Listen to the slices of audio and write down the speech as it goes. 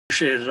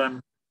Appreciate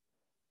it.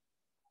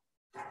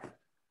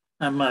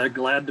 I'm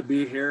glad to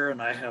be here, and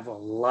I have a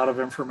lot of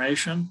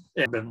information.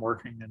 I've been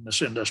working in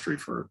this industry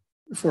for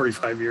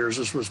 45 years,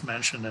 as was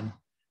mentioned, and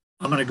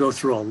I'm going to go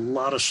through a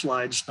lot of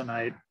slides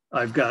tonight.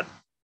 I've got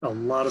a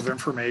lot of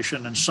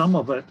information, and some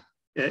of it,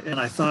 and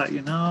I thought,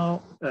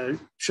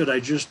 should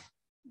I just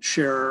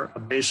share a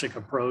basic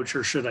approach,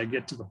 or should I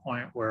get to the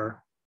point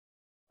where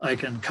I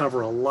can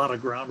cover a lot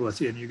of ground with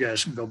you, and you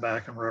guys can go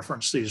back and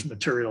reference these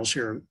materials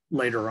here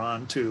later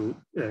on to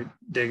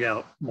dig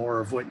out more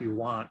of what you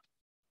want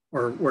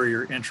or where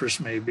your interest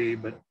may be.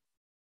 But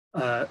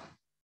I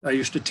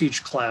used to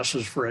teach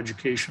classes for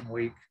Education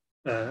Week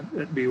at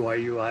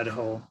BYU,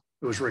 Idaho.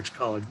 It was Rick's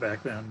College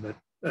back then,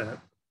 but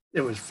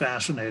it was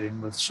fascinating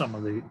with some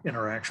of the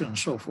interaction and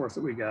so forth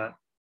that we got.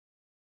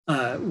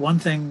 One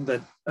thing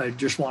that I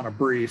just want to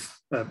brief,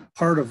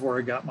 part of where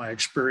I got my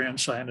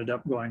experience, I ended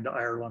up going to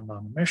Ireland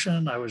on a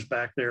mission. I was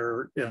back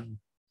there in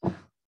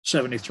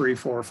 73,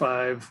 4,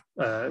 5.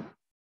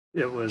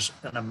 It was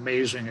an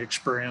amazing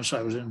experience.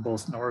 I was in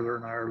both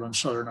Northern Ireland,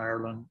 Southern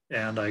Ireland,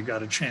 and I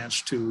got a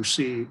chance to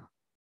see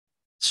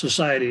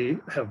society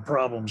have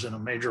problems in a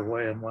major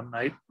way. And one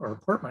night, our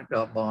apartment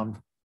got bombed,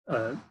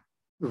 the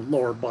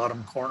lower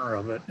bottom corner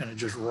of it, and it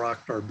just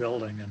rocked our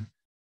building.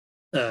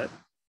 And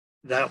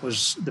that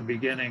was the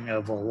beginning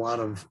of a lot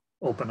of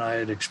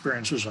open-eyed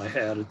experiences I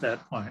had at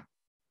that point.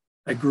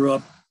 I grew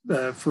up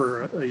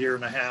for a year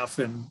and a half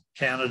in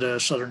Canada,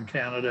 Southern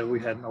Canada. We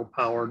had no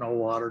power, no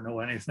water,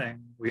 no anything.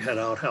 We had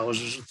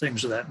outhouses and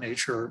things of that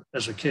nature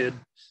as a kid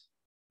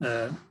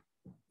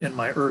in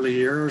my early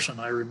years,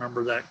 and I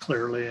remember that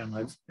clearly. And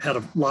I've had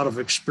a lot of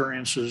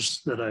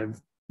experiences that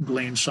I've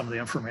gleaned some of the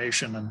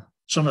information, and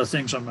some of the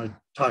things I'm going to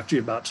talk to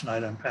you about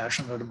tonight I'm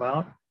passionate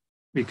about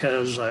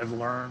because I've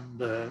learned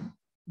the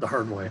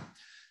hard way.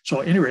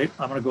 So at any rate,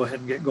 I'm going to go ahead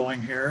and get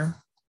going here.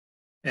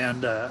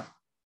 And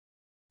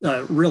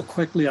real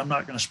quickly, I'm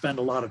not going to spend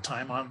a lot of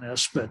time on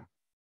this, but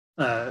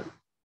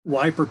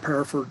why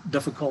prepare for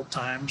difficult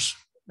times?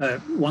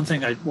 One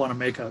thing I want to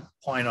make a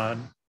point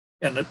on,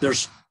 and that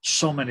there's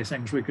so many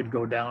things we could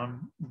drill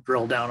down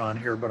on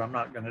here, but I'm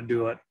not going to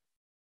do it.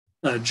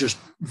 Just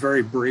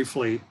very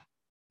briefly,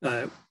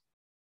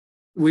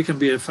 we can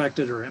be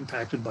affected or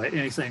impacted by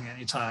anything,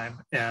 anytime.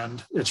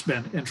 And it's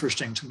been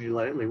interesting to me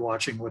lately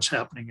watching what's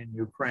happening in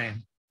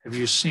Ukraine. Have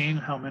you seen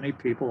how many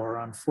people are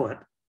on foot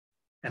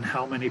and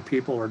how many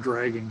people are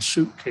dragging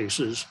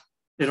suitcases?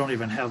 They don't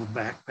even have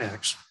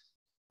backpacks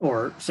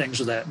or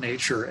things of that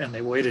nature. And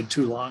they waited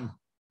too long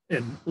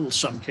in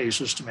some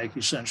cases to make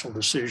essential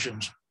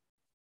decisions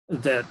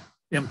that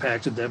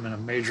impacted them in a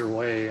major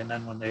way. And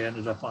then when they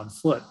ended up on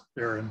foot,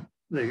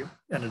 they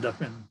ended up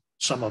in,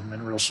 some of them,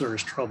 in real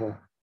serious trouble.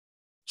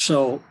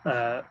 So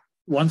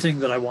one thing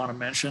that I want to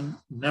mention,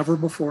 never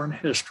before in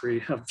history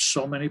have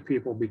so many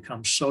people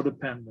become so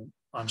dependent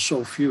on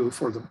so few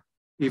for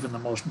even the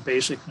most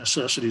basic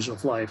necessities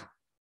of life.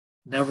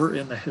 Never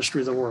in the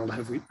history of the world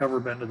have we ever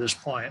been to this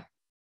point.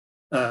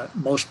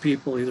 Most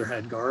people either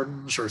had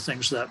gardens or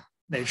things of that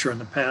nature in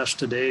the past.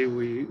 Today,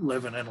 we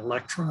live in an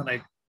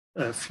electronic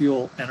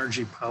fuel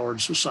energy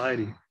powered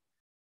society.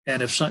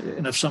 And if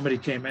somebody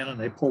came in and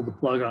they pulled the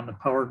plug on the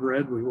power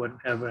grid, we wouldn't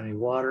have any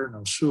water,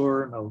 no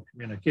sewer, no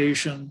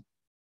communication.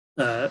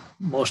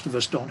 Most of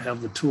us don't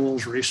have the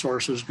tools,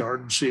 resources,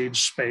 garden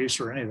seeds, space,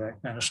 or any of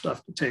that kind of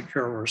stuff to take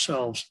care of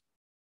ourselves.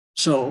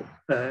 So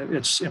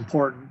it's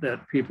important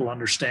that people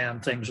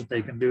understand things that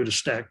they can do to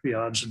stack the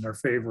odds in their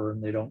favor,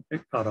 and they don't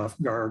get caught off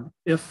guard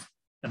if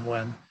and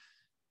when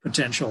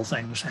potential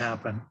things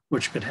happen,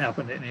 which could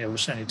happen to any of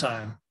us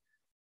anytime.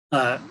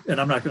 And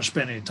I'm not going to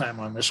spend any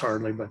time on this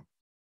hardly, but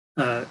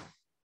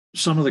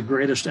some of the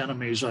greatest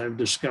enemies I've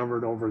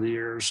discovered over the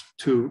years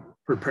to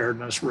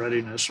preparedness,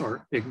 readiness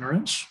are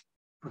ignorance,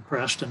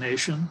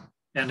 procrastination,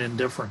 and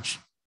indifference.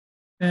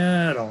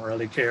 I don't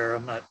really care.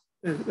 I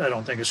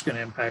don't think it's going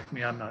to impact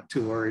me. I'm not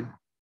too worried.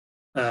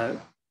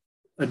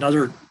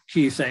 Another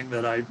key thing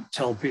that I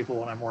tell people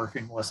when I'm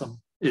working with them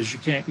is you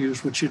can't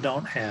use what you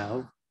don't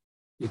have.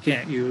 You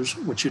can't use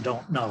what you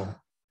don't know.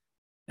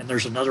 And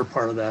there's another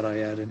part of that I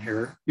add in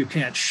here. You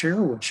can't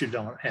share what you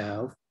don't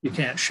have. You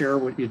can't share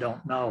what you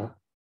don't know.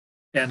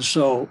 And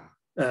so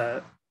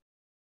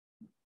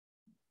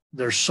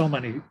there's so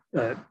many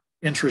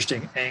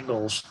interesting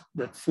angles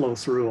that flow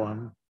through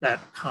on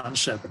that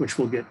concept, which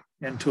we'll get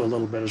into a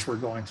little bit as we're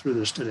going through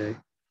this today.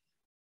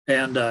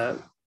 And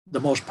the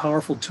most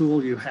powerful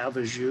tool you have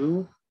is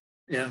you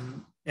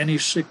in any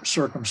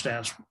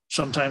circumstance.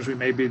 Sometimes we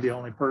may be the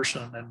only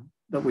person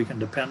that we can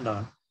depend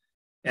on.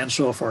 And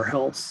so if our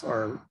health,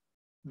 our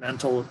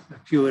mental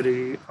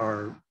acuity,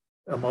 our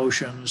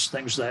emotions,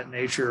 things of that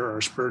nature,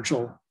 our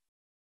spiritual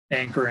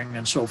anchoring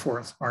and so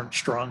forth aren't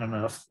strong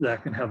enough,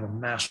 that can have a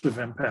massive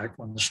impact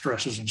when the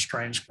stresses and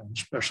strains come,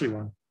 especially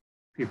when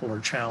people are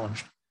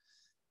challenged.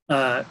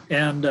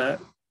 And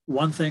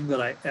one thing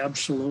that I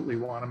absolutely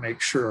want to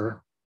make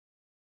sure,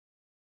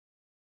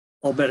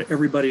 I'll bet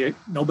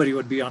nobody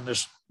would be on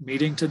this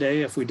meeting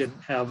today if we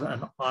didn't have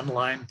an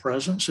online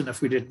presence and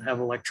if we didn't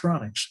have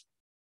electronics.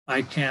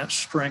 I can't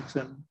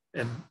strengthen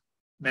and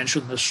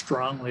mention this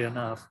strongly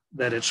enough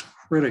that it's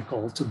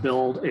critical to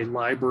build a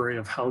library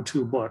of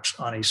how-to books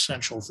on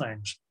essential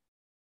things.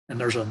 And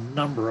there's a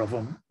number of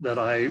them that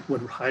I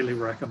would highly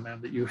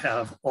recommend that you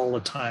have all the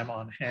time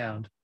on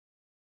hand.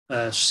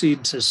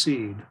 Seed to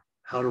Seed,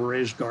 How to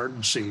Raise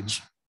Garden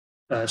Seeds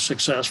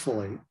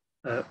Successfully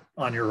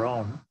on Your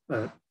Own.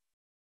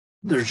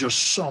 There's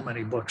just so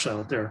many books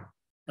out there.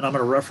 And I'm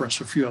going to reference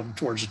a few of them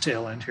towards the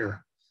tail end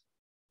here.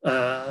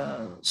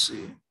 Let's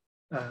see.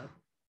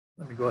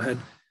 Let me go ahead.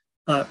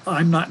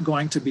 I'm not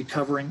going to be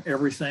covering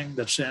everything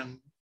that's in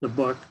the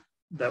book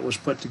that was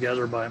put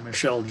together by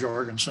Michelle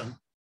Jorgensen,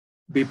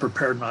 Be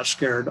Prepared, Not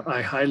Scared.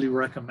 I highly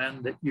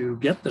recommend that you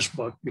get this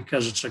book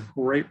because it's a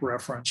great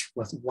reference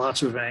with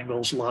lots of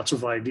angles, lots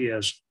of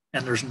ideas,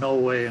 and there's no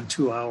way in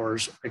 2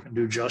 hours I can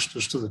do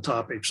justice to the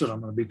topics that I'm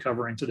going to be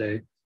covering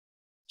today.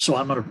 So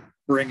I'm going to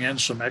bring in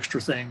some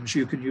extra things.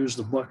 You can use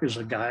the book as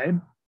a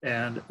guide,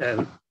 and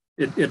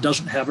it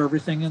doesn't have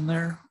everything in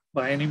there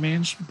by any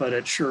means, but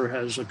it sure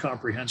has a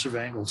comprehensive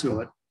angle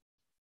to it,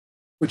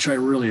 which I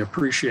really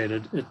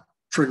appreciated. It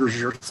triggers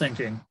your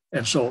thinking.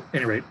 And so, at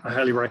any rate, I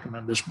highly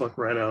recommend this book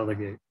right out of the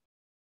gate.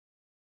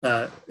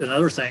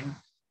 Another thing,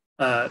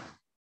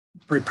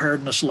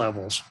 preparedness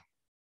levels.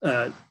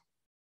 I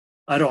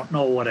don't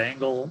know what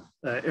angle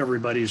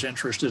everybody's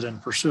interested in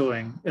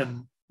pursuing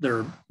in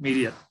their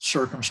immediate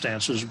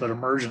circumstances, but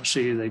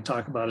emergency, they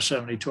talk about a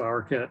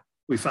 72-hour kit.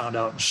 We found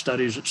out in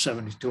studies that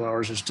 72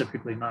 hours is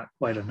typically not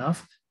quite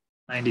enough.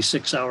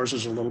 96 hours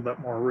is a little bit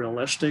more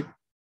realistic,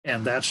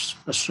 and that's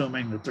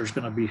assuming that there's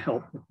going to be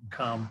help that can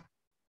come,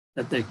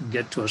 that they can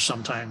get to us.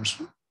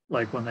 Sometimes,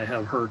 like when they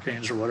have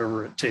hurricanes or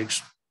whatever, it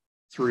takes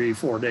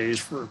 3-4 days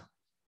for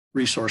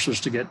resources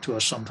to get to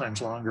us,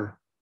 sometimes longer.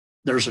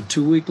 There's a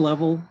 2-week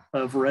level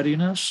of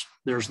readiness.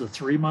 There's the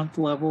 3-month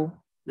level.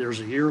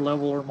 There's a year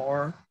level or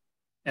more.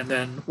 And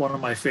then one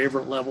of my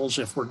favorite levels,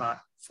 if we're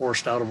not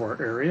forced out of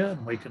our area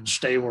and we can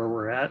stay where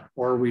we're at,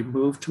 or we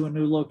move to a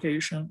new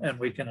location and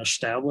we can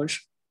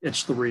establish,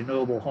 it's the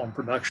renewable home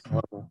production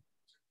level.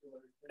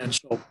 And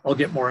so I'll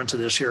get more into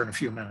this here in a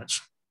few minutes.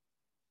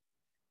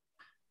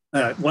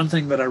 One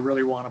thing that I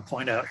really want to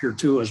point out here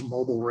too is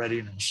mobile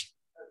readiness.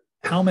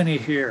 How many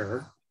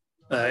here,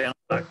 and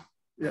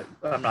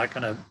I'm not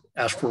going to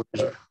ask for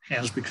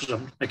hands because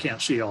I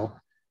can't see all,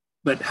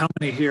 but how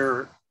many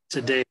here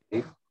today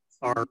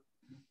are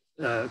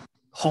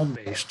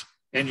home-based,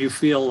 and you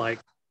feel like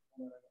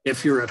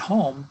if you're at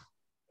home,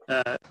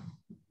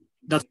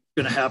 nothing's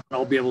going to happen.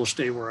 I'll be able to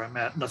stay where I'm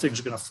at.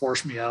 Nothing's going to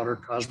force me out or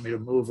cause me to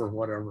move or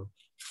whatever.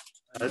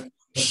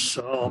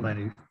 So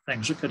many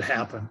things that could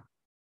happen.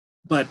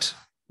 But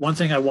one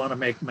thing I want to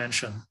make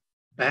mention,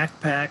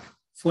 backpack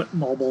foot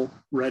mobile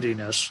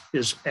readiness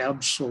is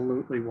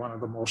absolutely one of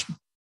the most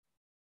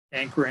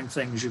anchoring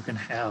things you can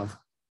have.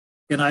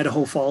 In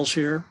Idaho Falls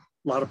here,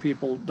 a lot of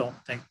people don't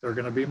think they're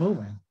going to be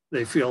moving.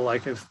 They feel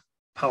like if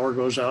power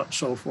goes out and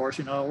so forth,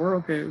 we're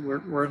okay,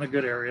 we're in a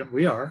good area.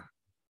 We are.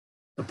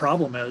 The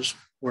problem is,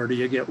 where do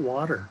you get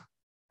water?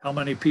 How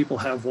many people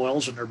have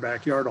wells in their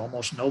backyard?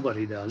 Almost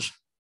nobody does.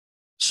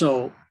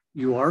 So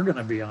you are going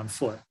to be on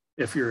foot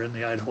if you're in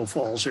the Idaho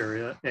Falls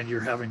area and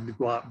you're having to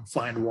go out and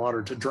find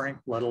water to drink,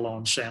 let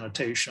alone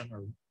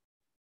sanitation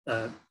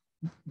or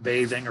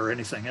bathing or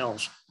anything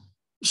else.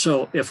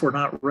 So if we're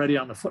not ready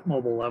on the foot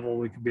mobile level,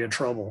 we can be in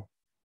trouble.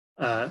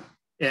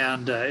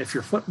 And if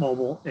you're foot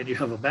mobile and you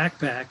have a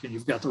backpack and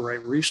you've got the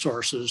right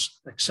resources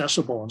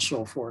accessible and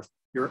so forth,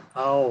 you're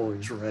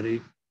always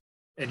ready,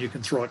 and you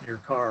can throw it in your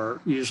car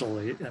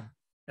easily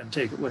and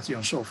take it with you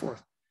and so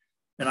forth.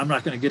 And I'm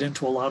not going to get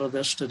into a lot of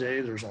this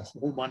today. There's a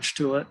whole bunch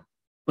to it,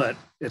 but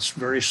it's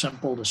very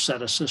simple to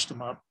set a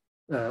system up,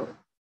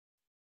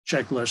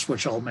 checklist,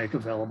 which I'll make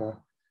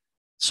available,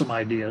 some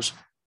ideas.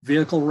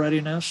 Vehicle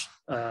readiness.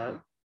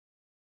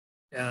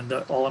 And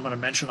all I'm going to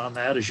mention on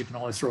that is you can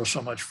only throw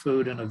so much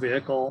food in a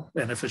vehicle.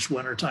 And if it's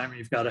wintertime,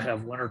 you've got to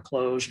have winter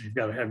clothes and you've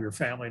got to have your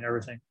family and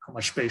everything. How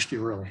much space do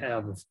you really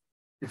have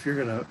if you're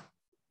going to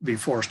be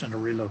forced into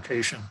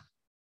relocation?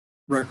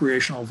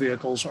 Recreational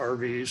vehicles,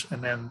 RVs.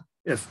 And then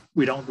if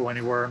we don't go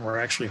anywhere and we're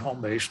actually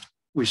home-based,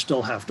 we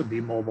still have to be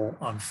mobile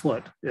on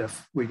foot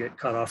if we get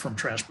cut off from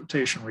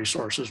transportation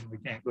resources and we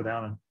can't go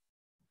down and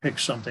pick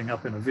something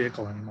up in a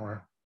vehicle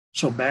anymore.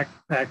 So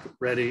backpack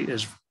ready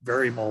is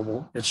very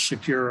mobile, it's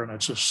secure, and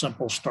it's a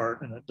simple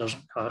start, and it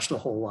doesn't cost a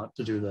whole lot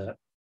to do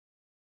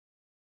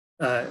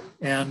that.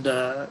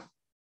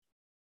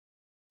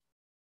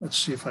 Let's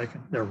see if I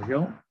can, there we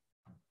go.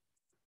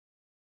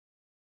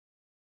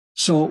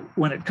 So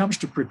when it comes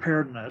to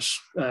preparedness,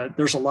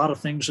 there's a lot of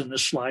things in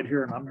this slide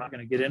here, and I'm not going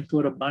to get into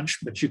it a bunch,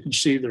 but you can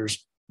see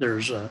there's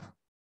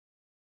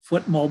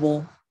foot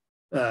mobile,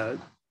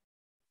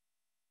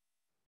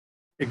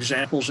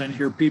 examples in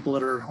here, people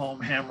that are home,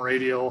 ham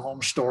radio,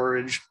 home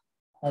storage,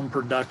 home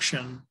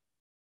production,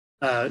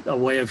 a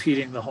way of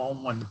heating the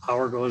home when the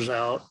power goes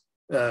out,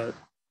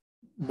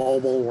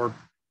 mobile where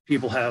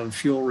people have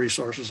fuel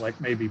resources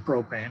like maybe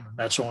propane, and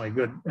that's only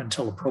good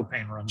until the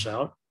propane runs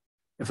out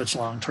if it's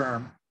long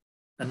term.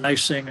 A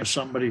nice thing if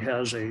somebody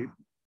has a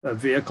a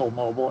vehicle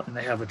mobile and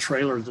they have a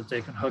trailer that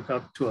they can hook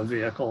up to a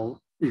vehicle,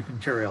 you can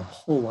carry a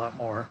whole lot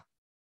more.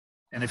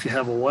 And if you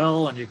have a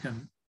well and you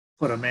can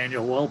put a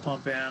manual well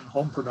pump in,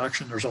 home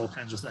production, there's all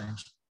kinds of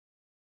things.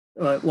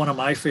 One of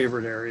my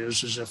favorite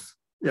areas is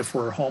if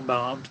we're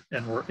homebound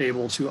and we're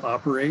able to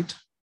operate,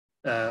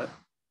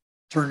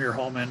 turn your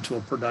home into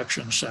a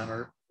production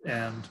center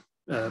and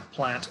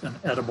plant an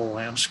edible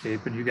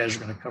landscape. And you guys are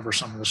going to cover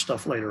some of this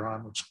stuff later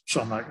on,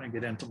 so I'm not going to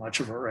get into much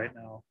of it right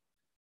now.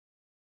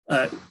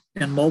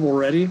 In mobile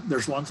ready,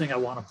 there's one thing I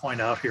want to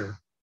point out here.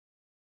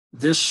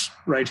 This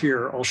right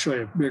here, I'll show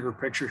you a bigger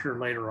picture here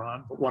later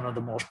on, but one of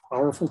the most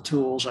powerful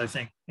tools I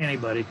think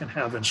anybody can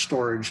have in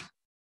storage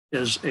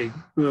is a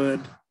good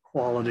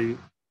quality,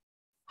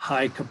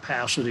 high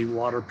capacity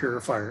water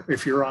purifier.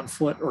 If you're on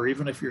foot or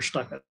even if you're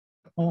stuck at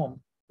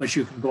home, but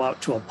you can go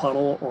out to a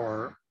puddle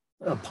or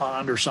a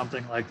pond or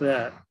something like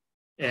that.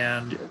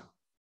 And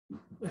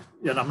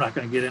I'm not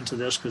going to get into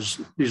this because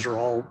these are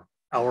all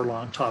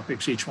hour-long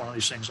topics, each one of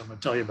these things I'm going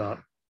to tell you about.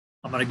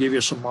 I'm going to give you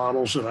some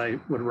models that I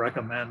would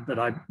recommend that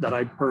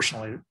I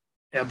personally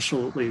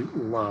absolutely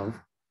love.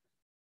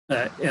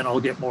 And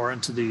I'll get more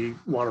into the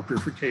water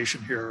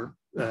purification here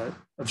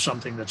of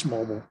something that's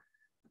mobile.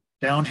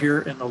 Down here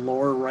in the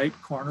lower right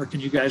corner, can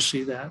you guys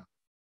see that?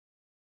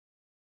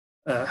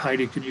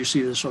 Heidi, can you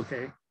see this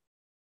okay?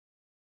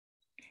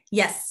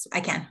 Yes, I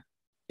can.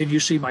 Can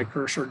you see my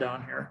cursor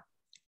down here?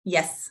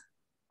 Yes.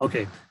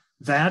 Okay,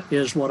 that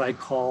is what I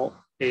call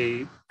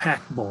a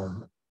pack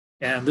board.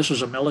 And this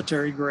is a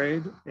military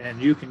grade,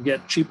 and you can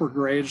get cheaper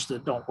grades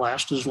that don't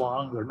last as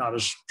long. They're not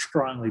as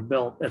strongly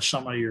built at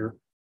some of your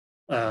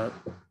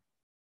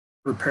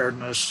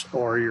Preparedness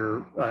or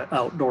your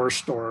outdoor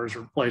stores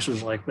or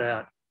places like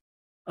that.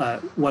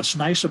 What's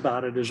nice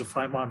about it is if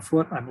I'm on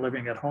foot, I'm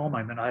living at home,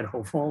 I'm in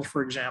Idaho Falls,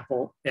 for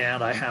example,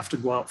 and I have to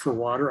go out for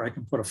water, I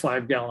can put a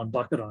 5-gallon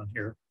bucket on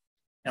here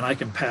and I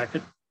can pack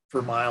it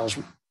for miles,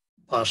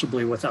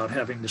 possibly without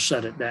having to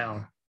set it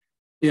down.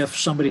 If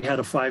somebody had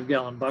a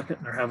 5-gallon bucket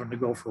and they're having to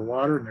go for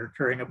water and they're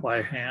carrying it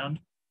by hand,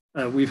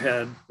 we've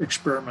had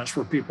experiments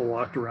where people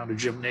walked around a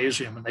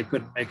gymnasium and they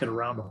couldn't make it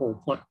around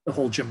the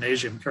whole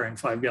gymnasium carrying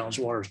 5 gallons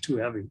of water is too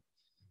heavy.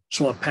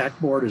 So a pack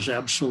board is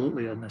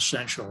absolutely an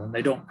essential, and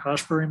they don't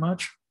cost very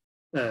much,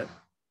 under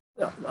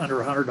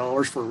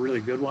 $100 for a really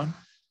good one.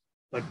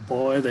 But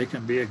boy, they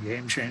can be a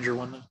game changer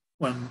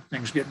when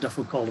things get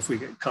difficult if we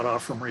get cut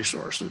off from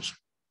resources.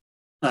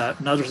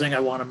 Another thing I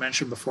want to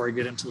mention before I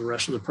get into the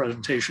rest of the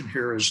presentation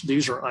here is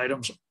these are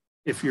items,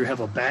 if you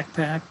have a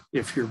backpack,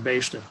 if you're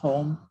based at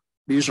home,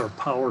 these are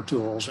power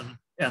tools.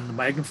 And the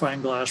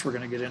magnifying glass, we're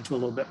going to get into a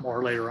little bit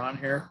more later on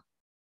here.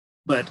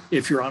 But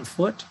if you're on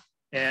foot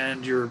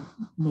and you're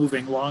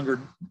moving longer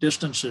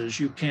distances,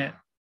 you can't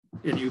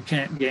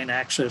gain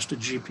access to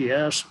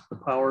GPS. The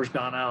power's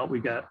gone out. We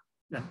got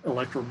an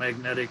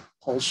electromagnetic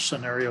pulse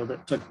scenario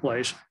that took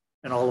place,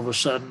 and all of a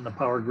sudden the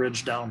power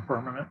grid's down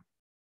permanent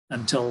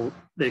until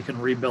they can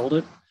rebuild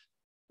it,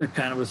 that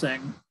kind of a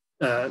thing.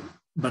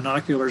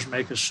 Binoculars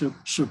make us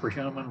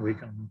superhuman. We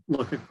can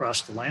look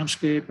across the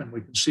landscape and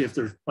we can see if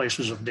there's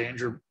places of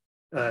danger,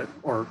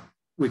 or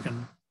we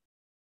can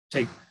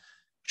take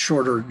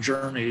shorter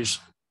journeys.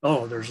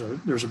 Oh, there's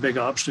a big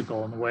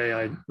obstacle in the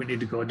way. We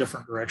need to go a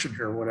different direction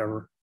here or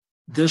whatever.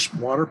 This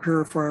water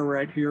purifier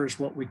right here is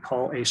what we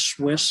call a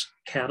Swiss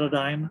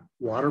Katadyn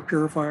water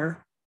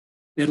purifier.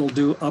 It'll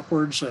do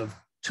upwards of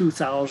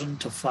 2,000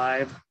 to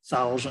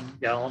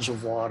 5,000 gallons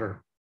of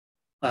water.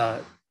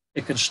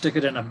 It can stick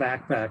it in a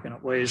backpack and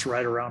it weighs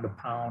right around 1.25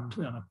 pounds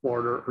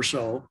or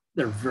so.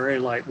 They're very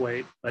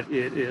lightweight, but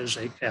it is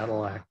a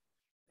Cadillac.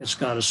 It's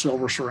got a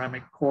silver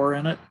ceramic core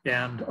in it.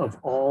 And of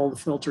all the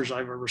filters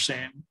I've ever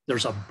seen,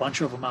 there's a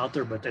bunch of them out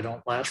there, but they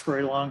don't last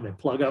very long. They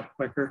plug up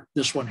quicker.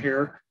 This one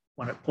here,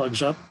 when it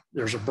plugs up,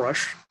 there's a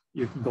brush.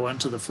 You can go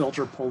into the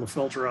filter, pull the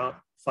filter out,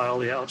 file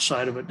the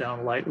outside of it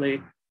down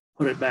lightly,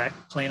 put it back,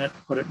 clean it,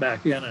 put it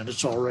back in, and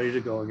it's all ready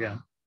to go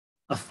again.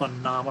 A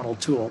phenomenal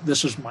tool.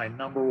 This is my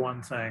number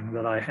one thing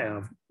that I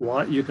have.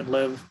 You can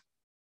live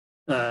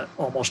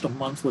almost a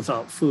month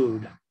without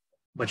food,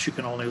 but you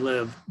can only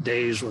live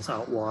days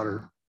without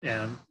water.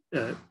 And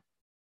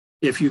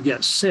if you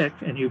get sick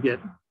and you get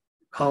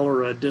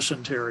cholera,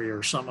 dysentery,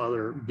 or some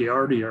other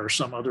giardia or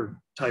some other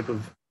type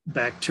of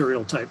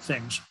bacterial type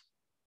things,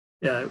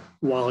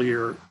 while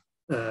you're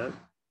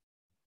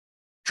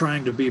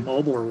trying to be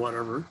mobile or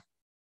whatever,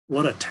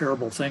 what a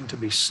terrible thing to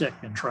be sick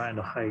and trying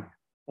to hike,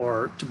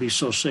 or to be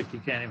so sick you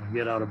can't even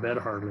get out of bed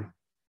hardly.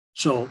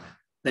 So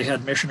they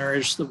had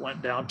missionaries that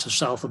went down to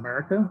South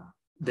America.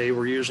 They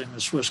were using the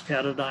Swiss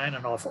Katadyn,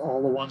 and off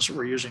all the ones that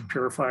were using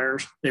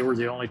purifiers, they were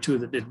the only 2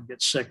 that didn't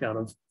get sick out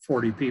of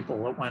 40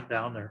 people that went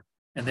down there.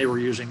 And they were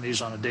using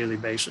these on a daily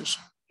basis,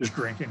 just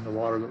drinking the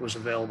water that was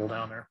available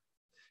down there.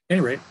 At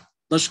any rate,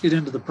 let's get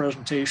into the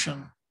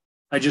presentation.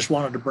 I just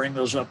wanted to bring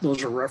those up.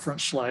 Those are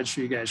reference slides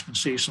so you guys can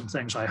see some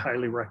things I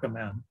highly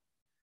recommend.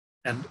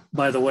 And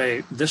by the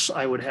way, this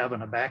I would have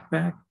in a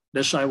backpack.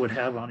 This I would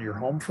have on your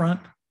home front.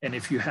 And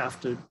if you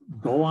have to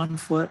go on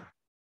foot,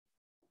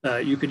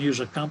 you can use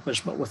a compass,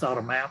 but without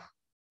a map.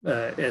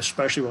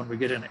 especially when we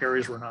get in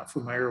areas we're not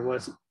familiar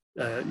with,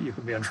 you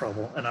can be in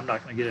trouble. And I'm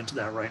not going to get into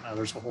that right now.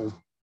 There's a whole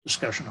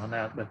discussion on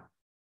that. But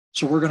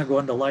so we're going to go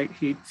into light,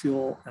 heat,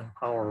 fuel, and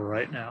power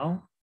right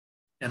now.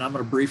 And I'm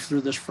going to brief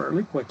through this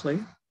fairly quickly.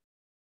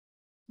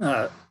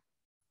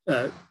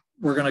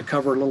 We're going to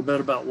cover a little bit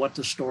about what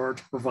to store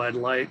to provide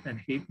light and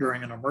heat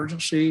during an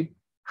emergency,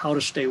 how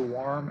to stay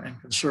warm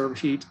and conserve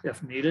heat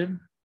if needed,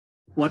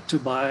 what to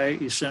buy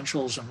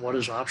essentials and what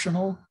is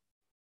optional,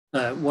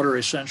 what are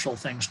essential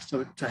things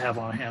to have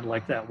on hand,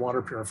 like that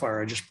water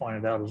purifier I just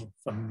pointed out is a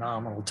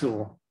phenomenal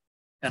tool,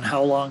 and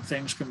how long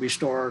things can be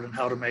stored and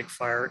how to make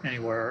fire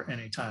anywhere,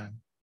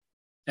 anytime.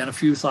 And a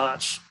few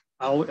thoughts.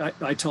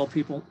 I tell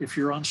people, if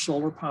you're on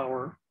solar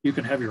power, you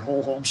can have your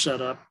whole home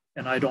set up.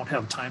 And I don't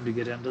have time to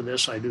get into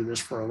this. I do this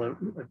for a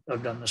living.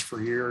 I've done this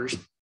for years.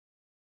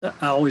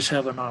 I always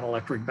have a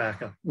non-electric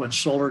backup. When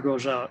solar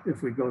goes out,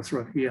 if we go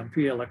through an EMP,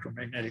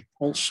 electromagnetic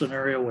pulse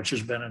scenario, which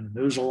has been in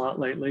the news a lot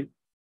lately,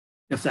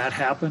 if that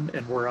happened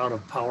and we're out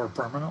of power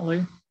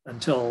permanently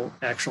until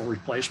actual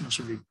replacements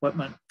of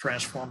equipment,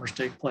 transformers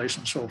take place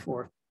and so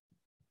forth,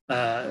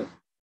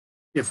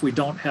 if we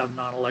don't have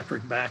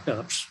non-electric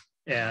backups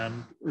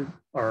and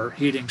our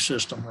heating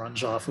system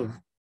runs off of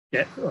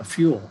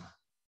fuel,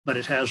 but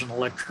it has an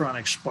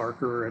electronic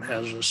sparker, it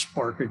has a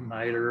spark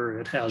igniter,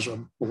 it has a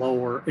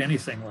blower,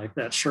 anything like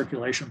that,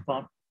 circulation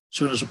pump. As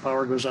soon as the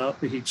power goes out,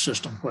 the heat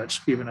system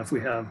quits, even if we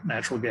have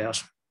natural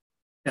gas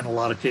in a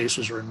lot of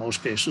cases or in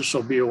most cases,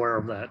 so be aware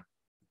of that.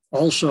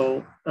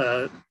 Also,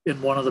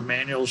 in one of the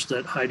manuals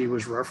that Heidi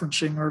was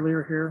referencing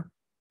earlier here,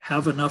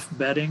 have enough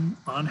bedding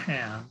on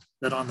hand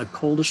that on the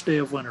coldest day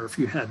of winter, if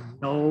you had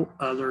no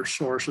other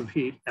source of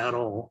heat at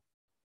all,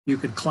 you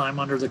could climb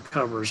under the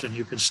covers and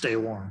you could stay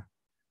warm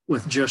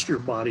with just your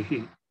body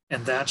heat.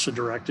 And that's a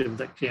directive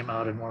that came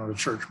out in one of the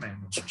church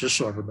manuals, just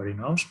so everybody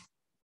knows,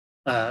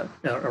 a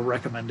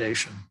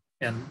recommendation.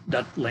 And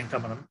that link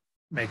I'm going to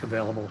make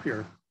available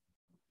here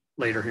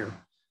later here.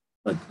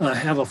 But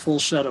have a full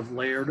set of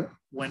layered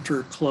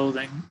winter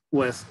clothing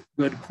with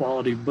good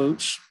quality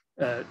boots.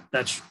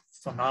 That's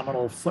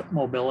phenomenal foot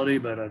mobility,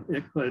 but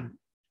it could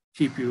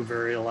keep you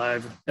very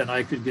alive. And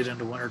I could get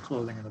into winter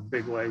clothing in a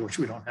big way, which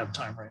we don't have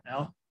time right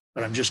now,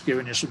 but I'm just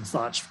giving you some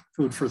thoughts,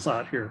 food for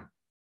thought here.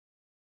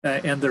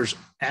 And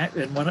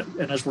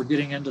as we're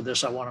getting into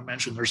this, I want to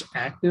mention there's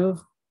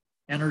active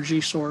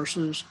energy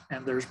sources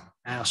and there's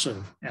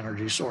passive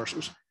energy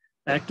sources.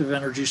 Active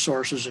energy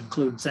sources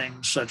include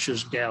things such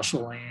as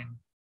gasoline,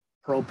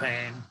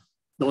 propane.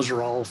 Those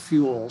are all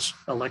fuels,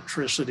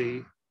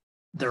 electricity.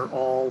 They're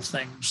all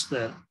things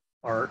that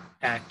are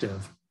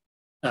active.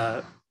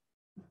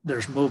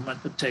 There's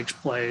movement that takes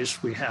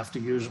place. We have to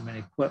use them in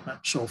equipment,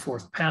 so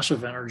forth.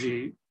 Passive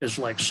energy is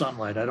like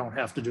sunlight. I don't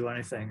have to do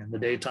anything. In the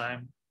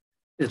daytime,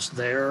 it's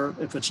there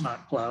if it's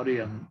not cloudy,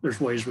 and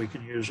there's ways we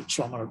can use it.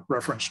 So I'm going to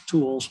reference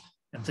tools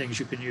and things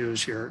you can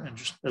use here and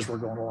just as we're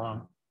going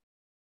along.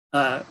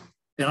 And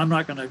I'm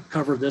not going to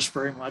cover this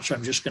very much.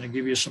 I'm just going to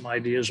give you some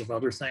ideas of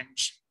other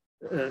things.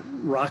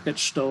 Rocket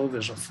stove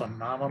is a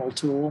phenomenal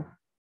tool.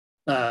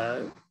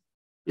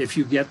 If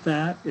you get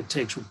that, it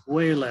takes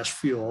way less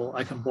fuel.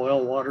 I can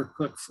boil water,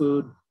 cook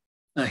food,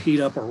 heat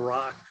up a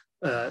rock,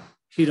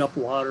 heat up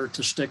water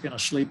to stick in a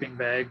sleeping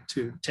bag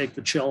to take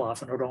the chill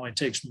off, and it only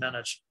takes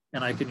minutes.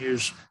 And I can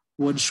use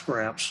wood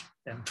scraps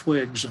and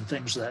twigs and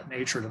things of that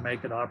nature to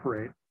make it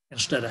operate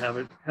instead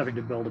of having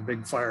to build a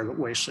big fire that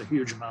wastes a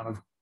huge amount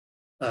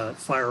of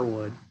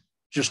firewood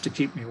just to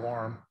keep me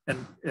warm.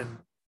 And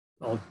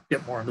I'll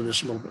get more into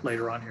this a little bit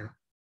later on here.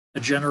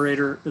 A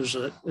generator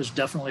is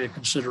definitely a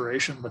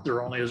consideration, but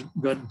they're only as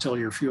good until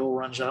your fuel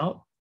runs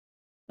out.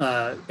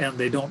 And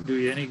they don't do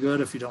you any good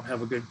if you don't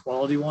have a good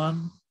quality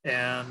one,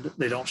 and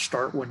they don't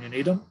start when you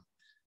need them.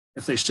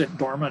 If they sit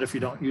dormant, if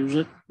you don't use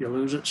it, you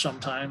lose it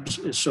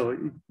sometimes. So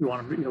you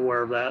want to be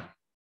aware of that.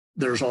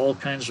 There's all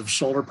kinds of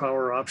solar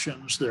power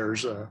options.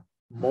 There's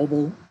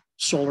mobile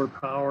solar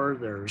power.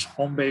 There's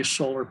home-based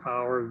solar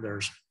power.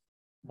 There's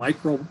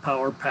micro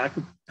power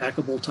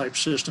packable type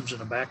systems in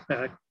a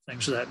backpack,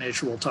 things of that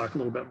nature we'll talk a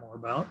little bit more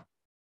about.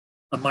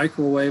 A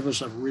microwave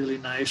is a really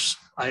nice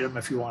item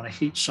if you want to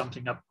heat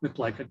something up quick,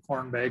 like a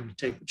corn bag, to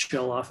take the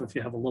chill off. If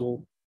you have a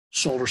little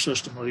solar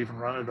system that even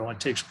run it, only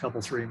takes a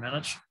couple, 3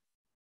 minutes.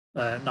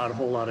 Not a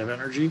whole lot of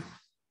energy.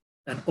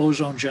 An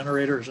ozone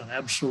generator is an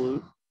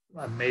absolute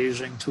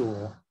amazing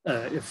tool.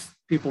 If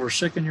people are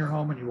sick in your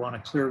home and you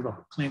want to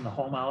clean the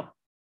home out,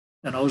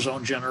 an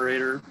ozone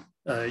generator,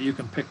 you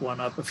can pick one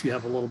up if you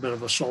have a little bit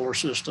of a solar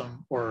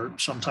system or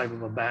some type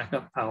of a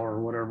backup power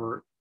or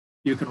whatever.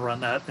 You can run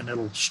that and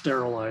it'll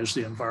sterilize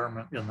the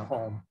environment in the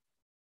home.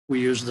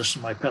 We use this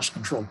in my pest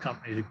control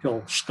company to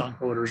kill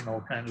skunk odors and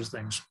all kinds of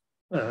things,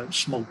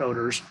 smoke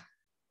odors,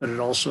 but it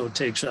also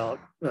takes out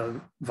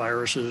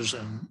viruses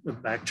and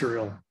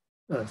bacterial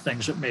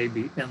things that may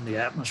be in the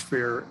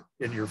atmosphere,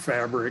 in your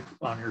fabric,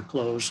 on your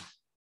clothes.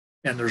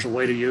 And there's a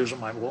way to use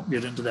them. I won't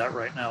get into that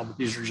right now, but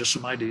these are just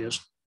some ideas.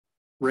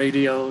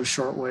 Radios,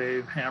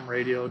 shortwave, ham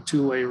radio,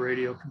 two-way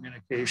radio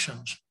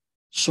communications,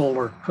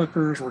 solar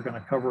cookers. We're going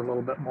to cover a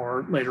little bit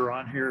more later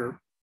on here.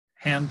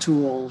 hand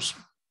tools,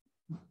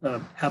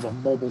 have a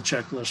mobile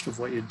checklist of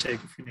what you'd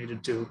take if you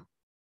needed to.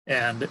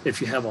 And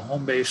if you have a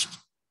home-based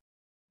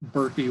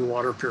Berkey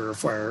water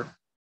purifier,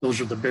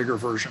 those are the bigger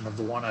version of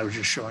the one I was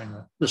just showing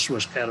you. The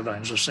Swiss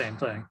Katadyn is the same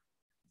thing,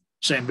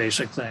 same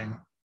basic thing.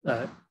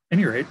 At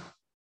any rate,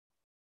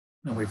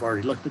 and we've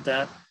already looked at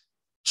that.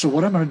 So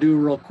what I'm going to do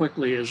real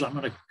quickly is I'm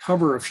going to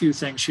cover a few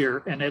things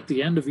here. And at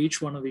the end of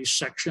each one of these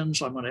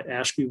sections, I'm going to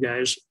ask you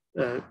guys,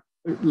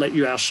 let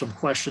you ask some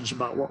questions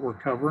about what we're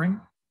covering.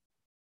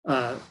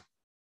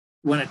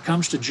 When it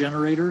comes to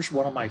generators,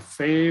 one of my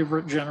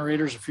favorite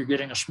generators, if you're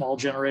getting a small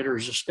generator,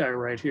 is this guy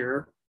right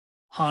here.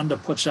 Honda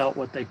puts out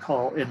what they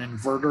call an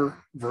inverter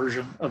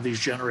version of these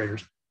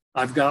generators.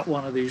 I've got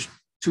one of these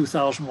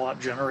 2,000 watt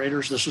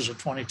generators. This is a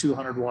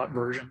 2,200 watt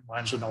version.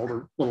 Mine's an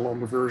little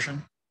older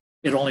version.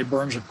 It only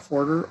burns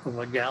 1/4 of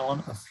a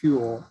gallon of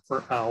fuel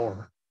per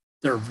hour.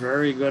 They're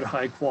very good,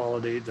 high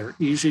quality. They're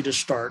easy to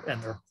start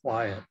and they're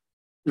quiet.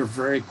 They're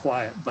very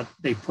quiet, but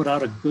they put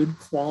out a good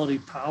quality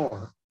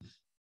power.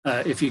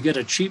 If you get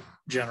a cheap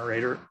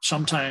generator,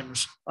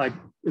 sometimes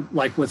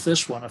like with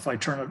this one, if I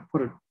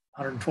put a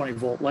 120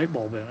 volt light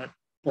bulb in it,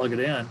 plug it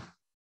in,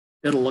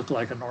 it'll look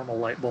like a normal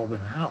light bulb in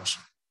a house.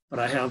 But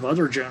I have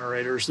other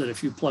generators that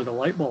if you plug a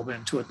light bulb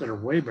into it that are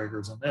way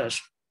bigger than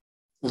this,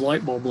 the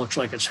light bulb looks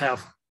like it's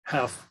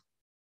half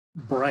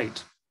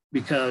bright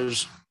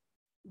because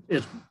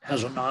it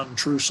has a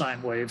non-true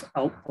sine wave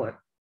output.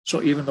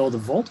 So even though the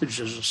voltage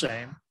is the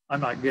same,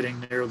 I'm not getting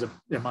near the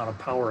amount of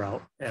power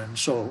out. And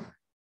so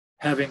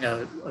having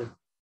a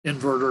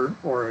inverter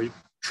or a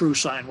true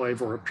sine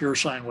wave or a pure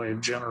sine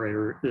wave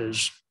generator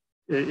is,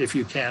 if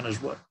you can,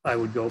 is what I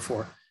would go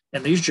for.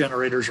 And these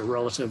generators are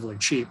relatively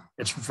cheap.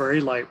 It's very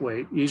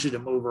lightweight, easy to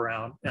move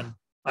around, and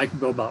I can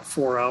go about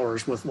 4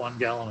 hours with 1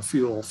 gallon of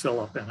fuel fill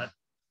up in it.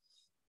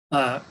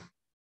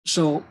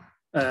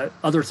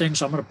 Other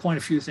things, I'm going to point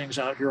a few things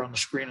out here on the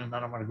screen, and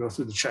then I'm going to go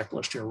through the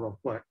checklist here real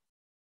quick.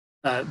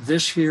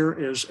 This here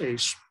is a,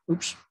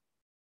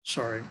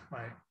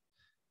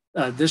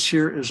 this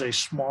here is a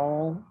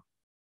small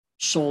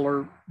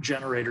solar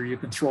generator you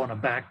can throw in a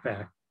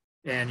backpack,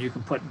 and you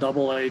can put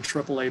AA,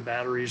 AAA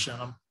batteries in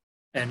them.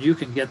 And you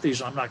can get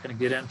these. I'm not going to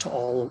get into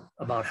all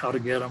about how to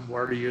get them,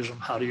 where to use them,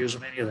 how to use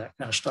them, any of that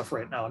kind of stuff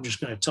right now. I'm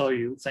just going to tell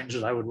you things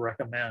that I would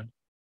recommend.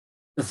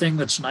 The thing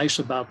that's nice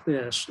about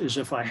this is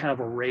if I have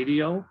a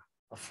radio,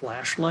 a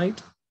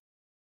flashlight,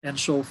 and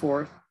so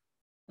forth,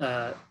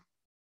 as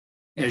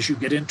you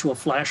get into a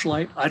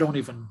flashlight, I don't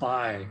even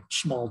buy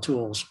small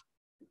tools.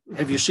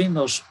 Have you seen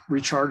those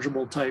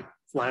rechargeable type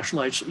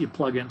flashlights that you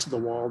plug into the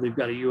wall? They've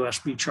got a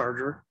USB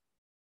charger.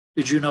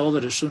 Did you know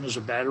that as soon as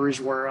the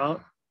batteries wear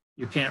out,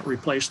 you can't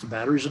replace the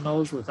batteries in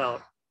those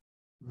without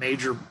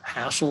major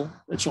hassle?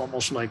 It's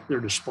almost like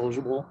they're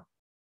disposable.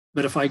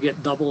 But if I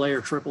get AA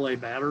or AAA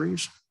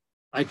batteries,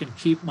 I can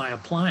keep my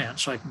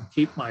appliance, I can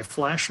keep my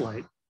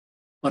flashlight,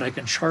 but I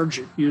can charge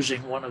it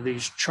using one of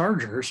these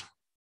chargers.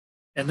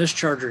 And this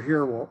charger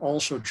here will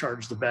also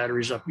charge the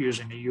batteries up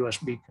using a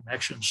USB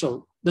connection.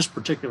 So this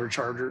particular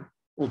charger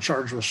will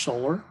charge with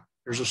solar.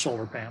 There's a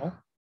solar panel.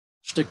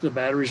 Stick the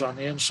batteries on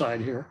the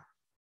inside here,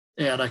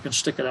 and I can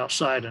stick it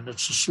outside, and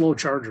it's a slow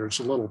charger. It's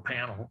a little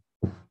panel,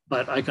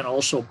 but I can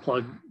also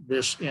plug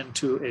this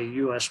into a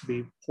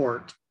USB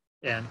port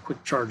and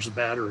quick charge the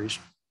batteries.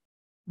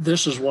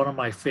 This is one of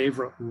my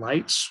favorite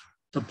lights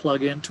to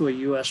plug into a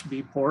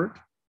USB port.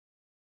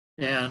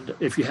 And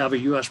if you have a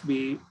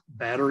USB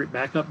battery,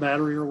 backup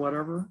battery or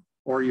whatever,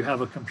 or you have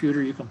a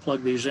computer, you can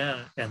plug these in,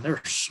 and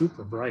they're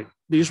super bright.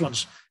 These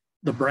ones,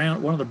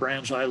 one of the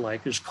brands I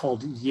like is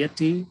called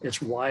Yeti. It's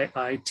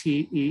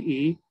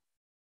Yitee.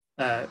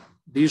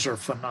 These are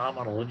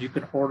phenomenal, and you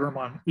can order them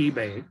on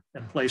eBay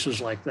and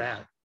places like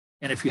that.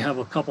 And if you have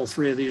a couple,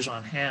 3 of these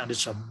on hand,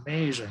 it's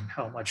amazing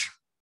how much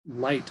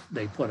light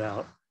they put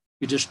out.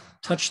 You just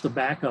touch the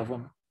back of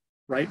them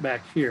right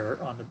back here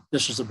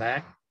this is the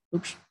back.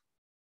 Oops.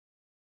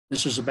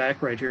 This is the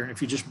back right here. And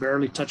if you just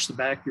barely touch the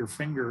back, your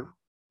finger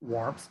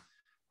warmth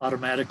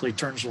automatically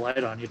turns the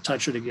light on. You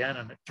touch it again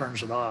and it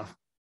turns it off.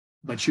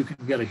 But you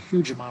can get a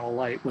huge amount of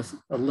light with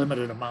a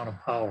limited amount of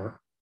power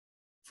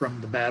from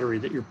the battery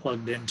that you're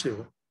plugged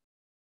into.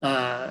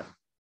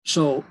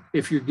 So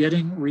if you're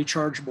getting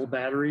rechargeable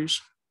batteries,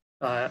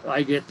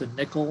 I get the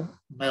nickel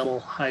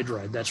metal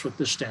hydride. That's what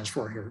this stands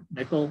for here.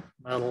 Nickel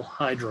metal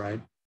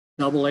hydride.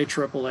 AA,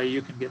 AAA,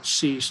 you can get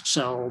C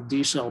cell,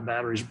 D cell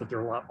batteries, but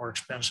they're a lot more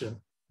expensive.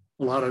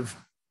 A lot of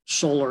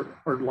solar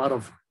or a lot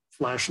of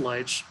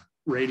flashlights,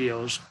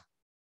 radios,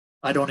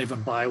 I don't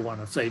even buy one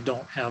if they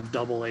don't have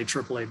AA,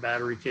 AAA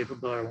battery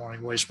capability. I won't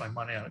even waste my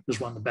money on it, because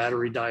when the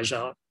battery dies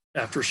out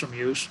after some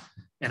use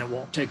and it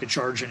won't take a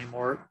charge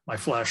anymore, my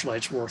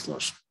flashlight's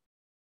worthless.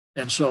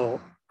 And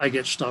so I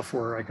get stuff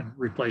where I can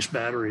replace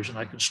batteries, and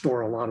I can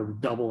store a lot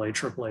of the AA,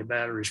 AAA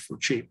batteries for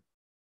cheap.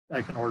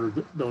 I can order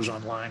those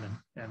online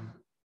and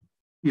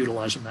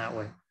utilize them that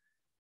way.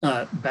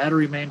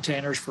 Battery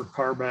maintainers for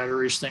car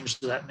batteries, things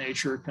of that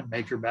nature, can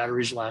make your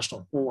batteries last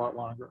a whole lot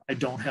longer. I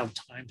don't have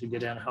time to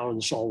get in how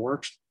this all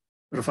works,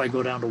 but if I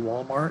go down to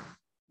Walmart,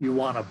 you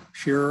want a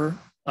pure,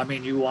 I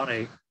mean, you want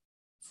a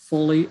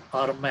fully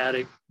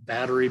automatic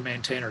battery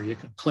maintainer. You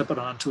can clip it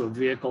onto a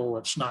vehicle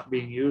that's not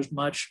being used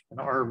much. An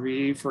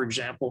RV, for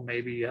example,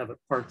 maybe you have it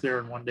parked there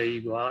and one day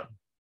you go out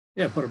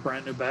and put a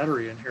brand new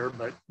battery in here,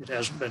 but it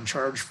hasn't been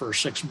charged for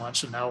 6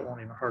 months and now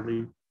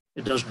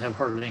it doesn't have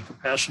hardly any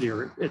capacity,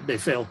 or they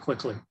fail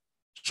quickly.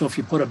 So if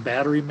you put a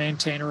battery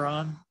maintainer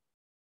on,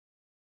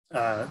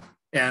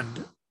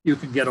 and you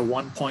can get a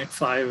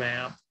 1.5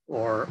 amp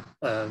or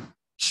a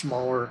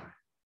smaller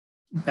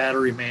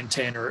battery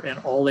maintainer, and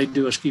all they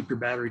do is keep your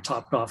battery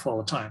topped off all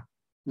the time.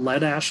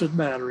 Lead acid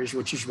batteries,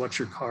 which is what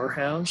your car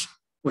has,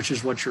 which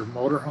is what your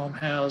motorhome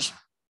has,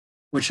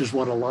 which is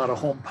what a lot of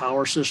home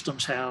power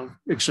systems have,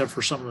 except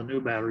for some of the new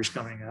batteries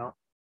coming out.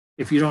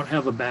 If you don't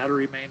have a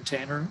battery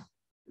maintainer,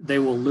 they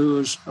will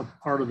lose a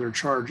part of their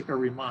charge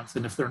every month.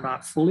 And if they're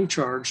not fully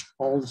charged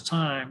all the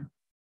time,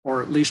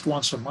 or at least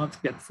once a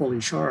month get fully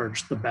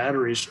charged, the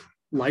battery's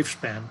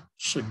lifespan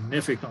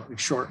significantly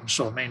shortens.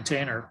 So a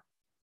maintainer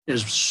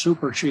is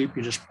super cheap.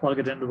 You just plug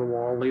it into the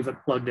wall, leave it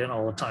plugged in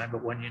all the time.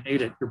 But when you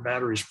need it, your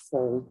battery's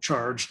full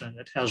charged and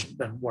it hasn't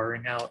been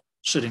wearing out,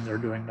 sitting there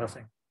doing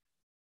nothing.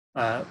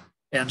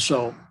 And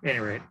so, at any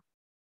rate,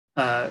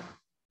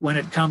 when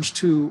it comes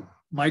to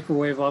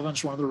microwave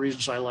ovens, one of the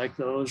reasons I like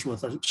those,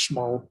 with a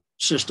small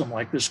system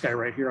like this guy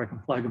right here, I can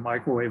plug a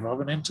microwave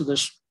oven into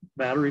this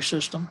battery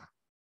system.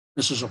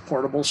 This is a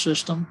portable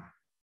system,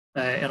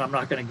 and I'm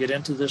not going to get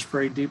into this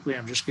very deeply.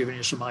 I'm just giving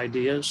you some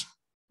ideas.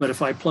 But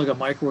if I plug a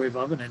microwave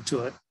oven into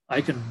it,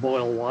 I can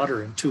boil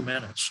water in 2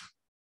 minutes,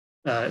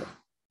 2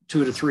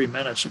 to 3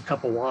 minutes, a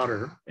cup of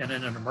water. And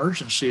in an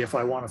emergency, if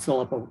I want to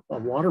fill up a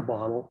water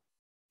bottle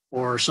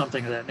or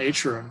something of that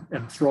nature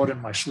and throw it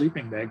in my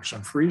sleeping bag because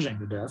I'm freezing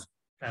to death,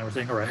 kind of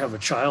thing, or I have a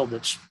child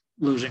that's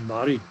losing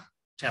body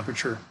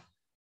temperature,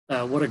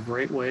 what a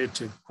great way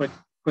to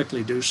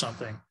quickly do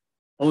something.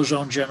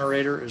 Ozone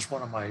generator is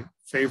one of my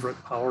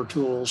favorite power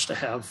tools to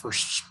have for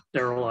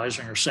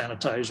sterilizing or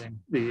sanitizing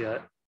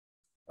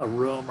a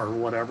room or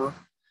whatever.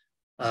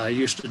 I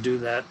used to do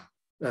that.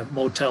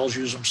 Motels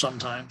use them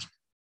sometimes.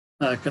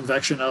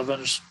 Convection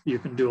ovens, you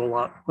can do a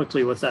lot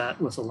quickly with that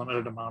with a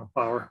limited amount of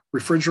power.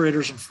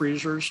 Refrigerators and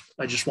freezers,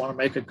 I just want to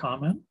make a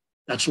comment.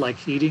 That's like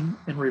heating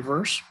in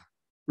reverse.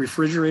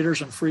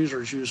 Refrigerators and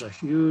freezers use a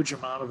huge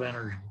amount of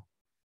energy.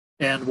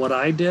 And what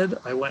I did,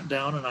 I went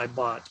down and I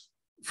bought,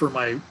 for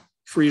my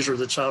freezer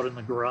that's out in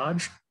the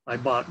garage, I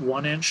bought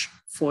 1-inch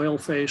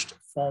foil-faced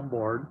foam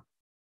board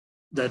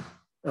that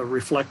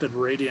reflected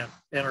radiant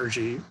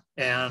energy.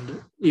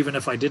 And even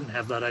if I didn't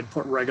have that, I'd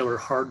put regular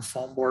hard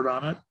foam board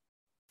on it.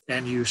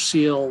 And you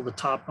seal the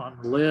top on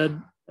the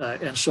lid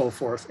and so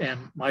forth. And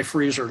my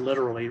freezer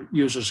literally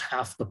uses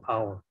half the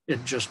power.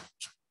 It just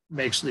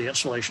makes the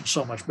insulation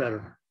so much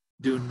better.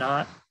 Do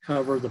not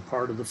cover the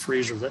part of the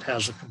freezer that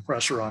has a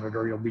compressor on it,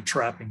 or you'll be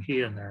trapping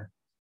heat in there.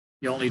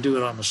 You only do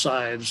it on the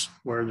sides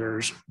where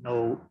there's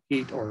no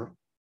heat or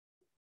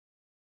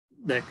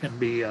that can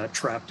be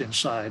trapped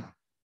inside.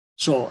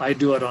 So I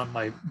do it on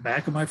my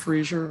back of my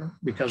freezer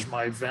because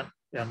my vent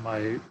and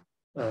my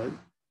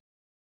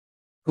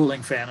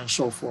cooling fan and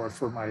so forth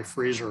for my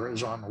freezer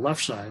is on the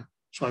left side.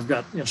 So I've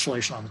got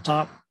insulation on the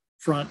top,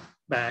 front,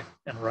 back,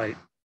 and right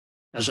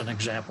as an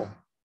example.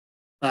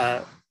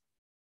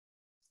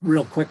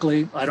 Real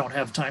quickly, I don't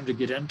have time to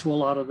get into a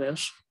lot of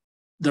this.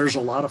 There's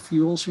a lot of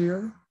fuels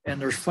here,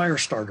 and there's fire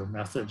starter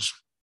methods.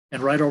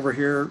 And right over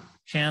here,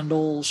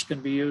 candles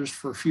can be used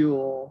for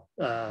fuel.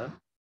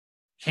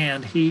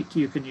 Canned heat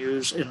you can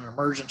use in an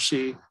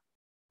emergency.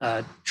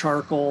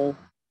 Charcoal.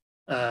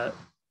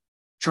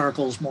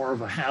 Charcoal is more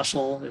of a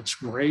hassle. It's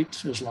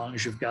great as long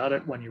as you've got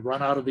it. When you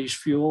run out of these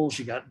fuels,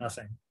 you got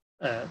nothing.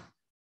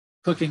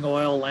 Cooking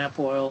oil, lamp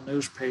oil,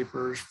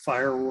 newspapers,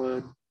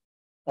 firewood,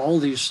 all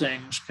these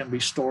things can be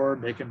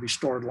stored. They can be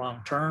stored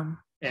long-term.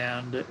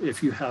 And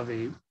if you have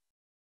a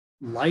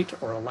light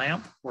or a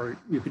lamp where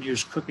you can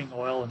use cooking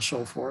oil and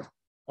so forth,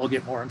 I'll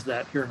get more into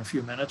that here in a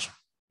few minutes.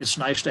 It's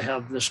nice to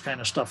have this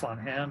kind of stuff on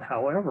hand.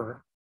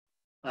 However,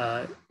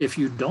 if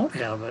you don't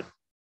have it,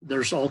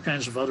 there's all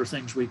kinds of other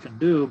things we can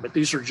do, but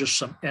these are just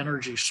some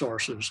energy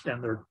sources,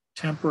 and they're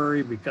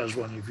temporary because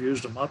when you've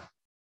used them up,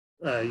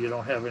 you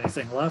don't have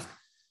anything left,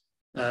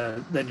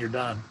 then you're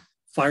done.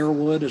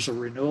 Firewood is a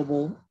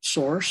renewable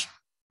source.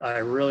 I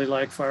really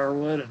like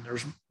firewood, and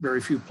there's very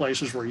few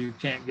places where you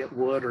can't get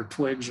wood or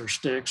twigs or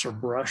sticks or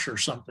brush or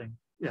something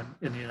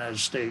in the United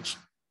States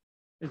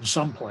in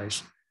some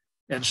place.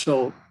 And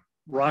so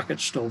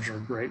rocket stoves are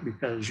great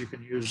because you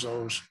can use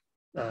those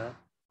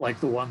like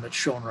the one that's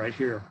shown right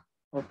here.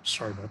 Oh,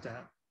 sorry about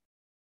that.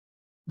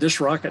 This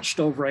rocket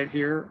stove right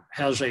here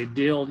has a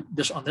deal.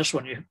 On this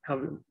one, you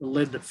have a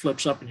lid that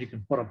flips up and you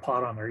can put a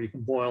pot on there. You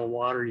can boil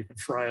water, you can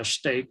fry a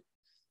steak.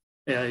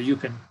 You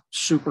can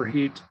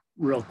superheat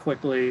real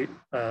quickly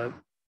a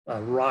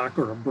rock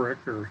or a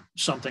brick or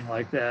something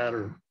like that,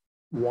 or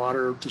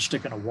water to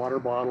stick in a water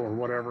bottle or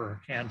whatever,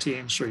 a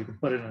canteen, so you can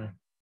put it in a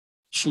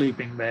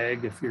sleeping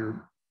bag if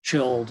you're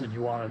chilled and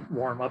you want to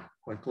warm up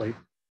quickly.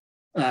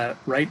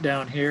 Right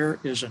down here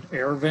is an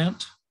air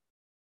vent.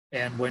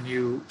 And when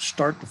you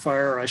start the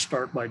fire, I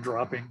start by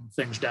dropping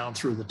things down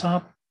through the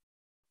top.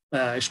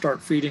 I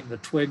start feeding the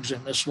twigs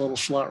in this little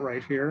slot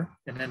right here.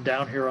 And then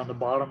down here on the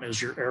bottom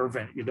is your air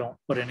vent. You don't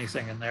put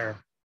anything in there.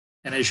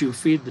 And as you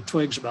feed the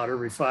twigs about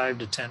every 5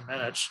 to 10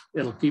 minutes,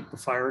 it'll keep the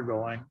fire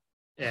going.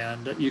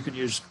 And you can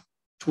use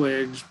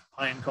twigs,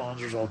 pine cones,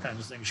 there's all kinds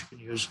of things you can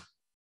use.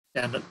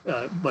 And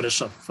but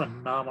it's a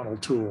phenomenal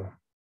tool.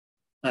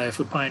 If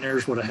the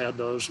pioneers would have had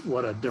those,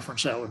 what a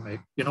difference that would make.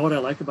 You know what I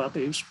like about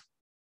these?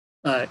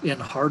 In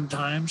hard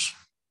times,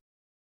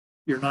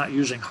 you're not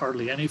using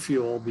hardly any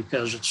fuel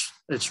because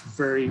it's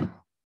very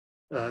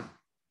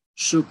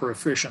super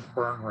efficient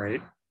burn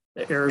rate.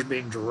 The air is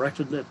being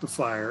directed at the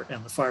fire,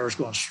 and the fire is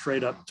going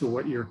straight up to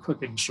what your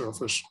cooking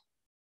surface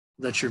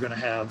that you're going to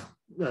have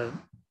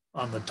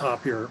on the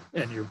top here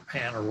in your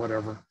pan or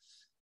whatever.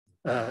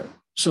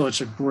 So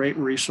it's a great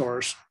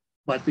resource.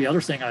 But the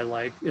other thing I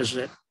like is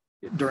that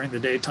during the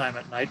daytime,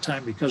 at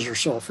nighttime, because they're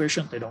so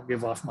efficient, they don't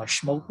give off much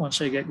smoke once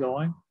they get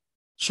going.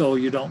 So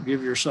you don't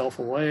give yourself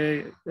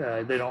away.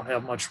 They don't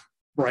have much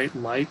bright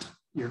light.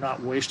 You're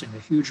not wasting a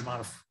huge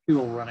amount of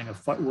fuel running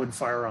a wood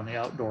fire on the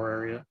outdoor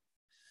area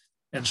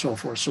and so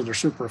forth. So they're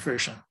super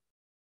efficient.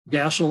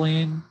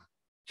 Gasoline,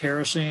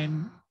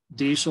 kerosene,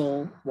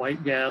 diesel,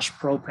 white gas,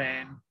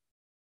 propane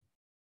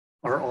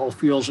are all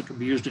fuels that can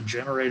be used in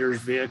generators,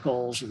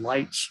 vehicles,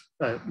 lights,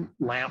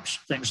 lamps,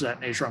 things of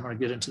that nature. I'm going to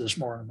get into this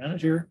more in a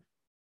minute here.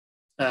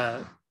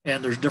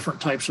 And there's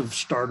different types of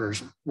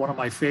starters. One of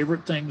my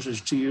favorite things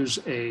is to use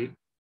the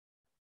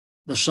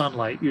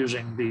sunlight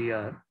using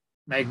the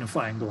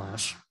magnifying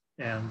glass.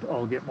 And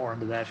I'll get more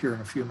into that here in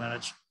a few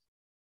minutes.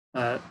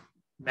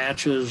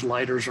 Matches,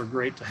 lighters are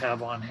great to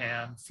have on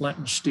hand. Flint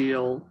and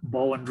steel,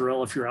 bow and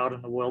drill if you're out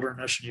in the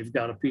wilderness and you've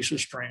got a piece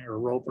of string or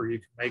rope where you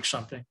can make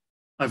something.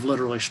 I've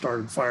literally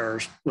started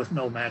fires with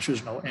no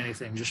matches, no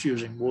anything, just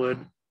using wood,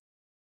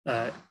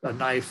 a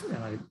knife, and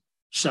I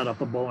set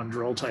up a bow and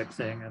drill type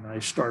thing, and I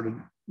started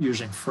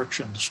using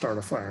friction to start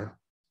a fire.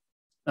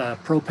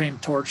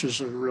 Propane torch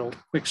is a real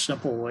quick,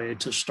 simple way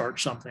to start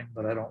something,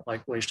 but I don't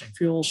like wasting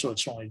fuel, so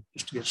it's only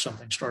just to get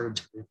something started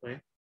typically.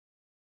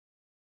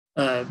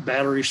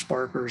 Battery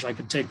sparkers, I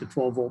can take the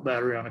 12-volt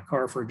battery on a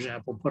car, for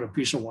example, put a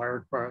piece of wire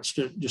across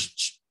it,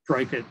 just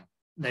strike it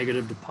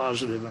negative to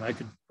positive, and I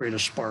could create a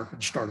spark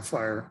and start a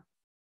fire,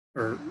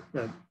 or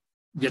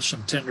get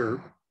some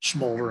tinder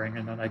smoldering,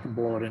 and then I can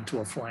blow it into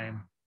a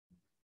flame.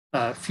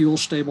 Fuel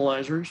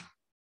stabilizers.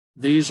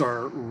 These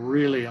are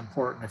really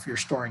important if you're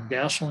storing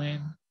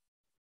gasoline,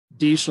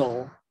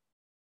 diesel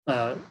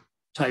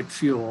type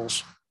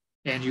fuels,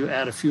 and you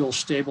add a fuel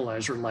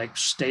stabilizer like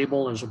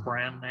Stable is a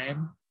brand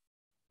name.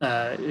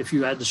 If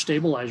you add the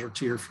stabilizer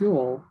to your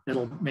fuel,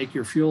 it'll make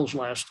your fuels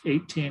last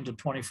 18 to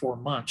 24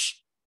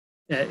 months.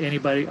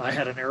 I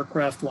had an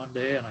aircraft one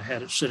day and I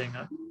had it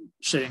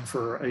sitting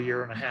for a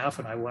year and a half,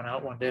 and I went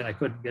out one day and I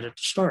couldn't get it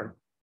to start.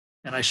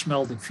 And I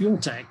smelled the fuel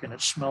tank and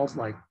it smelled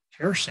like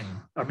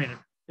kerosene. I mean,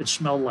 it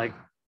smelled like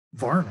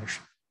varnish.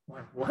 I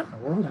went, what in the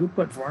world? Who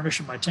put varnish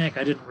in my tank?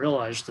 I didn't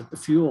realize that the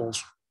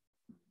fuels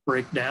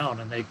break down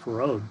and they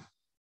corrode.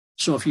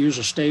 So if you use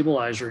a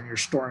stabilizer and you're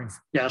storing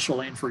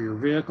gasoline for your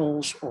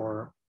vehicles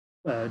or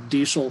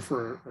diesel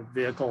for a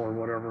vehicle or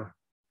whatever,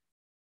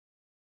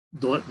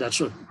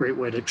 that's a great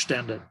way to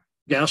extend it.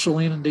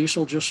 Gasoline and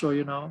diesel, just so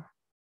you know,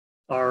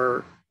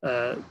 are,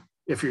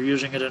 if you're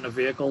using it in a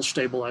vehicle,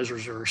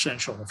 stabilizers are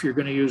essential. If you're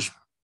going to use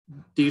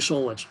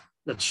diesel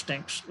that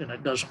stinks and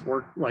it doesn't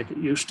work like it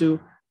used to,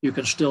 you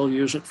can still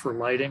use it for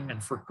lighting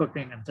and for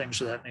cooking and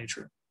things of that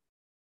nature.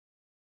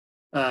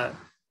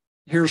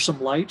 Here's some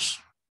lights.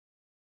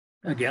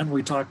 Again,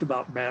 we talked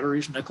about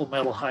batteries. Nickel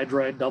metal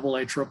hydride,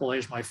 AA, AAA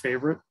is my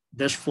favorite.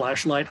 This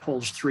flashlight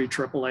holds 3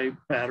 AAA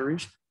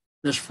batteries.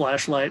 This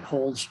flashlight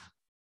holds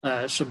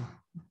some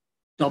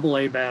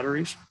AA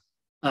batteries.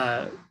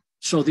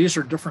 So these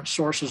are different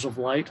sources of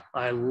light.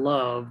 I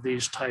love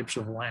these types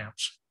of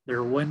lamps. They're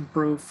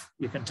windproof.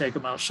 You can take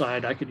them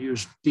outside. I can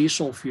use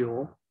diesel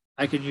fuel.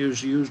 I can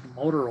use used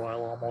motor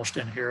oil almost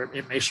in here.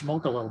 It may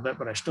smoke a little bit,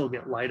 but I still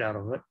get light out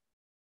of it.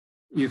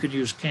 You can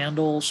use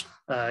candles.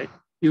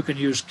 You can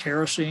use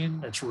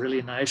kerosene. It's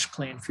really nice,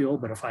 clean fuel,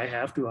 but if I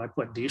have to, I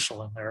put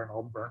diesel in there and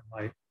I'll burn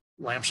my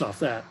lamps off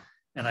that.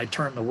 And I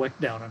turn the wick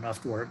down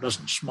enough to where it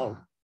doesn't smoke.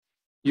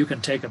 You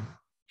can take a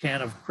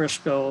can of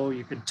Crisco.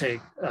 You can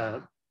take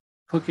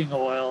cooking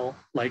oil,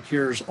 like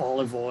here's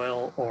olive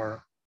oil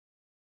or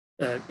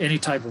any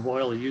type of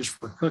oil you use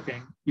for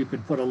cooking. You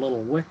can put a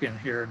little wick in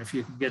here, and if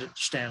you can get it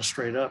to stand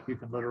straight up, you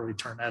can literally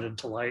turn that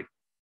into light,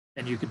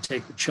 and you can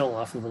take the chill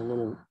off of a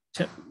little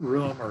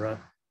room or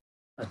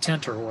a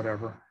tent or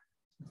whatever.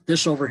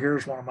 This over here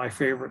is one of my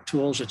favorite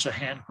tools. It's a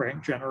hand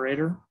crank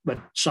generator, but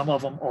some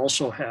of them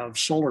also have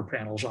solar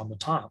panels on the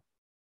top.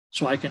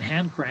 So I can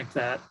hand crank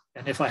that,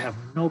 and if I have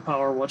no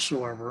power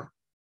whatsoever,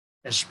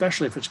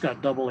 especially if it's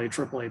got AA,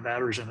 AAA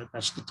batteries in it,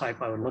 that's the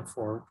type I would look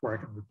for where I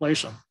can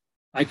replace them.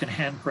 I can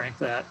hand crank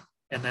that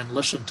and then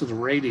listen to the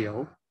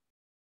radio.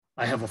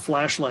 I have a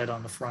flashlight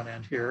on the front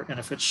end here, and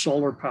if it's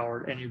solar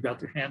powered and you've got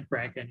the hand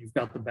crank and you've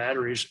got the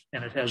batteries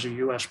and it has a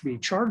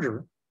USB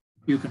charger,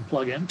 you can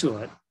plug into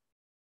it,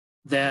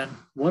 then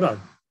what a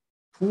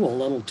cool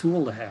little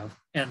tool to have.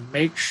 And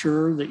make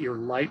sure that your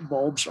light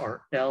bulbs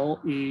are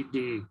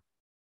LED.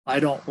 I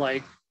don't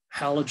like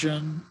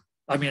halogen.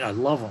 I mean, I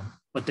love them,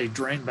 but they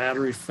drain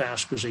batteries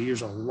fast because they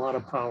use a lot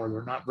of power.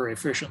 They're not very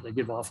efficient. They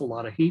give off a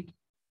lot of heat.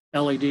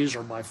 LEDs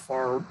are by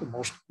far the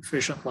most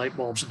efficient light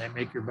bulbs, and they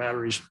make your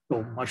batteries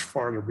go much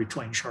farther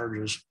between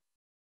charges.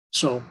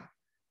 So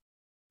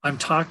I'm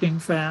talking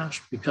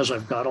fast because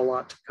I've got a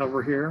lot to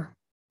cover here,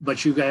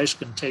 but you guys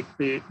can take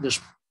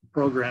this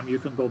program, you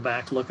can go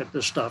back, look at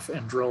this stuff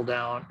and drill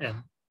down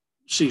and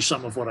see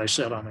some of what I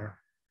said on there.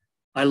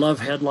 I love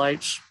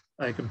headlights.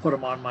 I can put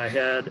them on my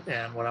head,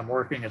 and when I'm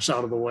working, it's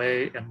out of the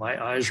way and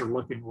my eyes are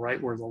looking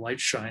right where the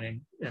light's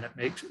shining, and it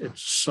makes it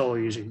so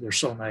easy. They're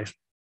so nice.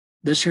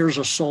 This here's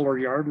a solar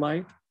yard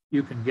light.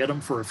 You can get them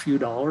for a few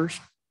dollars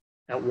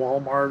at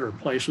Walmart or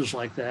places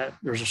like that.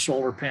 There's a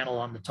solar panel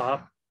on the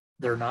top.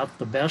 They're not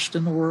the best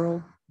in the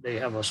world. They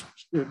have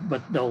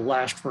but they'll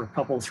last for a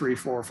couple, 3,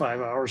 4,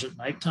 5 hours at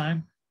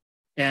nighttime.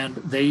 And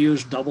they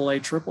use AA,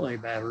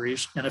 AAA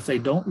batteries. And if they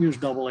don't use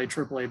AA,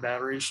 AAA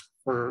batteries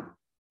for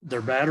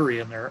their battery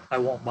in there, I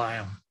won't buy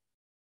them.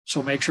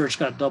 So make sure it's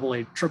got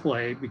AA,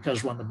 AAA,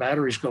 because when the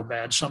batteries go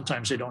bad,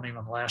 sometimes they don't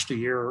even last a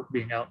year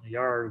being out in the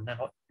yard. And then,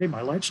 hey,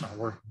 my light's not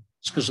working.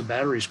 It's because the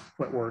batteries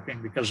quit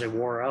working because they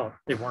wore out.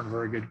 They weren't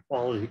very good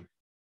quality.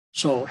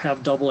 So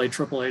have AA,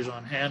 AAAs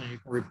on hand and you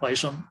can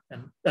replace them.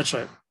 And that's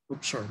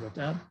sorry about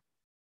that.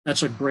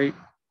 That's a great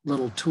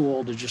little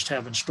tool to just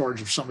have in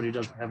storage if somebody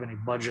doesn't have any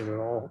budget at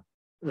all.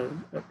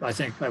 I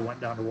think I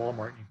went down to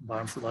Walmart and you can buy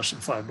them for less than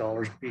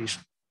 $5 a piece.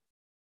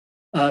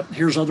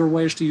 Here's other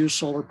ways to use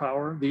solar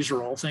power. These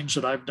are all things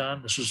that I've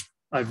done.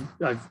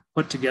 I've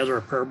put together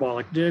a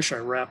parabolic dish. I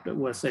wrapped it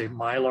with a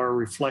mylar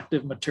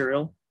reflective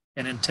material,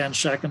 and in 10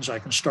 seconds, I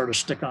can start a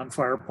stick on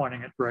fire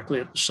pointing it directly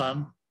at the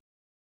sun,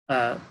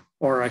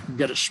 or I can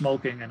get it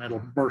smoking and it'll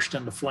burst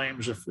into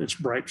flames if it's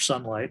bright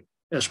sunlight,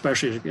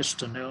 especially as it gets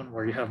to noon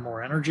where you have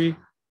more energy.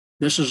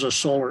 This is a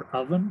solar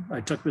oven.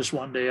 I took this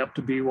one day up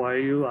to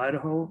BYU,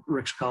 Idaho,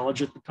 Rick's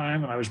College at the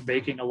time, and I was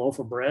baking a loaf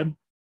of bread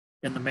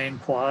in the main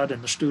quad,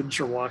 and the students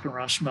are walking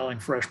around smelling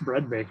fresh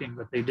bread baking,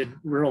 but they didn't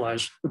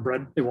realize the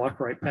bread, they walked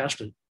right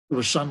past it. It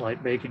was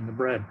sunlight baking the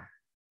bread.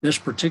 This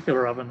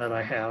particular oven that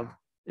I have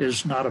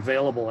is not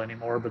available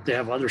anymore, but they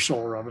have other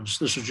solar ovens.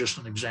 This is just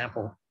an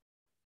example.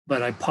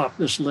 But I popped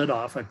this lid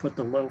off, I put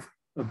the loaf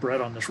of bread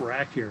on this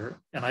rack here,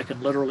 and I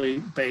can literally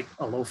bake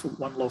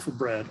one loaf of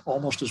bread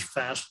almost as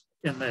fast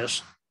in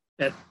this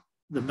at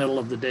the middle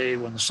of the day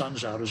when the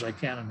sun's out as I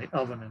can in the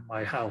oven in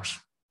my house.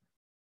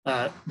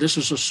 This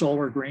is a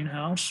solar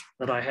greenhouse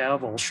that I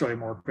have. I'll show you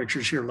more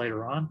pictures here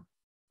later on.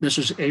 This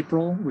is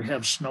April. We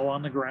have snow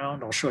on the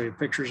ground. I'll show you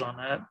pictures on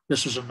that.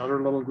 This is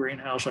another little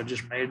greenhouse I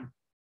just made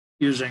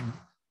using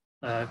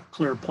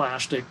clear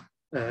plastic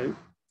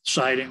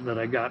siding that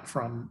I got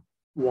from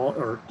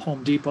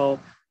Home Depot.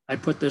 I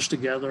put this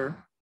together.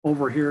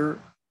 Over here,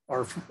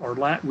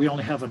 we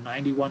only have a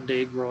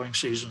 91-day growing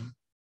season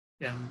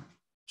in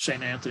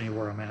St. Anthony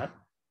where I'm at.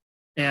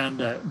 And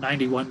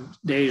 91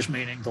 days,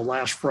 meaning the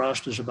last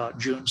frost is about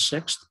June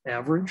 6th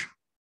average.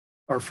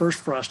 Our first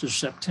frost is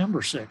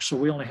September 6th. So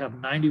we only have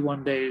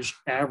 91 days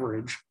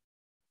average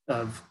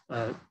of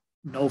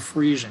no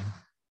freezing.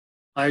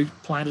 I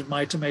planted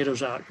my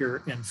tomatoes out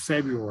here in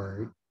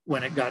February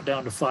when it got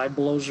down to 5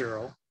 below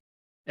zero.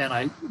 And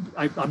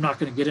I'm not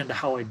going to get into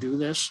how I do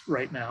this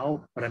right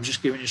now, but I'm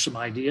just giving you some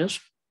ideas.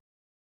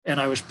 And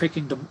I was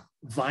picking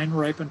vine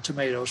ripened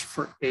tomatoes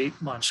for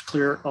 8 months,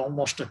 clear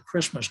almost to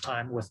Christmas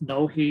time with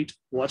no heat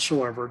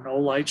whatsoever, no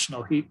lights,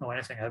 no heat, no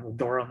anything. I have a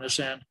door on this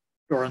end,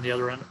 door on the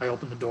other end. I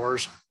open the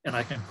doors and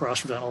I can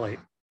cross ventilate.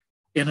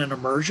 In an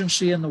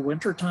emergency in the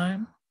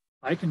wintertime,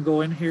 I can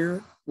go in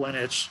here when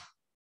it's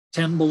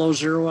 10 below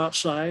zero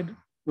outside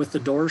with the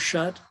doors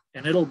shut,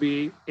 and it'll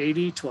be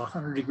 80 to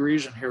 100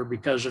 degrees in here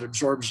because it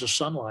absorbs the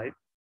sunlight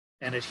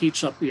and it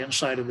heats up the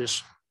inside of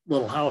this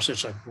little house.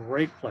 It's a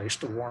great place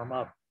to warm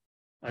up,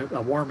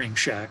 a warming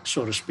shack,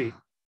 so to speak.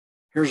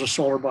 Here's a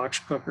solar box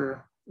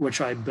cooker,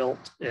 which I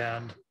built,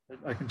 and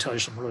I can tell you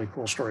some really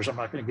cool stories. I'm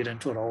not going to get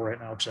into it all right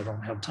now because I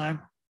don't have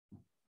time.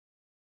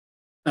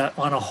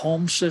 On a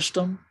home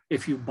system,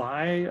 if you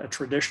buy a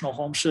traditional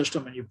home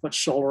system and you put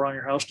solar on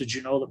your house, did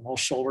you know that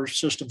most solar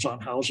systems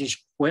on houses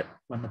quit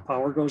when the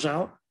power goes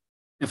out?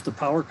 If the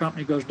power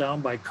company goes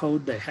down by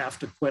code, they have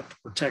to quit to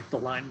protect the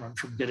lineman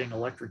from getting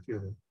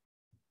electrocuted.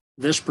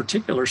 This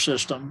particular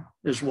system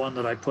is one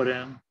that I put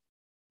in.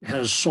 It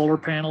has solar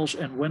panels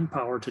and wind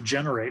power to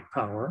generate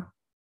power.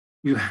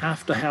 You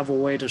have to have a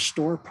way to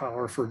store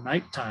power for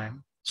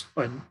nighttime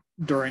and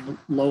during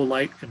low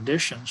light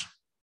conditions,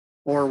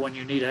 or when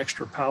you need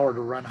extra power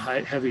to run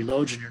heavy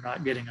loads and you're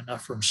not getting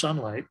enough from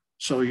sunlight.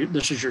 So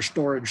this is your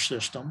storage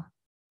system.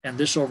 And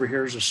this over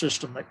here is a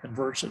system that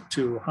converts it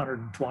to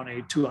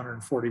 120,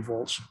 240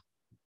 volts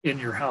in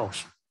your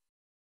house.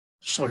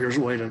 So here's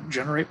a way to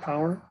generate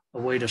power, a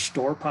way to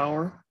store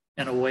power,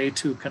 and a way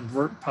to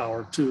convert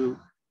power to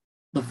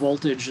the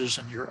voltages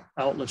in your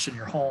outlets in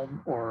your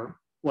home or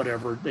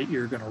whatever that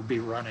you're going to be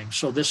running.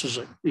 So this is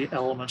the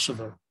elements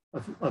of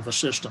a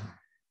system.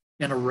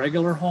 In a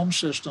regular home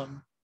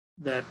system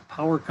that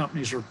power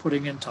companies are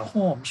putting into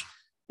homes,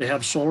 they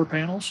have solar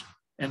panels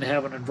and they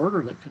have an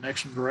inverter that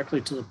connects them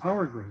directly to the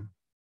power grid.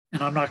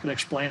 And I'm not going to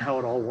explain how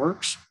it all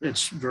works.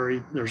 There's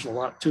a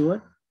lot to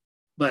it,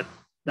 but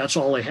that's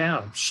all they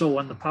have. So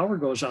when the power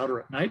goes out or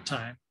at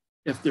nighttime,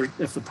 if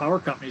the power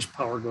company's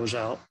power goes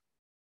out,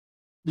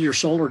 your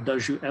solar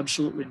does you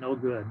absolutely no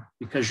good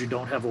because you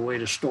don't have a way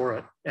to store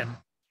it and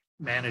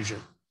manage it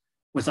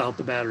without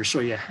the battery. So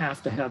you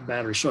have to have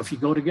batteries. So if you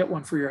go to get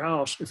one for your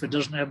house, if it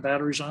doesn't have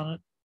batteries on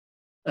it,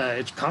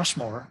 it costs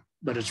more,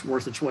 but it's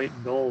worth its weight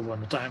in gold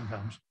when the time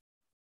comes.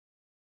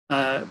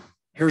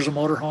 Here's a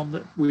motorhome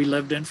that we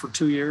lived in for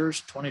 2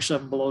 years,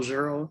 27 below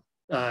zero.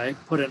 I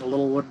put in a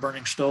little wood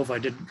burning stove. I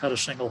didn't cut a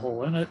single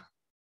hole in it.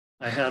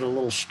 I had a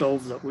little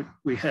stove that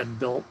we had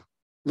built,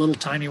 little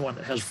tiny one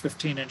that has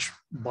 15-inch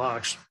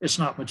box. It's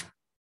not much.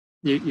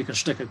 You can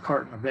stick a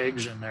carton of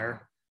eggs in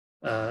there,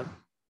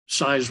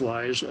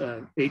 size-wise,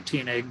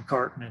 18-egg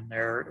carton in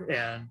there,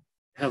 and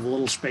have a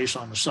little space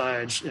on the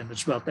sides, and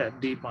it's about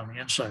that deep on the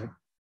inside.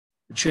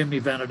 The chimney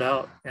vented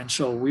out, and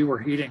so we were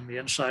heating the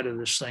inside of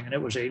this thing, and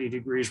it was 80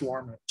 degrees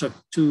warm. It took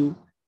 2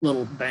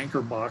 little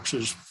banker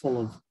boxes full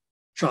of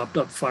chopped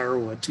up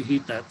firewood to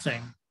heat that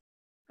thing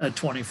at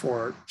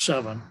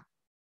 24/7.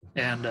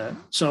 And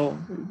so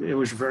it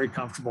was very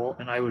comfortable,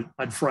 and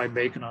I'd fry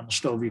bacon on the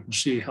stove. You can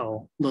see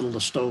how little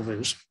the stove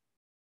is.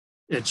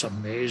 It's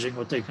amazing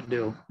what they can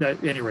do.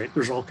 At any rate,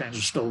 there's all kinds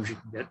of stoves you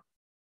can get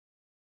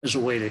as a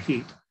way to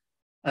heat.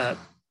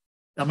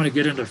 I'm going to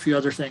get into a few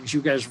other things.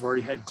 You guys have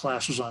already had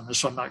classes on this,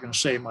 so I'm not going to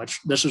say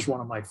much. This is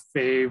one of my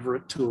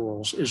favorite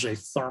tools, is a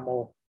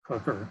thermal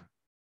cooker.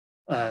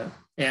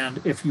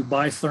 And if you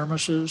buy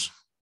thermoses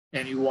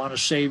and you want to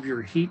save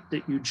your heat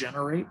that you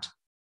generate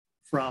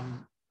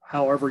from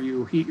however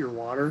you heat your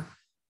water,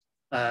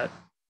 at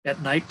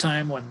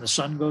nighttime when the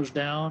sun goes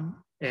down,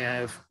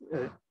 and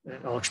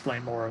I'll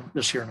explain more of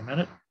this here in a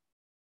minute,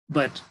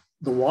 but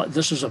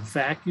this is a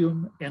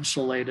vacuum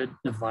insulated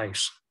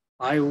device.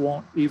 I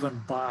won't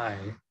even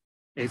buy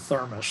a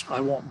thermos.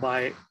 I won't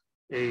buy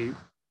a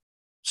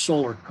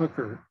solar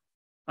cooker,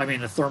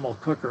 a thermal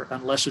cooker,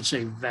 unless it's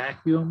a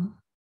vacuum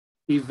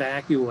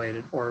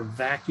evacuated or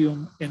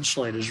vacuum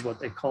insulated is what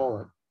they call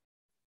it.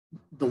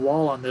 The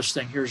wall on this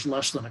thing here is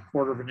less than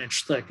 1/4 of an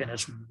inch thick, and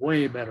it's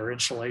way better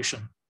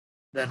insulation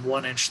than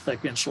 1 inch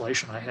thick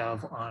insulation I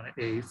have on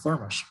a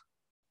thermos.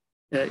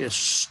 It's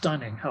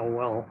stunning how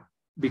well,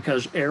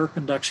 because air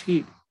conducts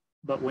heat.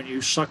 But when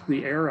you suck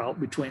the air out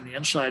between the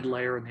inside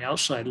layer and the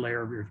outside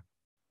layer of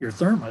your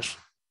thermos,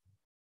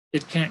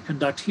 it can't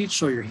conduct heat.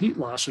 So your heat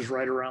loss is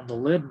right around the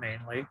lid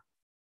mainly,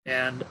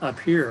 and up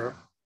here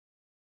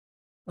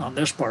on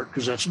this part,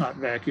 because that's not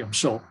vacuum.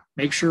 So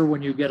make sure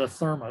when you get a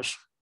thermos,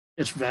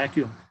 it's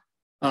vacuum.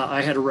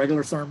 I had a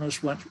regular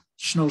thermos, went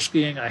snow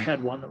skiing. I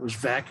had one that was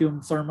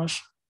vacuum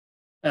thermos,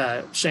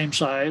 same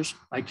size.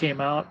 I came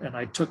out and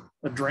I took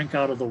a drink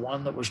out of the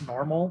one that was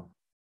normal.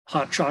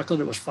 Hot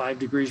chocolate, it was 5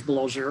 degrees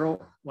below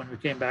zero when we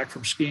came back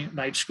from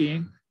night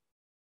skiing.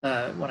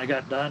 When I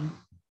got done,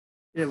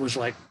 it was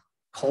like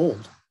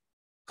cold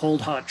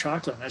hot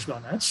chocolate. And I was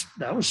going,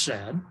 that was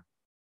sad.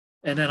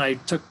 And then I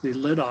took the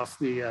lid off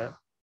the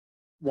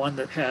one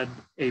that had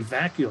a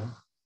vacuum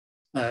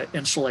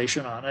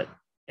insulation on it,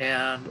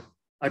 and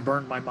I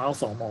burned my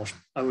mouth almost.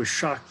 I was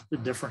shocked at the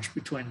difference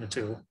between the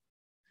two.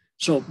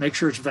 So make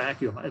sure it's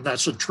vacuum, and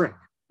that's a trick.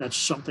 That's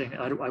something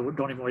I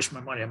don't even waste my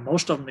money. And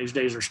most of them these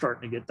days are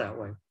starting to get that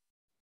way.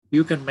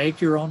 You can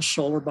make your own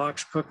solar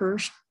box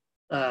cookers.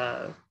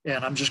 And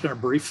I'm just going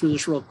to brief through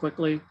this real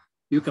quickly.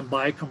 You can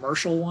buy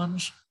commercial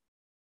ones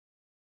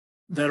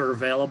that are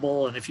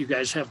available. And if you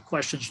guys have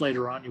questions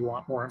later on, you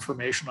want more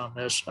information on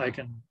this, I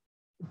can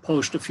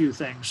post a few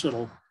things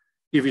that'll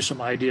give you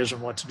some ideas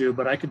on what to do.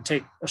 But I can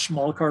take a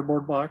small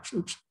cardboard box.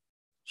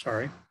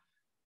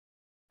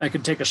 I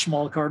can take a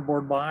small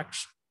cardboard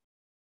box,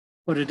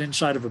 put it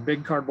inside of a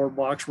big cardboard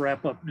box,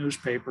 wrap up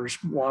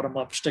newspapers, wad them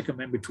up, stick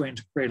them in between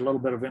to create a little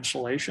bit of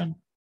insulation,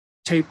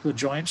 tape the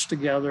joints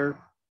together,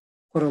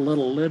 put a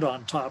little lid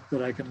on top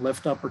that I can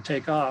lift up or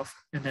take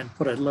off, and then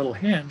put a little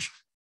hinge,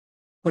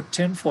 put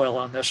tin foil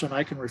on this, and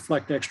I can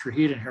reflect extra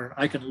heat in here. And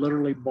I can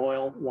literally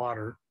boil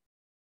water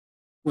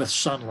with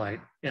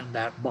sunlight in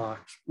that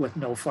box with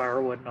no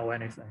firewood, no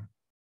anything.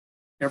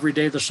 Every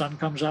day the sun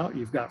comes out,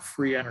 you've got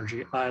free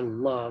energy. I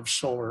love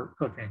solar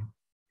cooking.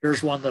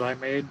 Here's one that I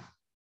made.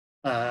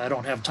 I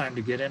don't have time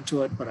to get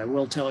into it, but I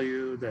will tell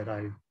you that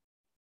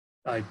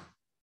I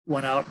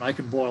went out and I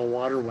can boil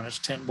water when it's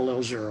 10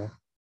 below zero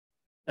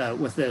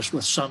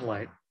with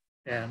sunlight,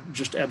 and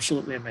just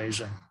absolutely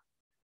amazing.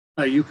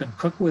 You can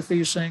cook with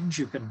these things,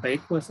 you can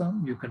bake with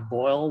them, you can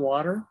boil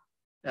water,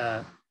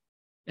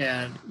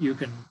 and you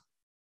can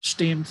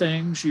steam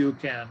things, you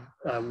can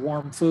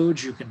warm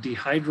foods, you can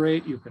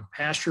dehydrate, you can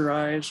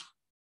pasteurize,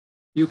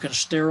 you can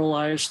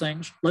sterilize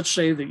things. Let's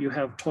say that you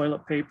have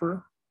toilet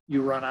paper,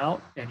 you run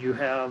out and you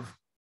have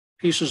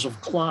pieces of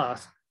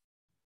cloth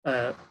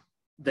that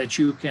that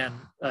you can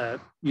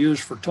use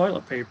for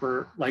toilet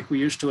paper like we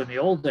used to in the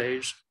old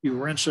days. You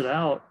rinse it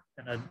out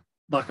in a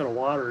bucket of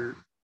water,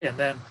 and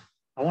then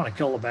I want to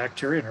kill the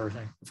bacteria and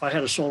everything. If I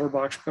had a solar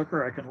box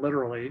cooker, I can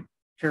literally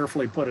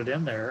carefully put it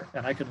in there,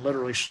 and I can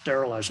literally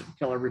sterilize it and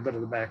kill every bit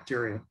of the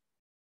bacteria,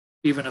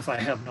 even if I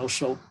have no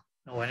soap,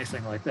 no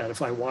anything like that.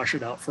 If I wash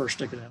it out first,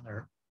 stick it in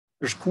there.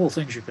 There's cool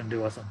things you can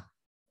do with them.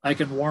 I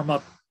can warm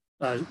up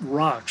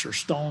rocks or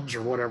stones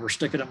or whatever,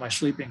 stick it in my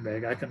sleeping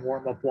bag. I can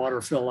warm up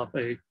water, fill up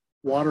a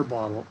water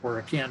bottle or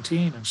a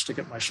canteen and stick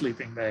it in my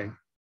sleeping bag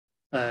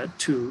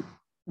to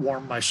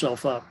warm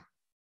myself up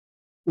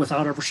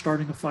without ever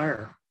starting a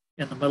fire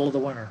in the middle of the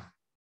winter.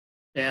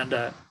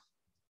 And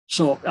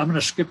so I'm going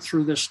to skip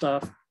through this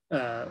stuff.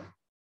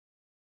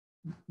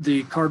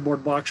 The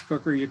cardboard box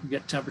cooker, you can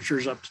get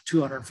temperatures up to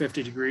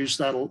 250 degrees.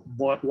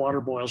 Water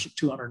boils at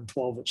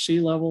 212 at sea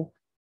level.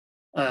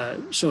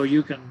 So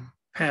you can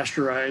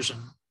pasteurize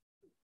and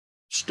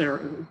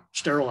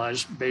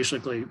sterilize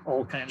basically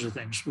all kinds of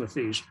things with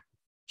these.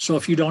 So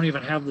if you don't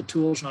even have the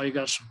tools, now you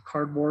got some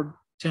cardboard,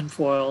 tin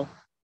foil,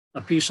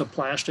 a piece of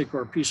plastic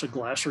or a piece of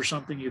glass or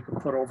something you can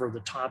put over the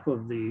top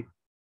of the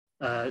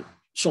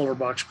solar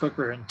box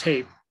cooker and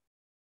tape.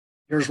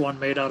 Here's one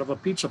made out of a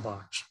pizza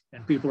box,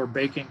 and people are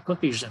baking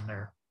cookies in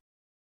there.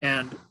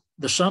 And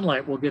the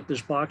sunlight will get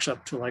this box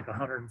up to like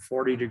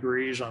 140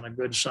 degrees on a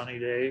good sunny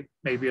day,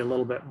 maybe a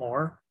little bit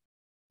more,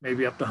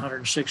 maybe up to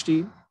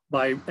 160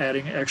 by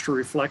adding extra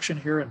reflection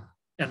here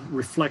and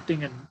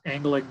reflecting and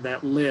angling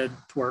that lid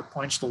to where it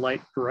points the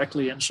light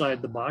directly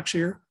inside the box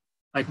here.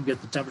 I can get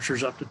the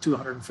temperatures up to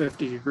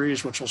 250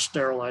 degrees, which will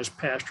sterilize,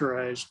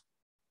 pasteurize,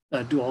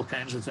 do all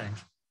kinds of things.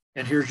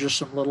 And here's just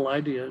some little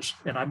ideas,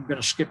 and I'm going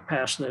to skip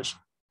past this.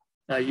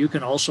 You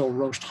can also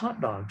roast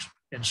hot dogs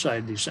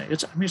inside these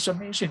things. It's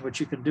amazing what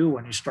you can do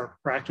when you start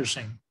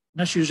practicing. And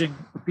that's using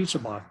a pizza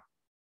box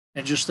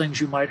and just things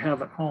you might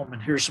have at home.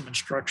 And here's some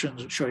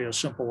instructions that show you a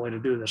simple way to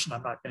do this. And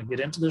I'm not going to get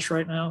into this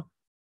right now,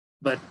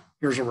 but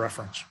here's a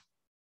reference.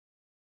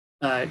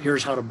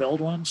 Here's how to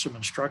build one, some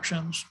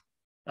instructions.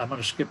 I'm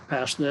going to skip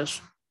past this.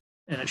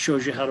 And it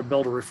shows you how to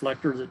build a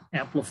reflector that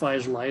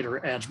amplifies light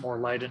or adds more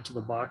light into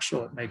the box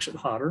so it makes it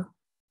hotter.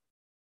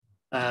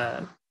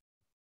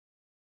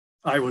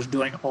 I was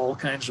doing all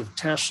kinds of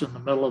tests in the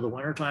middle of the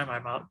wintertime.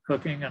 I'm out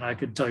cooking, and I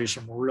could tell you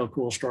some real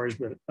cool stories,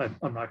 but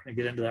I'm not going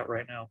to get into that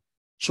right now.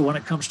 So when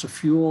it comes to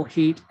fuel,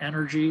 heat,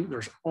 energy,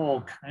 there's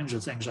all kinds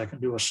of things I can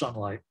do with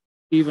sunlight,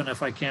 even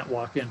if I can't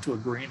walk into a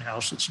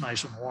greenhouse that's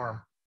nice and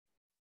warm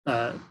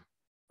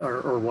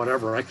or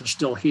whatever. I can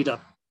still heat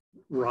up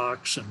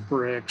rocks and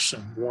bricks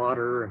and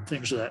water and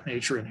things of that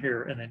nature in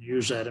here, and then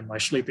use that in my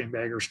sleeping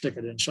bag or stick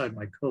it inside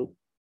my coat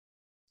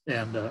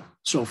and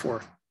so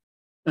forth.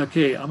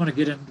 Okay, I'm going to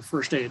get into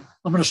first aid.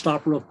 I'm going to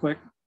stop real quick.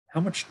 How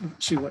much,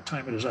 let's see what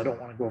time it is. I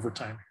don't want to go over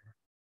time.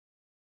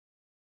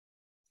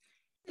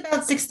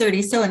 About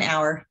 6:30, so an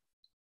hour.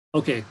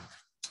 Okay.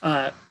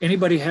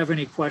 Anybody have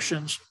any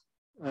questions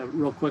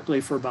real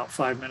quickly for about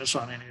 5 minutes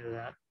on any of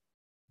that?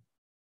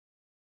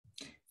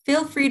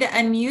 Feel free to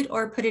unmute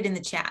or put it in the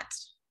chat.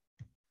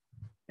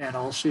 And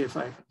I'll see if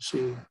I can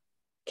see.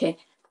 Okay.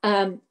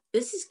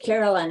 This is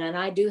Carolyn, and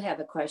I do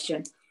have a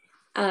question.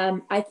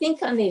 I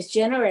think on these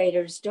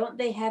generators, don't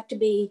they have to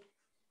be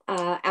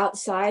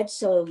outside?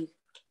 So,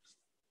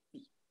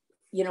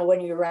 you know,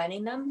 when you're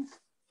running them?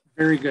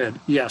 Very good.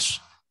 Yes.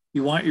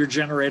 You want your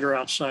generator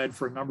outside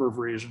for a number of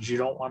reasons. You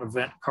don't want to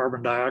vent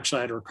carbon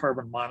dioxide or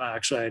carbon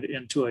monoxide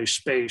into a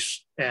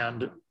space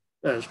and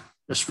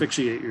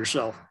asphyxiate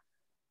yourself.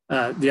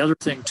 The other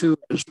thing too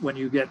is when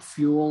you get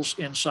fuels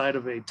inside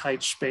of a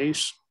tight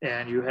space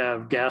and you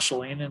have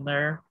gasoline in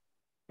there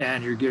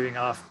and you're giving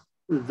off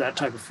that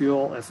type of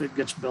fuel, if it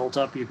gets built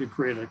up, you could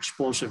create an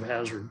explosive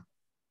hazard.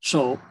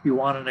 So you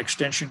want an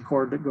extension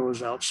cord that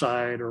goes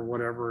outside or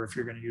whatever if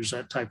you're going to use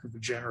that type of a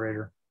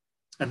generator.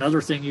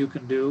 Another thing you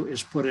can do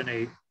is put in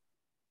a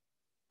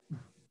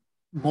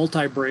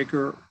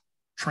multi-breaker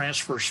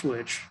transfer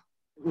switch,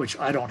 which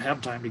I don't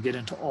have time to get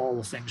into all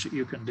the things that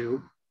you can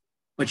do,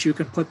 but you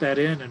can put that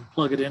in and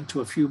plug it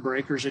into a few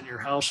breakers in your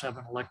house, have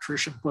an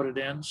electrician put it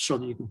in so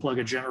that you can plug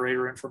a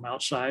generator in from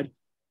outside.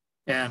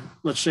 And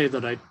let's say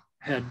that I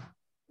had,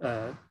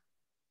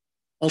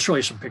 I'll show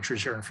you some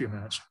pictures here in a few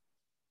minutes.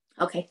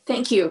 Okay,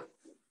 thank you.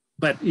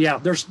 But yeah,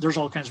 there's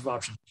all kinds of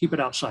options. Keep it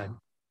outside.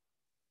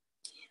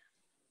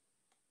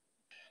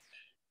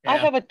 I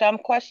have a dumb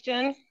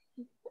question.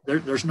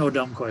 There's no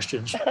dumb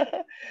questions.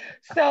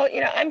 So,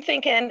 you know, I'm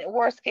thinking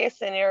worst case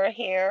scenario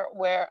here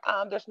where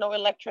there's no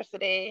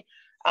electricity,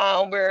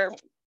 we're,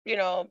 you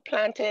know,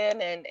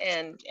 planting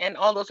and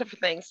all those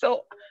different things.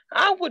 So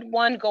how would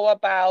one go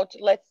about,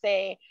 let's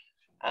say,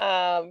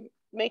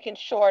 making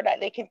sure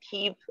that they can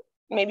keep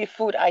maybe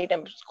food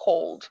items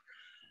cold?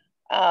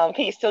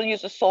 Can you still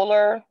use the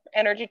solar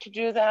energy to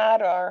do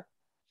that? Or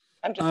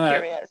I'm just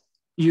curious.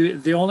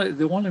 The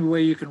only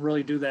way you can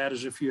really do that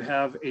is if you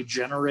have a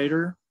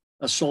generator,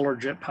 a solar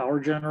jet power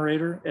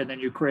generator, and then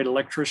you create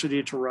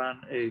electricity to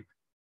run a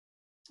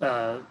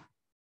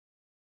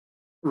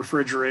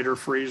refrigerator,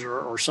 freezer,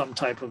 or some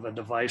type of a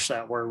device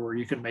where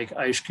you can make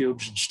ice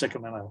cubes and stick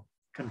them in a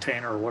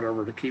container or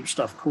whatever to keep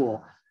stuff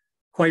cool.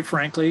 Quite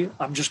frankly,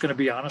 I'm just going to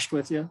be honest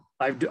with you.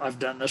 I've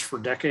done this for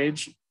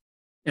decades,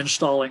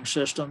 installing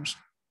systems.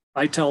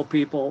 I tell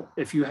people,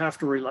 if you have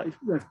to rely,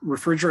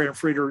 refrigerator and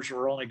freezers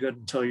are only good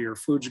until your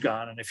food's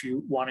gone. And if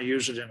you want to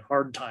use it in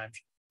hard times,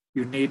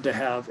 you need to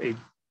have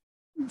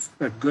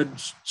a good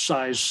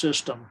size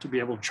system to be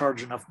able to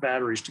charge enough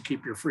batteries to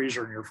keep your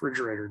freezer and your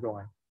refrigerator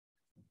going.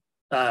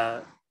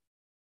 I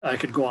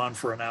could go on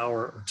for an hour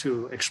or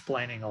two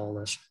explaining all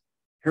this.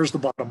 Here's the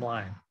bottom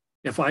line.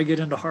 If I get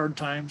into hard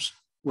times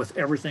with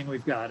everything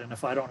we've got, and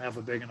if I don't have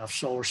a big enough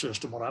solar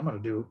system, what I'm going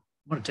to do,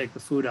 I'm going to take the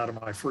food out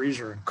of my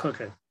freezer and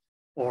cook it,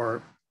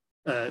 or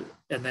and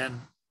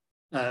then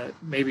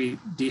maybe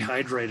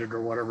dehydrate it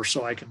or whatever,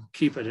 so I can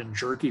keep it in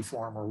jerky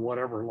form or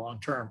whatever long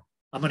term.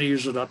 I'm going to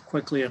use it up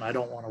quickly, and I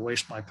don't want to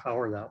waste my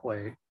power that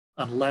way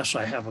unless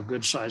I have a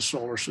good sized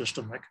solar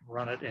system that can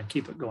run it and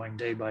keep it going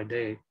day by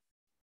day.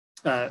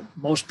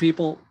 Most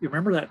people, you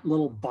remember that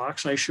little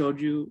box I showed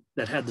you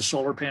that had the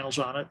solar panels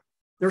on it?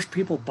 There's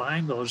people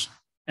buying those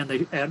and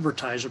they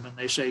advertise them and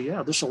they say,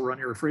 yeah, this will run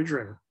your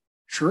refrigerator.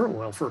 Sure, it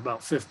will for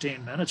about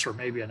 15 minutes or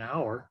maybe an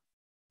hour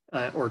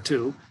or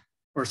two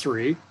or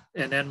three.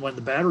 And then when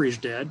the battery's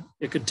dead,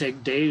 it could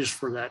take days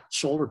for that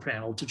solar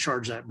panel to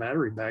charge that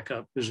battery back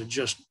up, because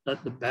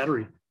the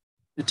battery,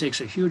 it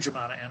takes a huge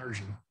amount of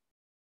energy.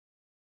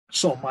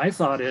 So my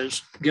thought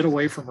is get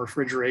away from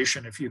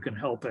refrigeration if you can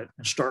help it,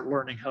 and start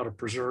learning how to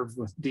preserve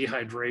with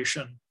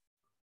dehydration,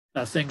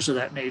 things of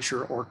that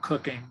nature, or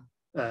cooking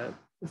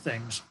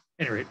things.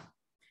 Anyway.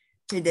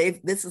 Hey, Dave,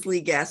 this is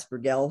Lee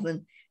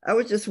Gasper-Galvin. I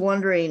was just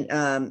wondering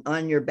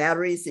on your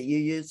batteries that you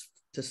use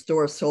to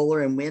store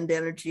solar and wind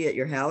energy at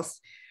your house,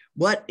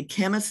 what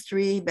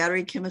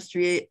battery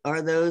chemistry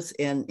are those,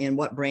 and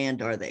what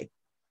brand are they?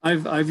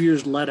 I've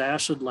used lead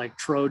acid like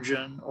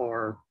Trojan,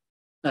 or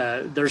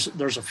there's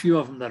a few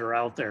of them that are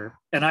out there,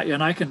 and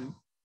I can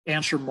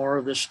answer more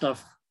of this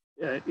stuff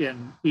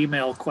in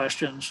email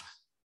questions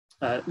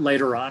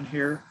later on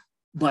here.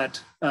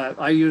 But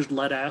I used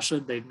lead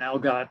acid. They've now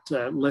got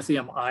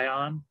lithium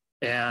ion,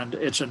 and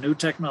it's a new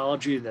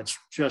technology that's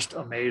just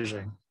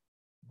amazing.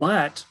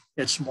 But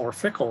it's more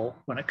fickle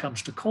when it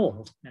comes to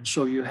cold, and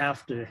so you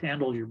have to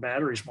handle your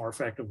batteries more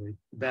effectively.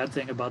 The bad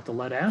thing about the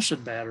lead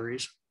acid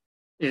batteries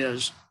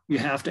is you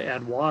have to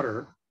add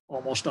water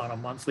almost on a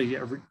monthly,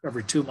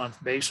 every 2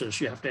 month basis.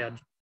 You have to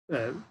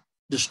add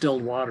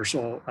distilled water.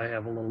 So I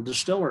have a little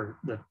distiller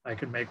that I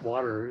can make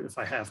water if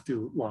I have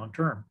to long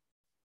term.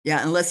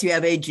 Yeah, unless you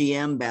have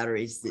AGM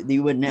batteries,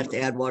 you wouldn't have to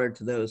add water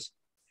to those.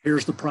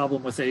 Here's the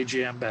problem with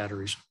AGM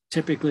batteries.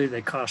 Typically,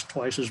 they cost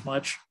twice as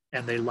much,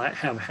 and they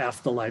have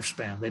half the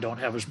lifespan. They don't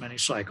have as many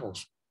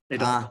cycles. They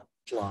don't last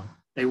long.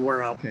 They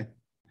wear out. Okay.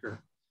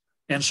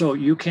 And so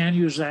you can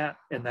use that,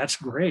 and that's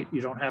great.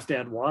 You don't have to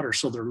add water.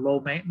 So they're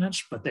low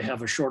maintenance, but they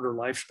have a shorter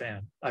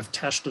lifespan. I've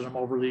tested them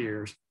over the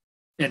years.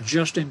 And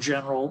just in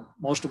general,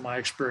 most of my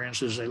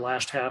experiences, they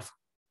last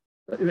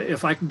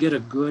if I can get a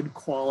good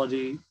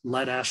quality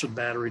lead acid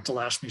battery to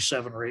last me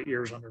 7 or 8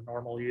 years under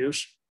normal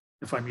use,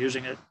 if I'm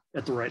using it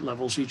at the right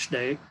levels each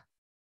day.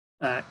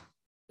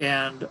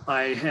 And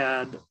I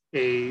had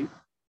a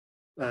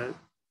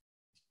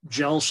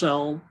gel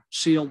cell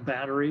sealed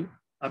battery,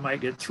 I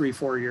might get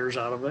 3-4 years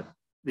out of it.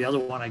 The other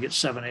one, I get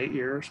 7-8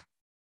 years.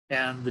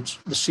 And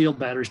the sealed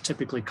batteries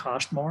typically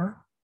cost more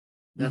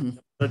than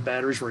the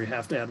batteries where you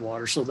have to add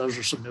water. So those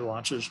are some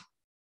nuances,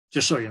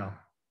 just so you know.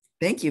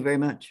 Thank you very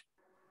much.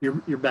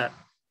 You bet.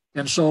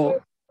 And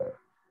so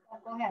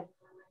Go ahead.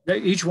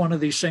 Each one of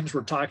these things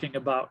we're talking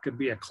about could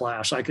be a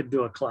class. I could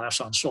do a class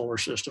on solar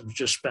systems,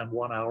 just spend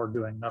 1 hour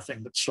doing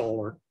nothing but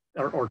solar,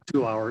 or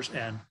 2 hours,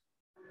 and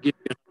give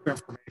you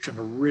information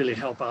to really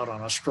help out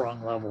on a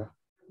strong level.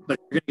 But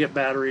you're going to get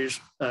batteries,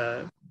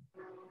 lead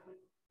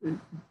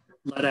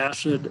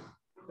acid,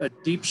 a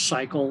deep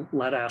cycle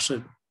lead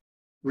acid,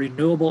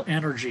 renewable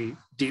energy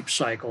deep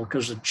cycle,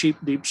 because the cheap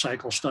deep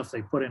cycle stuff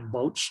they put in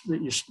boats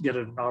that you get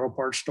at an auto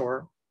parts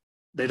store,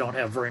 they don't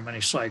have very many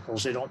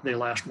cycles. They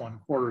last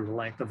 1/4 the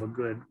length of a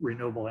good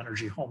renewable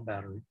energy home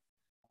battery,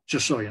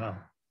 just so you know.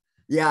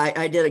 Yeah,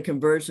 I did a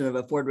conversion of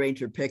a Ford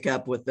Ranger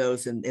pickup with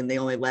those, and they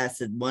only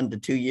lasted 1 to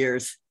 2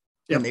 years,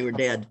 and they were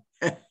dead.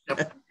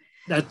 Yep.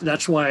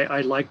 That's why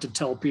I like to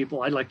tell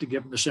people, I like to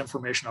give them this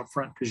information up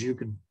front, because you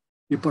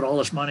put all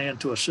this money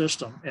into a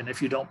system, and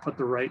if you don't put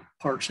the right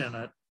parts in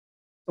it,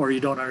 or you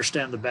don't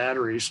understand the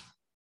batteries,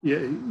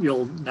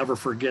 you'll never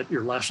forget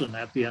your lesson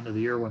at the end of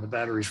the year when the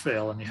batteries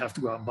fail and you have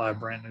to go out and buy a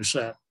brand new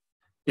set.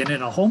 And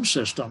in a home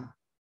system,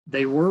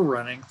 they were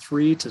running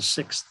 $3,000 to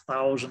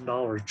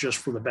 $6,000 just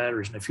for the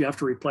batteries. And if you have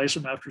to replace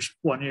them after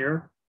 1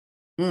 year,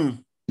 to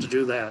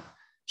do that,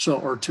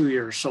 or 2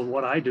 years. So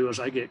what I do is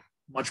I get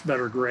much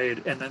better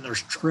grade, and then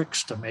there's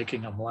tricks to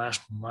making them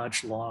last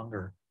much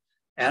longer.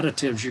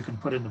 Additives you can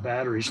put in the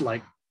batteries,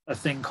 like a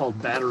thing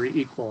called battery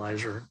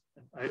equalizer.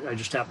 I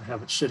just happen to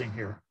have it sitting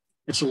here.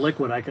 It's a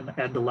liquid I can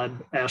add to lead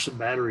acid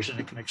batteries, and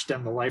it can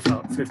extend the life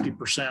out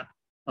 50%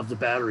 of the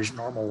battery's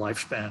normal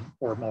lifespan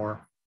or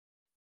more.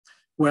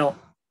 Well,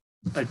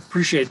 I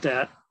appreciate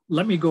that.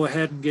 Let me go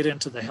ahead and get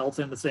into the health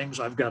end of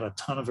things. I've got a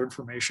ton of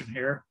information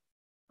here.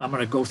 I'm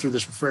going to go through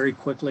this very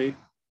quickly.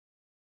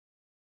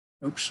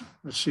 Oops,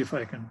 let's see if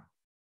I can.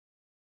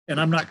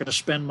 And I'm not going to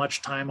spend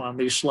much time on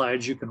these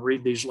slides. You can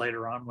read these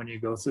later on when you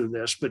go through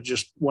this, but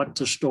just what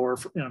to store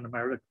in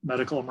a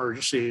medical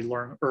emergency,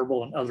 learn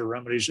herbal and other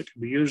remedies that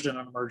can be used in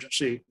an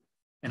emergency.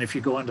 And if you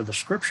go into the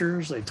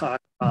scriptures, they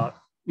talk about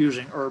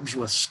using herbs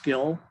with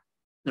skill.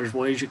 There's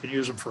ways you can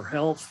use them for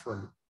health,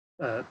 for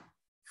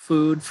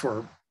food,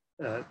 for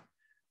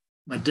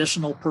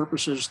medicinal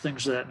purposes,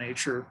 things of that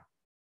nature.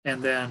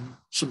 And then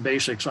some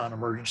basics on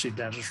emergency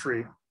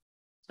dentistry.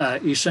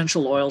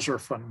 Essential oils are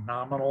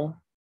phenomenal.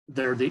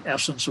 They're the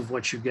essence of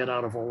what you get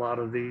out of a lot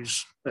of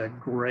these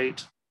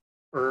great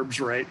herbs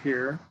right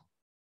here,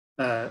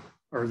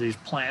 or these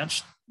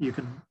plants. You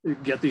can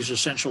get these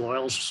essential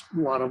oils. A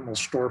lot of them will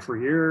store for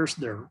years.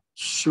 They're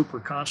super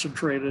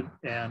concentrated.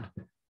 And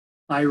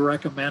I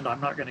recommend,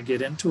 I'm not going to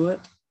get into it,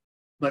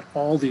 but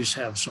all these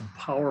have some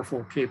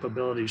powerful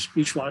capabilities.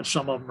 Each one,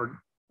 some of them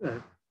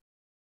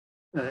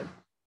are,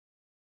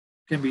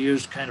 can be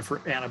used kind of for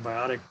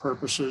antibiotic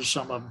purposes.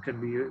 Some of them can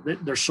be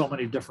used, there's so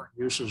many different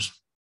uses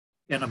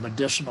in a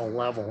medicinal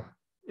level.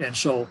 And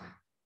so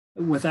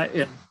with that,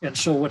 and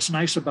so what's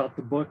nice about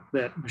the book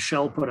that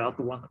Michelle put out,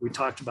 the one that we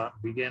talked about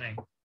in the beginning,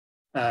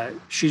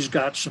 she's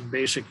got some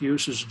basic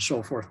uses and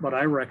so forth, but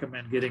I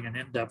recommend getting an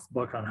in-depth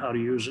book on how to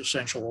use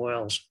essential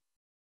oils.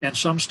 And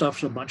some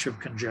stuff's a bunch of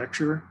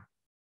conjecture.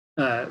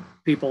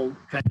 People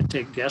kind of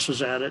take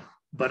guesses at it,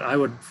 but I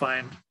would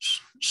find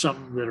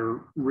some that are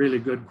really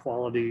good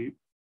quality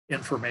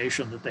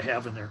information that they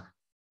have in there.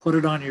 Put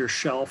it on your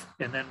shelf,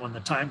 and then when the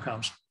time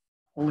comes,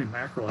 holy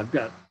mackerel, I've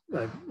got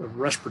a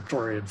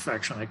respiratory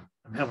infection.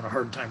 I'm having a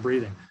hard time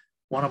breathing.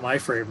 One of my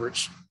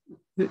favorites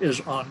is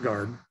On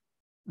Guard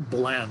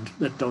blend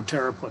that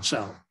doTERRA puts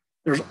out.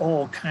 There's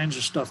all kinds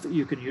of stuff that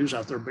you can use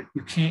out there, but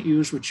you can't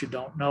use what you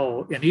don't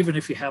know. And even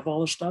if you have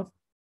all this stuff,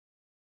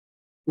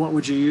 what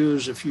would you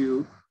use if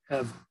you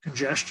have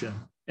congestion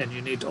and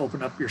you need to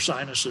open up your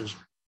sinuses?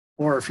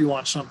 Or if you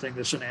want something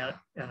that's an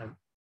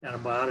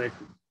antibiotic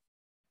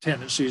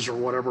tendencies or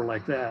whatever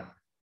like that.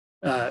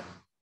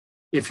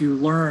 If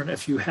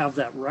you have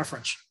that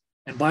reference.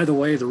 And by the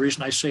way, the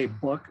reason I say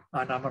book,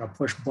 and I'm going to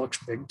push books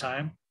big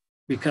time,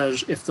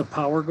 because if the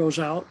power goes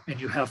out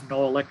and you have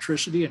no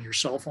electricity and your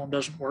cell phone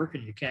doesn't work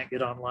and you can't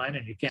get online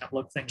and you can't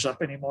look things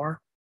up anymore,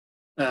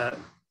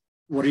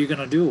 what are you going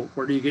to do?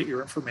 Where do you get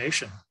your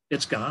information?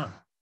 It's gone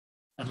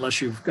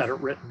unless you've got it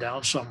written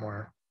down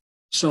somewhere.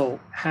 So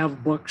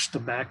have books to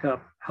back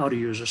up how to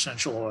use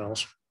essential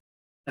oils.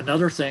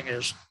 Another thing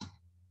is,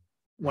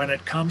 when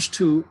it comes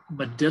to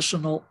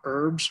medicinal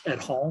herbs at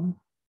home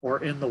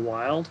or in the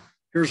wild,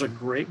 here's a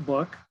great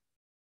book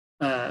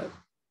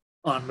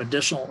on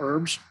medicinal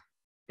herbs.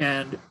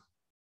 And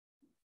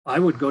I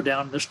would go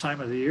down this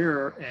time of the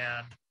year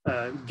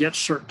and get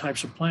certain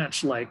types of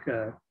plants. Like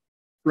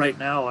right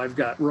now, I've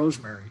got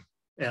rosemary,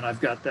 and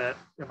I've got that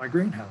in my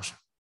greenhouse.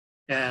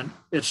 And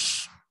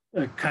it's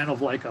kind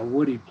of like a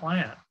woody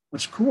plant.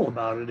 What's cool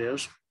about it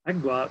is I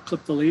can go out,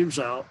 clip the leaves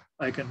out,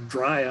 I can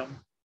dry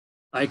them,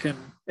 I can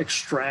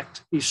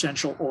extract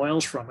essential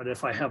oils from it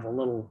if I have a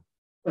little,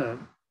 and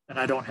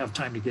I don't have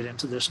time to get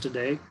into this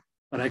today,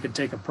 but I can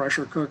take a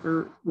pressure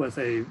cooker with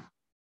a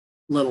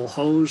little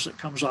hose that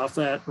comes off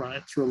that, run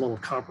it through a little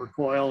copper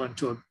coil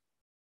into a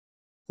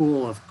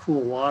pool of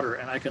cool water,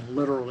 and I can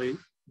literally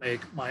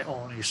make my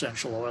own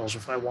essential oils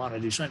if I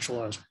wanted essential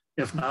oils.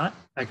 If not,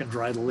 I can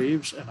dry the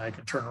leaves and I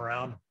can turn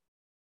around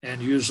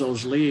and use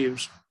those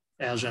leaves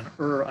as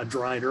a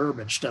dried herb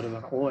instead of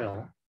an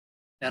oil.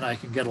 And I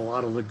can get a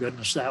lot of the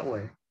goodness that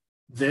way.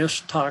 The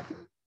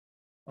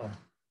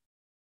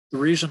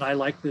reason I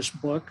like this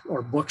book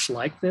or books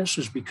like this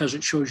is because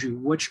it shows you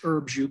which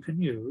herbs you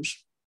can use.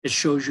 It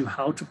shows you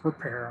how to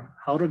prepare them,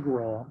 how to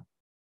grow them,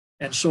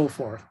 and so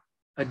forth.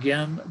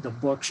 Again, the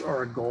books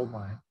are a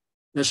goldmine.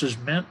 This is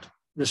mint.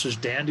 This is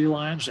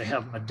dandelions. They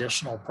have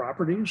medicinal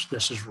properties.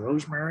 This is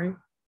rosemary.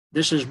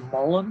 This is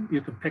mullein.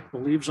 You can pick the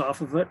leaves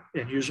off of it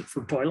and use it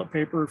for toilet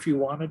paper if you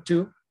wanted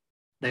to.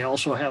 They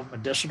also have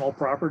medicinal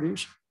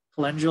properties.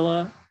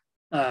 Calendula,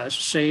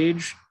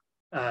 sage.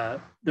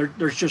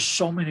 There's just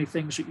so many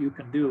things that you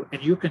can do.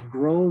 And you can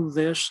grow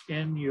this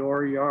in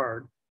your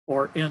yard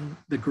or in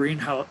the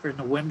greenhouse or in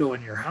the window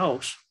in your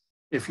house.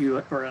 If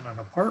you are in an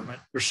apartment,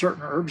 there's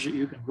certain herbs that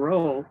you can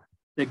grow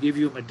that give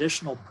you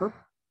medicinal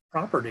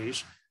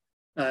properties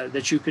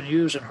that you can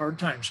use in hard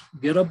times.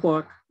 Get a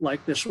book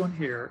like this one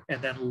here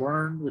and then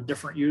learn the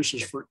different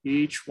uses for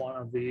each one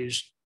of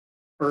these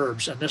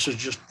herbs. And this is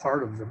just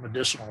part of the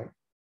medicinal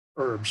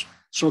herbs.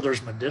 So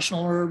there's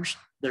medicinal herbs,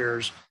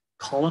 there's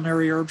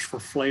culinary herbs for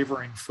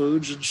flavoring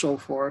foods and so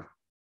forth.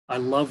 I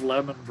love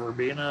lemon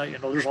verbena.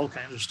 There's all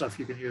kinds of stuff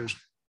you can use.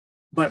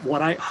 But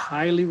what I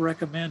highly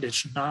recommend,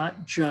 it's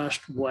not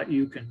just what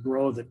you can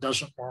grow that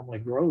doesn't normally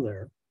grow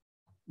there.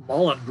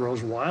 Mullein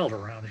grows wild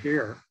around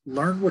here.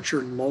 Learn what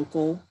your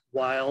local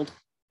wild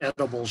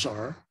edibles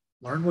are.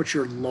 Learn what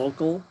your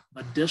local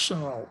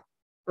medicinal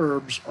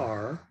herbs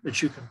are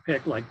that you can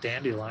pick, like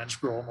dandelions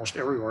grow almost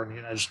everywhere in the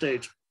United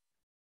States.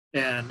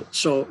 And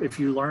so if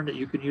you learn that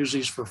you can use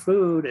these for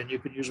food and you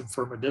can use them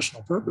for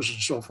medicinal purposes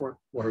and so forth,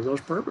 what are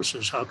those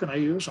purposes? How can I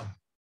use them?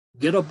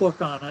 Get a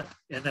book on it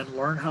and then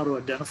learn how to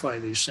identify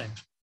these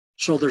things.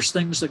 So there's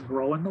things that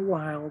grow in the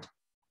wild,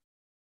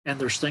 and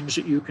there's things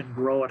that you can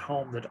grow at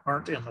home that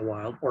aren't in the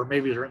wild, or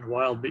maybe they're in the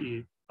wild, but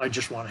I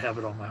just want to have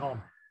it on my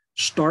home.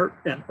 Start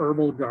an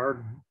herbal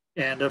garden.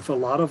 And if a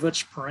lot of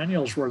it's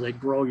perennials where they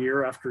grow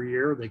year after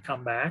year, they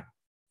come back,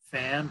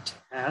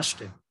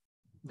 fantastic.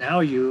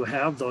 Now you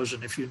have those,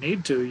 and if you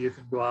need to, you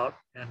can go out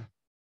and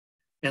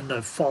in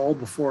the fall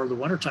before the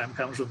wintertime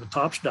comes, when the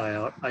tops die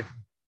out, I can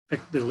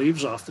pick the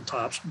leaves off the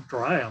tops and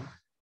dry them.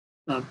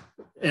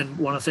 And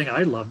one thing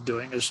I love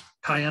doing is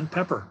cayenne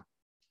pepper.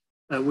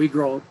 We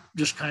grow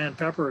just cayenne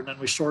pepper, and then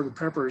we store the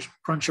peppers,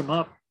 crunch them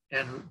up,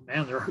 and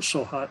man, they're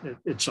so hot.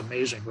 It's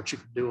amazing what you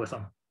can do with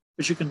them.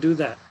 But you can do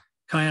that.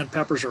 Cayenne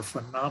peppers are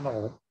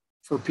phenomenal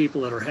for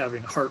people that are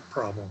having heart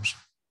problems.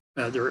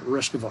 They're at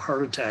risk of a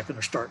heart attack and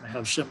they're starting to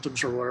have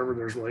symptoms or whatever.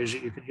 There's ways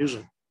that you can use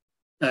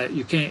it.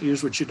 You can't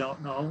use what you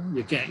don't know.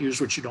 You can't use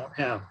what you don't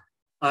have.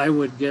 I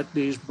would get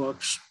these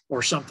books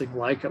or something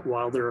like it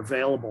while they're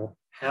available,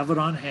 have it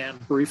on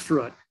hand, brief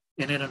through it.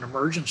 And in an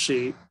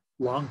emergency,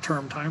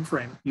 long-term time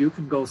frame, you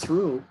can go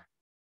through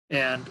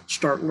and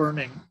start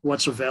learning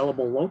what's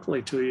available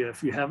locally to you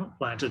if you haven't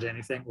planted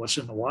anything, what's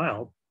in the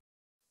wild.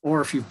 Or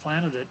if you've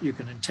planted it, you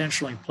can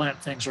intentionally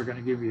plant things that are going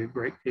to give you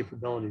great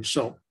capabilities.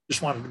 So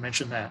just wanted to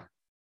mention that.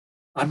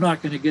 I'm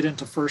not going to get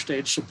into first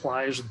aid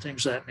supplies and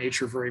things of that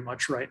nature very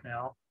much right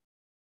now,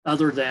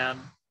 other than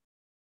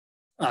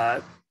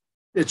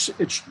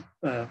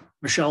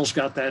Michelle's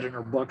got that in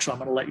her book, so I'm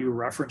going to let you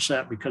reference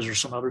that because there's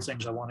some other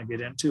things I want to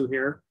get into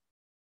here.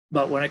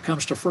 But when it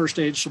comes to first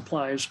aid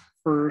supplies,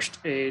 first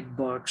aid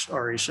books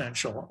are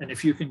essential. And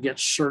if you can get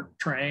CERT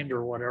trained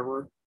or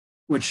whatever,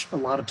 which a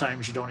lot of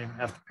times you don't even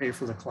have to pay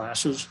for the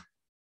classes,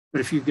 but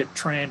if you get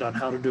trained on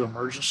how to do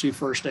emergency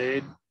first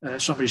aid,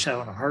 somebody's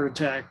having a heart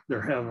attack,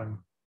 they're having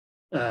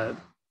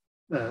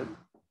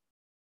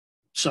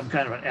some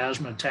kind of an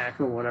asthma attack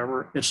or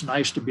whatever, it's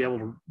nice to be able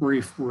to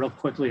brief real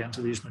quickly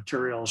into these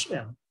materials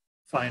and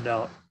find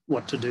out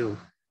what to do.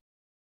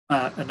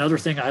 Another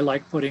thing I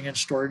like putting in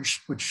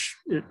storage, which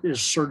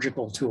is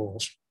surgical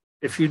tools.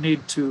 If you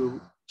need to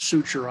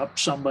suture up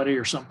somebody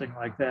or something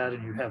like that,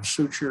 and you have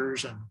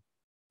sutures and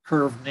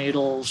curved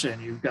needles,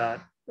 and you've got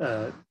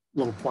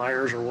little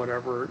pliers or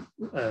whatever,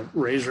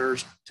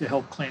 razors to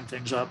help clean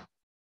things up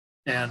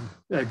and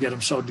get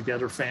them sewed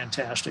together,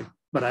 fantastic.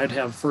 But I'd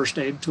have first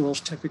aid tools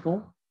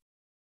typical,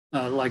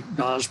 like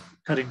gauze,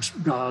 cutting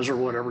gauze or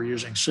whatever,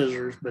 using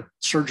scissors, but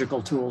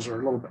surgical tools are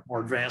a little bit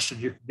more advanced,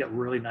 and you can get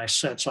really nice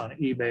sets on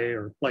eBay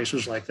or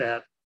places like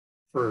that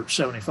for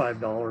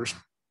 $75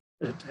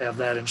 to have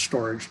that in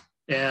storage.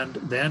 And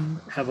then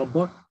have a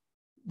book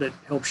that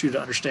helps you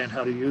to understand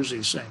how to use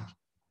these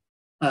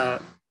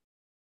things.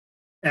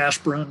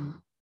 Aspirin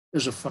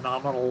is a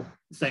phenomenal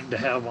thing to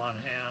have on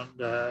hand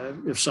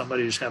if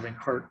somebody's having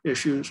heart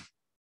issues.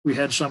 We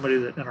had somebody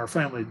that in our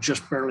family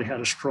just barely had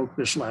a stroke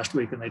this last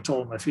week, and they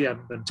told him if he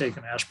hadn't been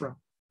taking aspirin,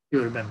 he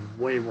would have been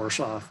way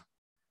worse off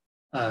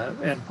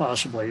and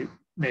possibly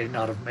may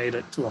not have made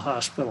it to the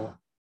hospital.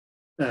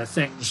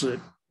 Things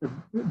that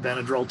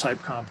Benadryl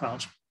type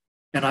compounds.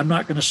 And I'm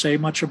not going to say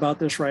much about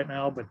this right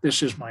now, but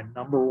this is my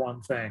number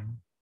one thing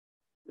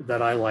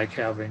that I like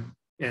having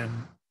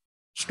in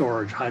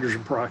storage,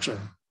 hydrogen peroxide.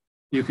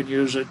 You can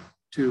use it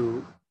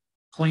to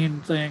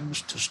clean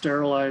things, to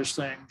sterilize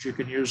things. You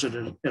can use it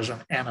as an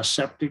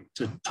antiseptic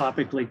to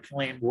topically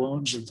clean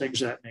wounds and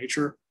things of that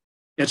nature.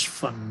 It's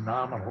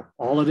phenomenal.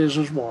 All it is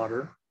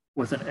water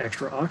with an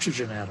extra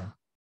oxygen atom.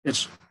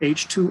 It's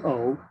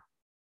H2O2.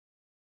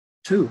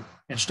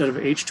 Instead of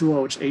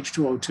H2O, it's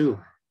H2O2.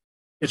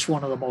 It's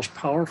one of the most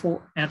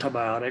powerful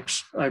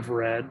antibiotics I've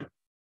read.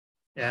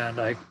 And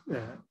at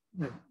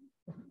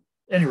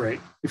any rate,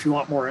 if you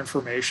want more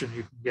information,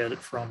 you can get it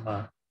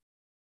from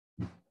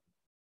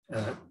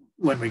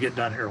when we get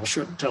done here. I'll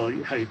tell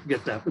you how you can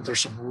get that, but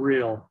there's some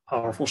real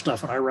powerful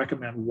stuff. And I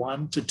recommend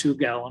 1 to 2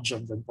 gallons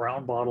of the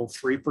brown bottle,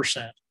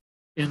 3%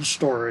 in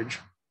storage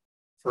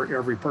for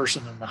every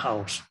person in the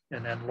house,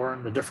 and then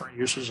learn the different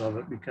uses of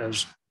it,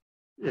 because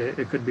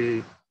it could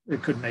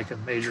make a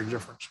major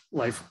difference,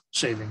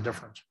 life-saving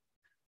difference.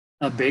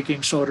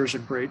 Baking soda is a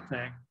great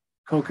thing.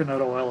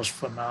 Coconut oil is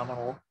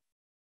phenomenal.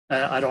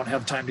 I don't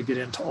have time to get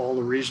into all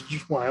the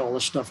reasons why all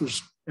this stuff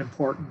is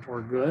important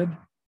or good,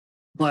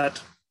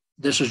 but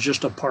this is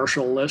just a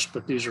partial list,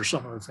 but these are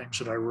some of the things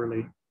that I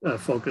really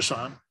focus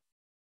on.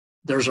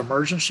 There's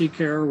emergency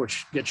care,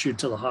 which gets you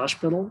to the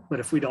hospital. But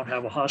if we don't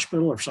have a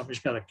hospital, or if somebody's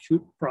got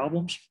acute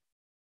problems,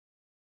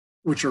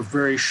 which are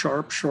very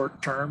sharp,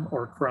 short-term,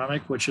 or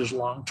chronic, which is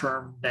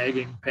long-term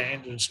nagging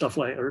pain and stuff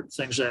like, or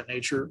things of that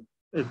nature,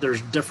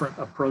 there's different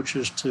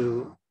approaches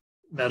to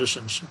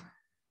medicines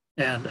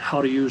and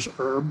how to use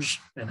herbs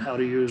and how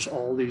to use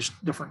all these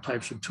different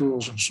types of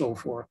tools and so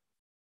forth.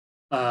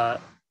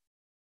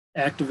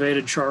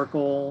 Activated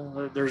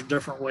charcoal, there's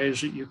different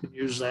ways that you can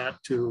use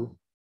that to,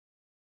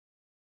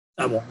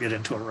 I won't get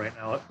into it right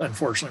now.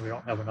 Unfortunately, we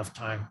don't have enough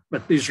time,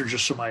 but these are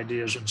just some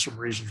ideas and some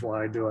reasons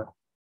why I do it.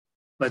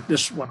 But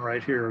this one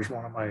right here is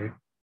one of my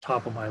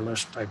top of my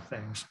list type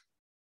things.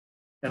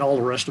 And all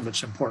the rest of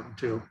it's important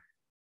too.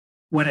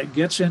 When it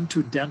gets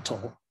into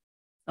dental,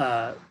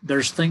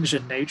 there's things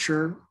in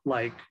nature,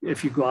 like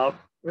if you go out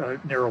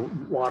near a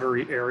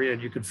watery area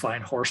and you can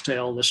find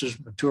horsetail. This is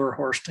mature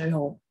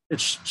horsetail.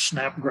 It's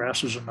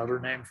snapgrass is another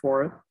name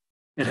for it.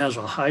 It has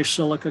a high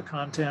silica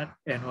content,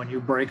 and when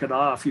you break it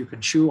off, you can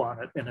chew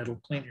on it and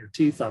it'll clean your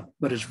teeth up,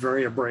 but it's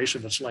very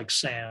abrasive. It's like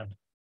sand,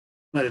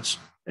 but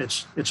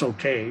it's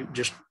okay.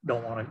 Just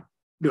don't want to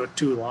do it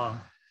too long.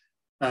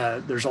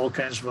 There's all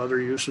kinds of other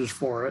uses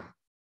for it.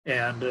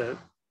 And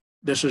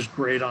this is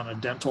great on a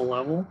dental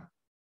level.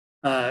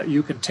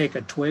 You can take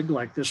a twig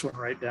like this one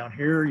right down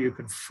here. You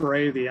can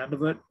fray the end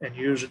of it and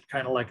use it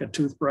kind of like a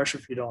toothbrush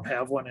if you don't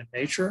have one in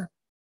nature.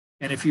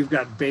 And if you've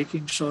got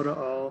baking soda,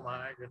 oh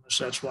my goodness,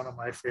 that's one of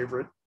my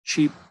favorite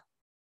cheap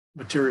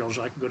materials.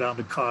 I can go down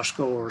to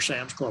Costco or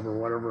Sam's Club or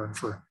whatever, and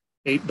for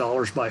 $8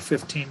 buy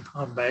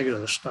 15-pound bag of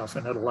this stuff,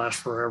 and it'll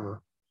last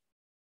forever.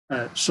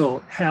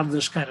 So have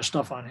this kind of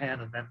stuff on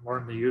hand and then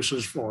learn the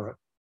uses for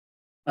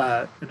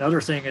it.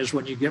 Another thing is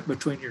when you get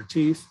between your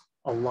teeth,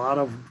 a lot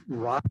of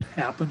rot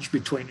happens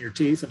between your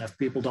teeth. And if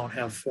people don't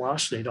have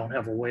floss, they don't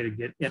have a way to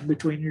get in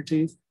between your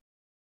teeth.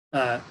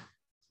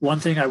 One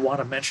thing I want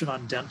to mention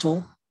on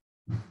dental,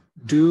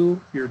 do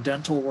your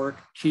dental work,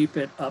 keep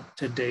it up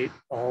to date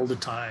all the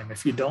time.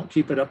 If you don't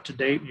keep it up to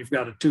date, you've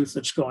got a tooth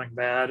that's going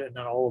bad, and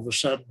then all of a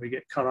sudden we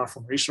get cut off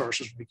from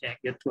resources, we can't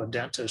get to a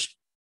dentist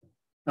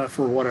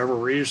for whatever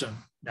reason,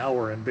 now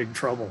we're in big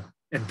trouble.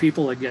 And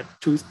people that get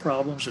tooth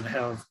problems and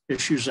have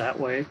issues that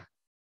way,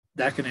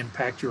 that can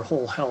impact your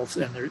whole health.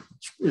 And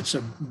it's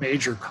a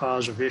major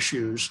cause of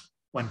issues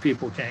when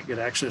people can't get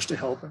access to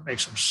help. It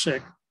makes them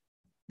sick.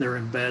 They're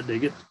in bed, they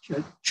get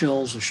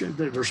chills,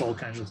 there's all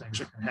kinds of things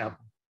that can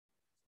happen.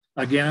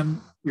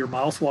 Again, your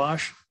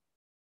mouthwash,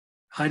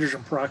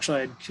 hydrogen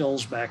peroxide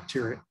kills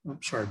bacteria.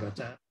 Oops, sorry about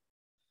that.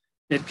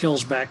 It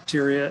kills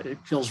bacteria, it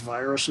kills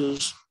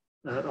viruses,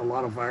 a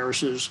lot of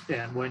viruses.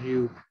 And when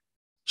you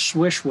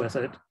swish with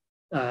it,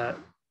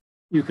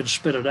 you can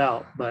spit it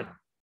out, but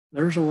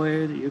there's a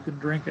way that you can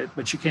drink it,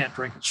 but you can't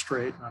drink it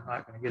straight. And I'm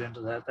not going to get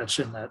into that. That's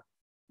in that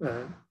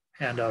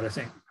handout I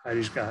think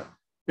Heidi's got.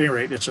 At any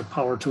rate, it's a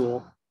power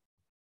tool.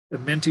 The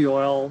minty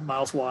oil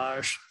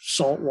mouthwash,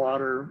 salt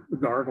water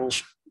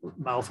gargles,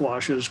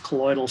 mouthwashes,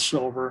 colloidal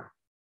silver.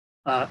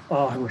 I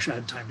wish I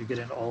had time to get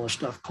into all this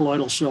stuff.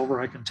 Colloidal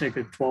silver, I can take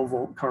a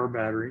 12-volt car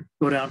battery,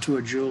 go down to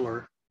a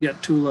jeweler,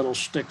 get 2 little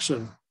sticks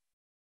of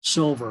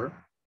silver,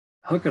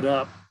 hook it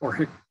up, or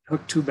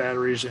hook 2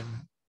 batteries in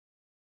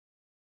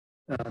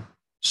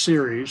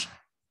series,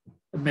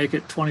 and make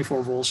it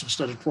 24 volts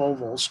instead of 12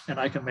 volts, and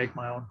I can make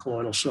my own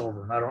colloidal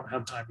silver. And I don't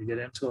have time to get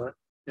into it.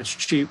 It's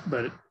cheap,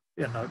 but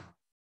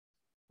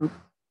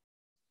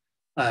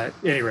at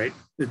any rate,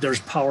 there's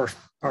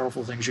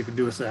powerful things you can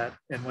do with that.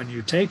 And when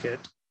you take it,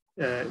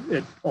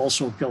 it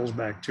also kills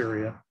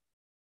bacteria.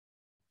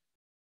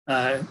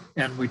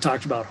 And we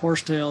talked about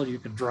horsetail. You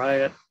can dry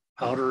it,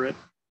 powder it,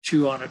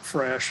 chew on it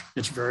fresh.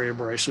 It's very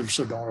abrasive,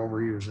 so don't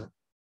overuse it.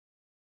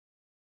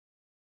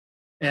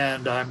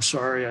 And I'm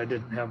sorry I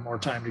didn't have more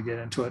time to get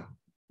into it.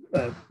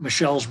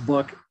 Michelle's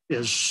book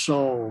is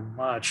so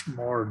much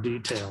more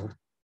detailed.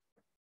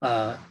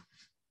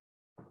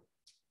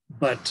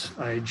 But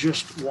I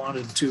just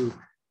wanted to,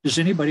 does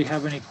anybody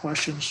have any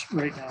questions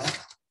right now?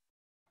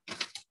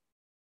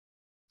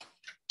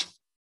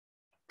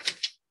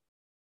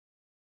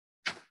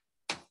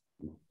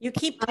 You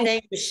keep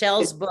saying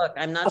Michelle's book.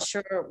 I'm not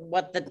sure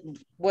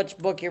which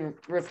book you're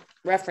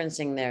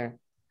referencing there.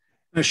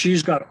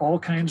 She's got all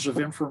kinds of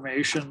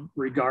information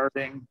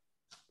regarding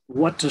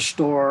what to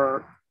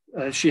store.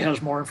 She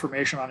has more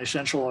information on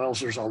essential oils.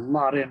 There's a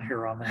lot in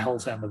here on the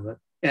health end of it.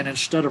 And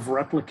instead of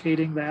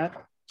replicating that,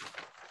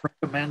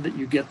 recommend that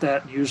you get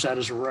that and use that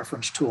as a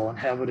reference tool and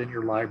have it in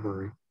your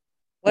library.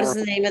 What is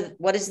the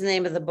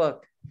name of the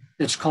book?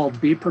 It's called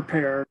Be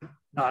Prepared,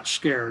 Not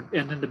Scared.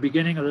 And in the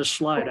beginning of this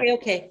slide.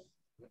 Okay.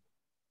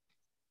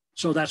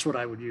 So that's what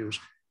I would use.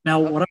 Now,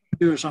 what I'm going to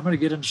do is I'm going to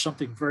get into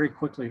something very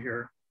quickly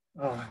here.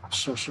 Oh, I'm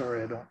so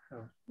sorry I don't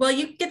have. Well,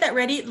 you get that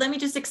ready. Let me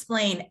just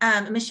explain.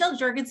 Michelle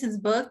Jorgensen's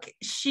book,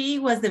 she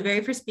was the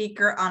very first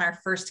speaker on our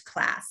first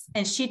class,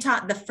 and she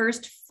taught the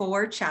first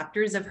 4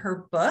 chapters of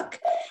her book.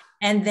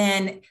 And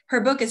then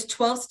her book is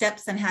 12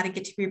 steps on how to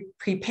get to be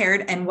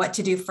prepared and what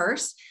to do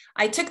first.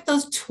 I took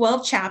those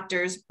 12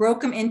 chapters,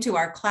 broke them into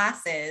our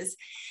classes.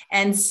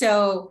 And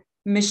so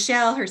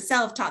Michelle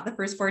herself taught the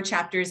first 4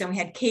 chapters, and we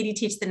had Katie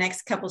teach the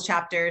next couple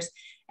chapters.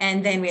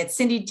 And then we had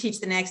Cindy teach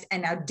the next,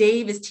 and now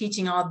Dave is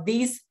teaching all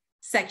these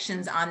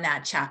sections on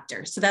that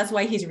chapter. So that's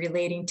why he's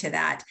relating to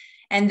that.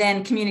 And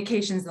then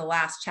communications, the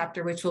last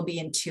chapter, which will be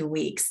in 2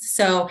 weeks.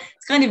 So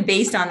it's kind of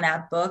based on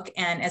that book.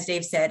 And as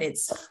Dave said,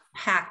 it's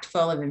packed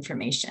full of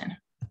information.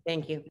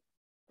 Thank you.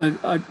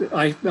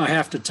 I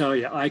have to tell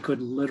you, I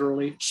could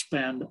literally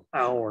spend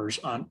hours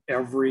on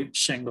every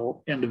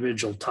single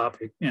individual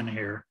topic in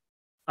here.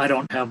 I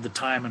don't have the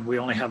time and we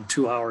only have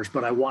 2 hours,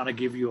 but I want to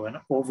give you an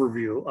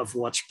overview of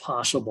what's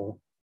possible.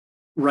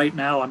 Right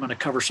now, I'm going to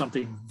cover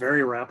something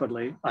very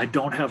rapidly. I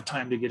don't have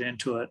time to get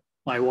into it.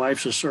 My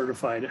wife's a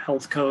certified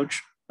health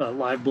coach,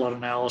 live blood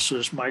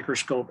analysis,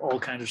 microscope, all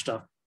kinds of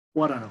stuff.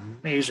 What an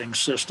amazing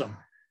system.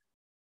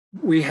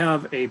 We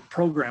have a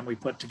program we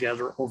put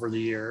together over the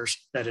years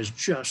that has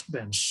just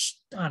been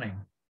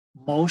stunning.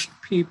 Most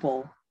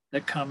people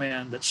that come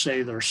in that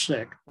say they're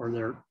sick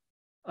or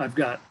I've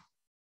got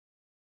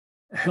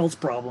health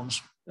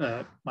problems,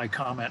 my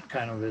comment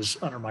kind of is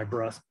under my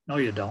breath. No,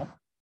 you don't.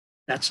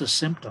 That's a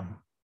symptom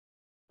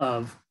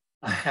of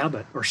a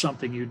habit or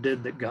something you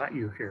did that got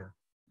you here.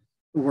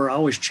 We're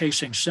always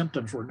chasing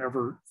symptoms. We're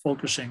never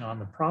focusing on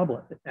the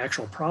problem,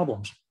 actual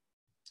problems.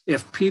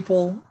 If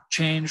people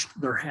changed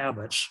their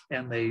habits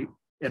and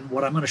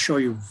what I'm going to show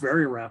you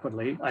very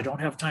rapidly, I don't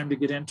have time to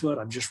get into it.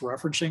 I'm just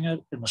referencing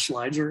it and the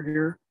slides are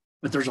here,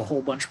 but there's a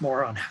whole bunch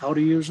more on how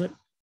to use it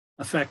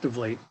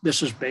effectively.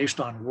 This is based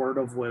on word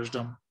of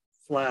wisdom,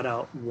 flat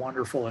out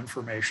wonderful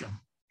information.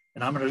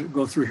 And I'm going to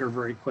go through here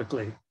very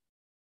quickly.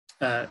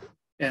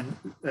 And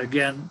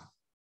again,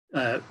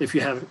 if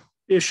you have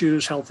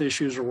issues, health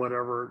issues or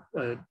whatever,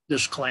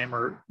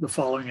 disclaimer, the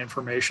following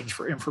information is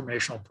for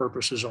informational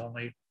purposes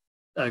only.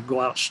 Go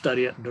out,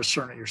 study it and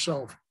discern it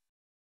yourself.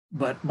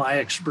 But my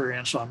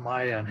experience on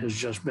my end has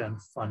just been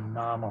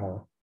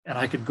phenomenal. And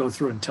I could go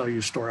through and tell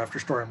you story after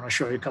story. I'm going to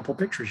show you a couple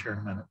pictures here in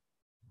a minute.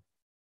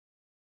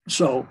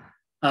 So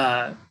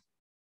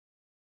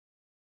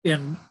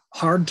in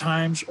hard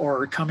times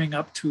or coming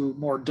up to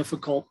more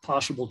difficult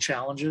possible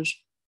challenges,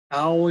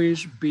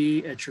 always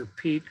be at your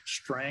peak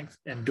strength,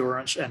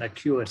 endurance, and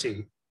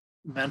acuity,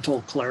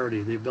 mental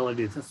clarity, the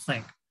ability to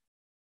think.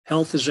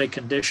 Health is a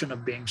condition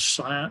of being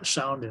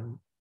sound in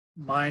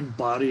mind,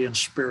 body, and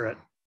spirit.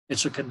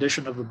 It's a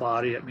condition of the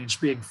body. It means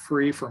being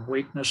free from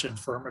weakness,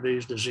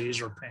 infirmities,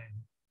 disease, or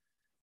pain.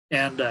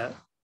 And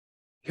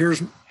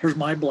here's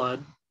my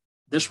blood.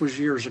 This was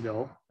years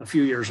ago, a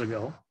few years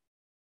ago.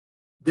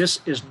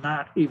 This is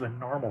not even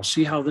normal.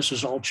 See how this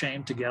is all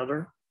chained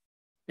together?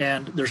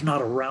 And there's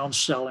not a round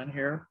cell in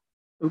here.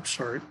 Oops,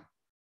 sorry.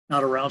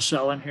 Not a round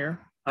cell in here.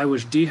 I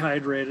was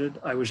dehydrated.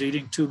 I was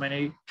eating too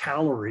many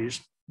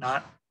calories,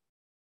 not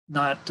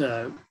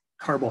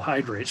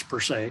carbohydrates per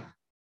se,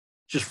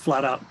 just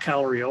flat out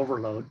calorie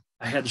overload.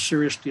 I had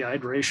serious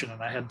dehydration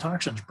and I had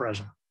toxins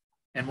present.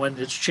 And when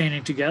it's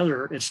chaining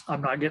together,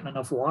 I'm not getting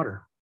enough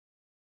water.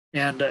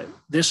 And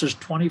this is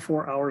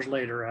 24 hours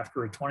later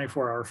after a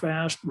 24-hour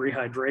fast,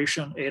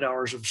 rehydration, 8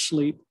 hours of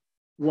sleep.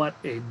 What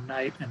a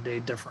night and day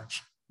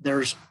difference.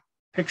 There's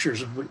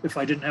pictures, and if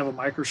I didn't have a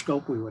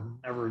microscope, we would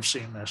never have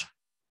seen this.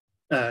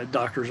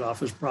 Doctor's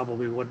office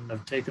probably wouldn't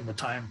have taken the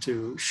time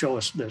to show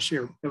us this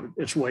here.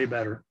 It's way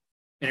better.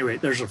 Anyway,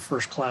 there's a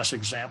first-class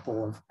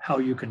example of how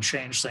you can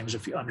change things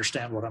if you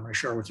understand what I'm going to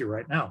share with you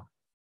right now.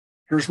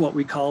 Here's what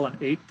we call an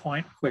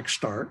 8-point quick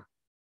start.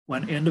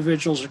 When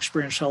individuals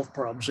experience health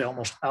problems, they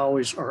almost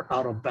always are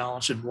out of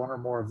balance in one or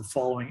more of the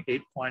following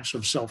 8 points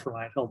of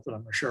self-reliant health that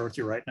I'm going to share with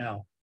you right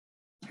now.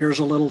 Here's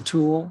a little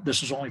tool.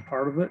 This is only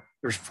part of it.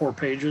 There's 4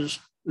 pages.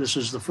 This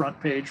is the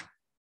front page.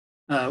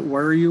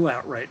 Where are you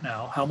at right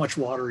now? How much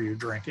water are you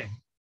drinking?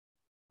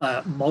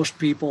 Most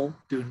people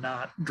do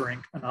not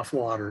drink enough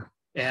water,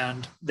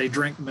 and they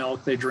drink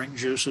milk, they drink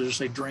juices,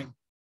 they drink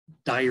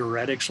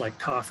diuretics like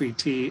coffee,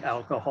 tea,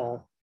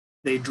 alcohol.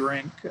 They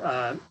drink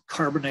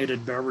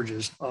carbonated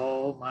beverages.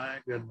 Oh my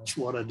goodness,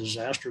 what a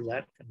disaster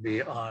that can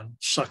be on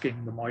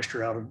sucking the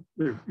moisture out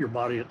of your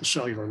body at the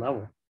cellular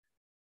level.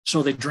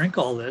 So they drink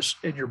all this,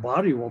 and your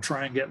body will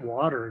try and get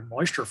water and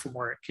moisture from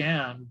where it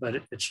can, but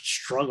it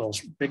struggles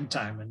big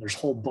time. And there's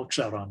whole books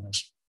out on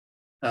this.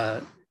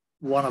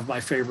 One of my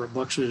favorite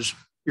books is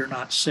You're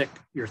Not Sick,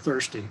 You're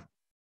Thirsty.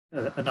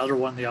 Another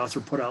one the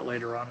author put out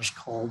later on is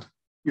called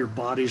Your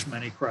Body's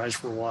Many Cries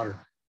for Water.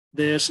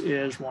 This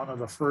is one of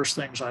the first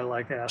things I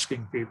like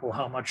asking people: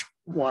 how much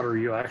water are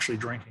you actually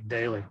drinking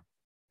daily?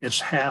 It's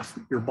half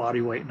your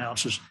body weight in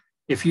ounces.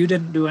 If you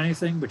didn't do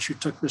anything, but you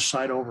took this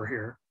side over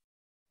here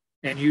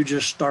and you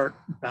just start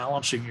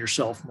balancing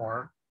yourself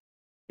more,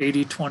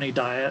 80-20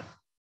 diet,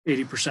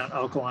 80%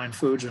 alkaline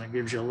foods, and it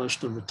gives you a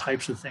list of the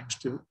types of things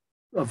to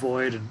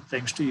avoid and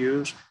things to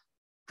use.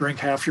 Drink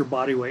half your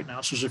body weight in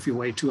ounces. If you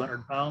weigh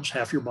 200 pounds,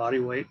 half your body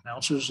weight in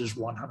ounces is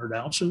 100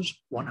 ounces.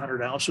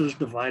 100 ounces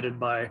divided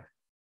by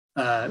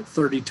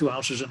 32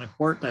 ounces in a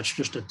quart, that's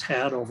just a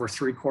tad over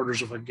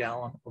 3/4 of a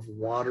gallon of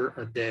water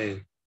a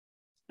day,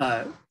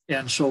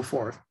 and so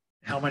forth.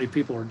 How many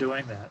people are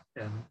doing that?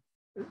 And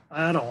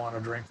I don't want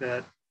to drink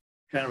that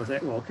kind of a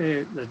thing. Well,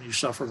 okay, then you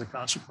suffer the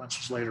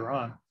consequences later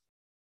on.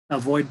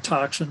 Avoid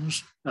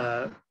toxins.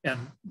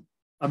 And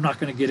I'm not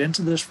going to get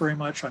into this very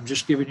much. I'm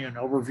just giving you an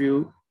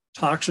overview.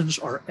 Toxins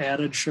are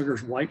added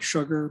sugars, white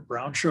sugar,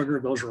 brown sugar.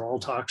 Those are all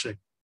toxic.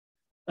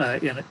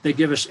 And they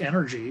give us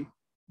energy,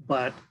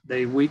 but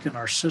they weaken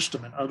our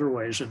system in other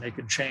ways, and they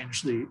can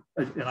change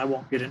and I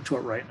won't get into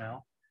it right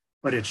now.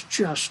 but it's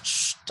just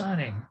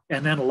stunning.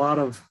 And then a lot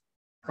of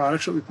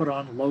products that we put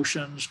on,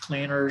 lotions,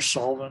 cleaners,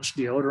 solvents,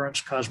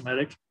 deodorants,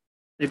 cosmetics,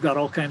 they've got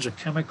all kinds of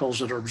chemicals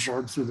that are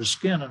absorbed through the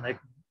skin and they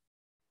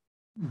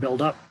can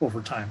build up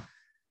over time.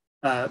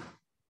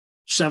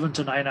 7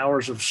 to 9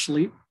 hours of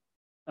sleep,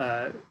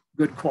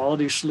 good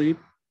quality sleep,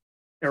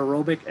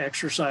 aerobic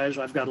exercise.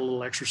 I've got a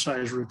little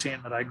exercise routine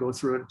that I go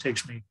through. It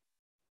takes me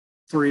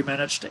 3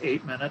 minutes to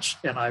 8 minutes,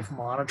 and I've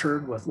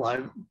monitored with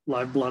live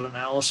blood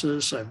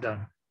analysis. I've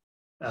done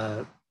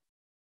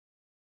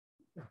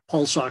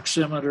pulse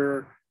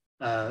oximeter,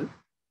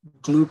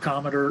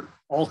 glucometer,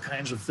 all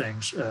kinds of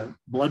things,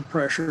 blood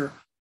pressure,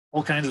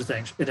 all kinds of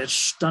things. And it's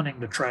stunning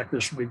to track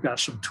this. And we've got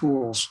some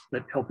tools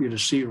that help you to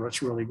see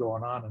what's really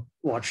going on and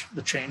watch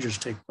the changes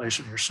take place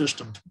in your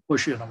system to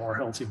push you in a more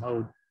healthy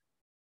mode.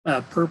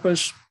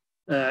 Purpose,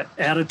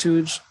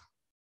 attitudes.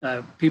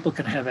 People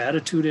can have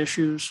attitude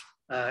issues.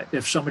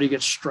 If somebody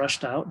gets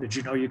stressed out, did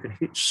you know you can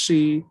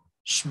see,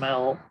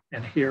 smell,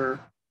 and hear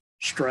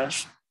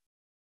stress?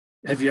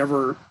 Have you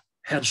ever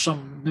had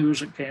some news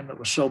that came that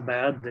was so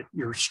bad that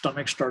your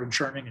stomach started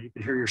churning and you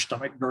could hear your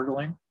stomach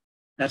gurgling?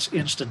 That's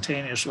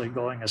instantaneously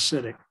going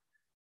acidic.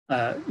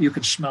 You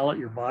can smell it.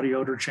 Your body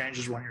odor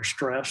changes when you're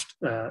stressed.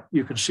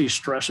 You can see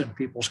stress in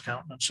people's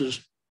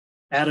countenances.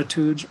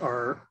 Attitudes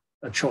are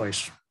a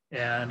choice.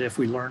 And if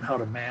we learn how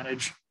to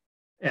manage,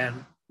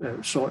 and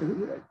so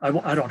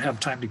I don't have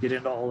time to get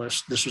into all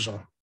this. This is a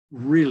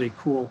really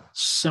cool,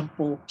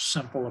 simple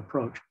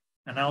approach.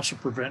 An ounce of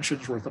prevention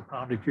is worth a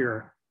pound of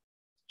cure.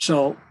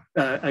 So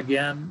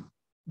again,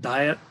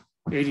 diet,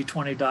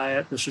 80-20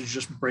 diet. This is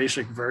just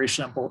basic, very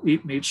simple.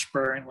 Eat meat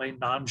sparingly,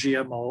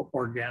 non-GMO,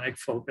 organic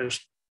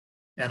focused.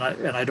 And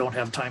I don't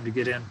have time to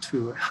get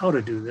into how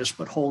to do this,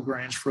 but whole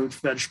grains, fruits,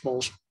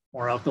 vegetables,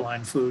 more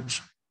alkaline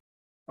foods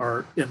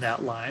are in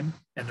that line.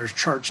 And there's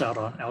charts out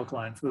on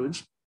alkaline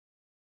foods.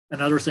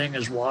 Another thing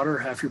is water,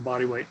 half your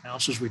body weight in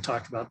ounces. We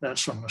talked about that,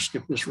 so I'm going to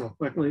skip this real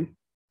quickly.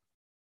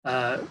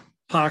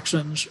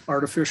 Toxins,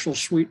 artificial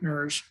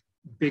sweeteners,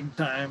 big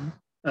time.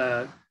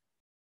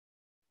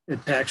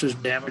 It taxes,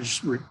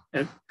 damage,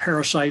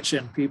 parasites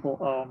in people.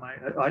 Oh my,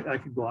 I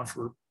could go on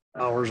for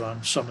hours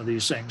on some of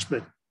these things,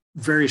 but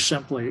very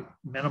simply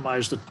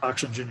minimize the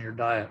toxins in your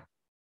diet.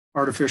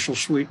 Artificial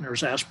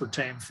sweeteners,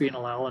 aspartame,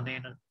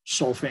 phenylalanine,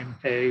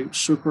 sulfame K,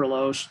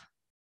 sucralose,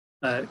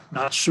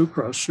 not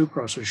sucrose.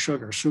 Sucrose is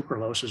sugar.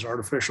 Sucralose is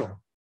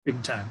artificial,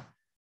 big time.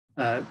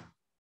 At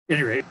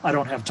any rate, I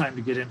don't have time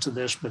to get into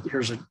this, but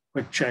here's a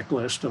quick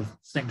checklist of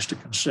things to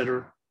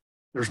consider.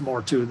 There's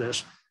more to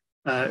this.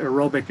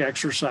 Aerobic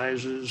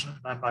exercises, and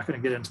I'm not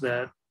going to get into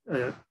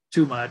that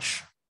too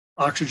much.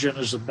 Oxygen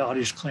is the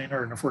body's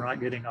cleaner, and if we're not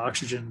getting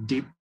oxygen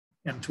deep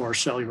into our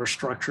cellular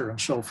structure and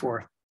so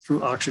forth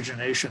through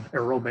oxygenation,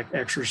 aerobic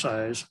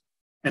exercise,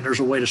 and there's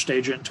a way to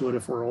stage into it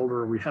if we're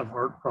older, or we have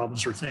heart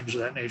problems or things of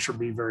that nature,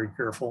 be very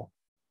careful.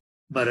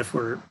 But if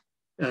we're,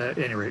 at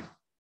any rate,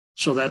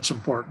 so that's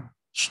important.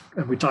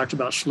 And we talked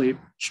about sleep,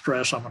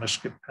 stress. I'm going to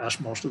skip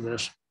past most of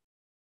this.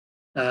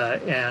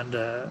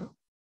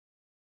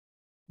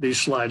 These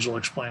slides will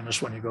explain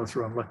this when you go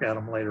through and look at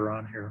them later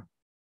on here.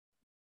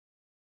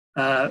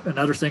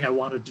 Another thing I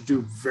wanted to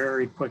do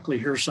very quickly,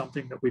 here's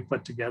something that we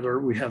put together.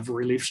 We have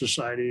relief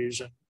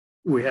societies, and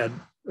we had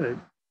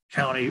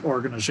county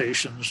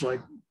organizations like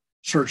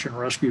search and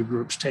rescue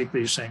groups take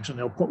these things, and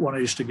they'll put one of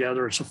these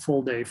together. It's a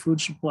full day food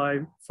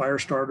supply, fire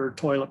starter,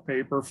 toilet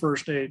paper,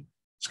 first aid.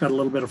 It's got a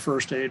little bit of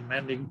first aid,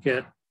 mending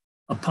kit,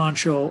 a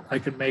poncho. I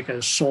can make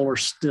a solar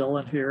still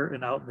in here,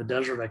 and out in the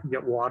desert, I can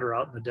get water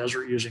out in the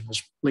desert using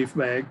this leaf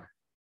bag.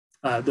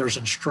 There's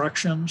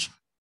instructions.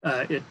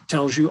 It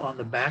tells you on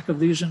the back of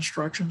these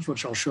instructions,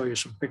 which I'll show you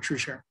some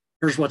pictures here.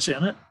 Here's what's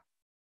in it.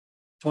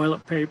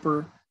 Toilet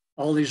paper,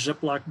 all these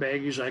Ziploc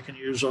baggies, I can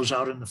use those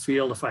out in the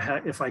field.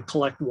 If I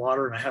collect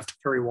water and I have to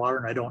carry water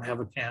and I don't have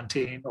a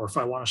canteen, or if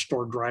I want to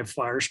store dry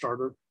fire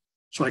starter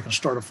so I can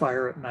start a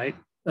fire at night,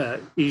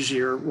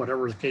 easier,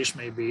 whatever the case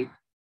may be.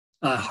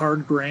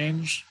 Hard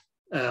grains,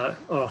 I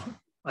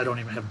don't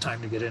even have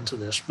time to get into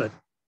this, but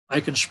I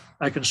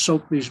can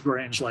soak these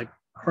grains like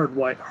hard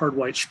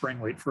white spring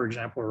wheat, for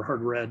example, or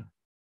hard red.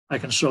 I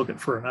can soak it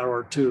for an hour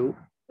or two.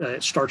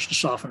 It starts to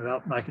soften it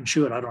up, and I can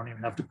chew it. I don't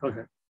even have to cook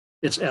it.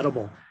 It's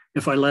edible.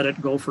 If I let it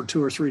go for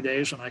 2 or 3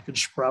 days and I can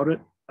sprout it,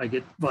 I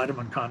get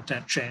vitamin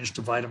content changed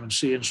to vitamin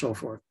C and so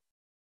forth.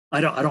 I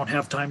don't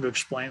have time to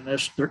explain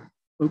this.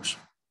 Oops.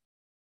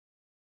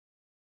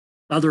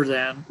 Other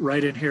than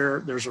right in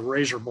here, there's a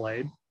razor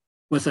blade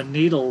with a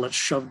needle that's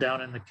shoved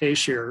down in the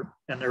case here,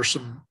 and there's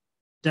some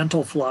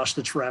dental floss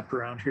that's wrapped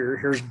around here.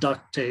 Here's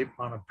duct tape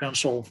on a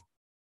pencil.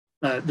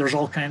 There's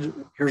all kinds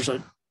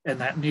of, and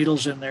that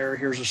needle's in there.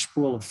 Here's a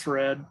spool of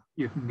thread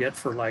you can get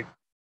for like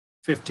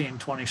 15,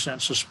 20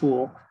 cents a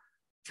spool.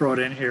 Throw it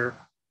in here.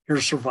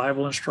 Here's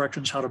survival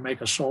instructions, how to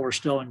make a solar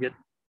still and get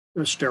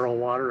sterile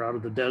water out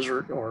of the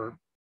desert or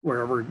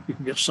wherever you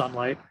can get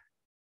sunlight.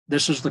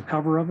 This is the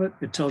cover of it.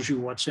 It tells you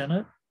what's in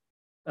it,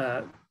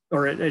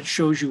 or it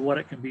shows you what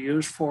it can be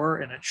used for,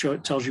 and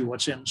it tells you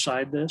what's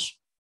inside this.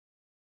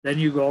 Then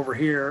you go over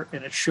here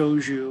and it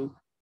shows you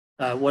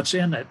What's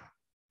in it,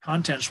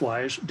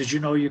 contents-wise, did you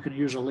know you can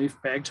use a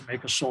leaf bag to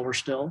make a solar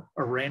still,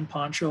 a rain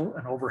poncho,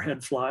 an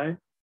overhead fly,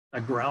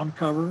 a ground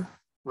cover,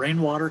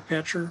 rainwater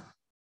catcher?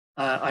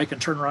 I can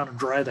turn around and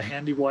dry the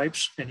handy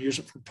wipes and use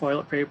it for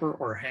toilet paper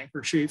or a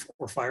handkerchief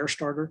or fire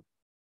starter.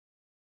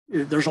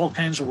 There's all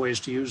kinds of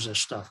ways to use this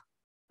stuff.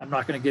 I'm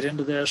not going to get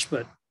into this,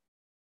 but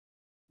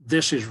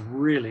this is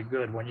really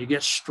good. When you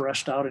get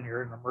stressed out and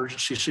you're in an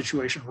emergency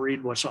situation,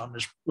 read what's on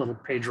this little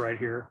page right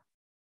here.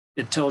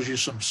 It tells you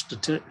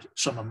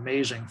some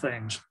amazing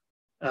things.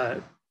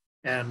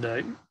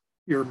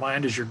 Your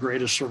mind is your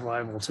greatest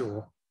survival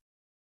tool.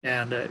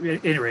 And at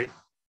any rate,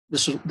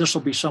 this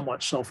will be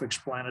somewhat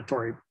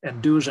self-explanatory,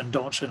 and do's and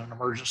don'ts in an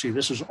emergency.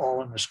 This is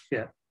all in this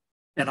kit.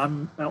 And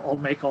I'll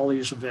make all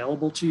these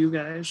available to you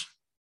guys.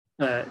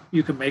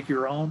 You can make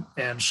your own,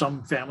 and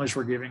some families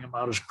were giving them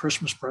out as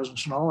Christmas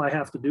presents. And all I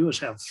have to do is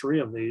have 3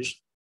 of these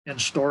in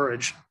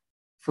storage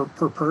per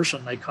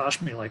person. They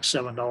cost me like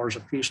 $7 a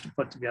piece to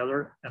put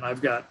together. And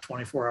I've got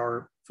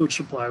 24-hour food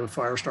supply with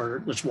fire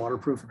starter that's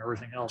waterproof and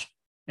everything else.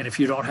 And if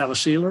you don't have a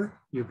sealer,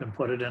 you can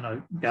put it in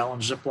a gallon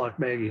Ziploc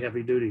baggie,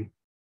 heavy duty.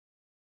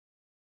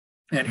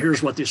 And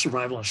here's what the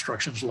survival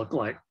instructions look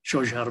like.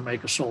 Shows you how to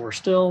make a solar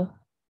still,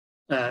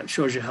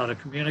 shows you how to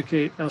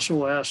communicate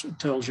SOS. It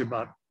tells you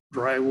about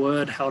dry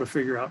wood, how to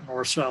figure out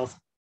north, south,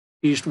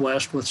 east,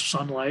 west with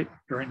sunlight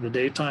during the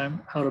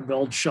daytime, how to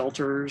build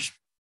shelters,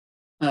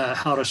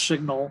 how to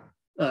signal,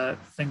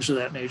 things of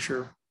that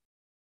nature.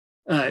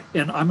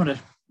 And I'm going to,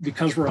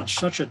 because we're on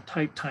such a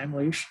tight time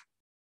leash,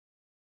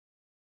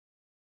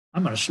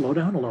 I'm going to slow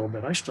down a little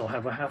bit. I still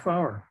have a half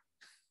hour.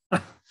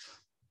 But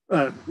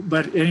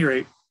at any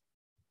rate,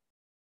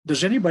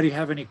 does anybody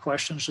have any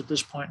questions at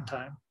this point in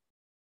time?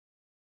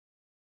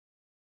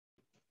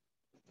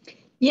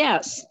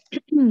 Yes.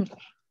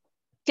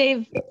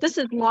 Dave, this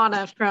is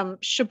Lana from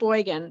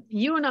Sheboygan.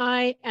 You and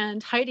I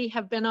and Heidi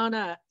have been on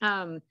a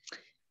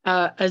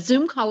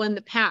Zoom call in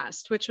the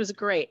past, which was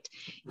great.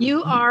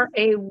 You are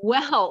a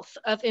wealth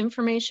of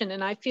information,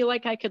 and I feel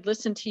like I could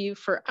listen to you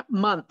for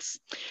months.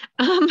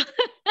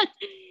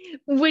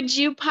 Would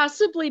you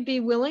possibly be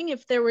willing,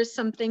 if there were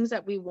some things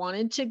that we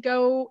wanted to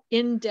go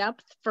in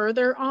depth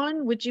further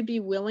on, would you be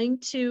willing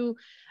to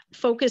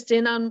focus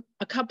in on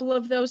a couple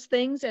of those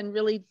things and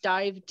really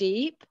dive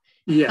deep?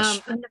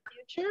 Yes. In the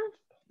future?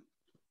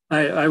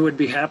 I would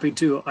be happy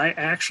to. I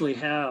actually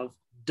have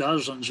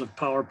dozens of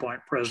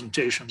PowerPoint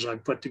presentations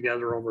I've put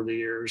together over the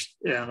years,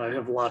 and I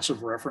have lots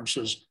of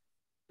references,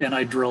 and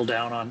I drill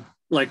down on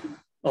like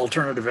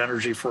alternative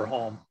energy for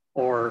home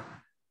or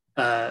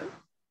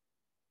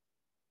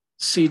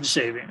seed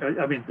saving.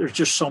 I mean, there's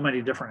just so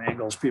many different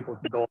angles people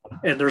can go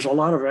on, and there's a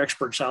lot of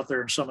experts out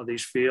there in some of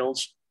these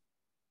fields,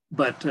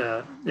 but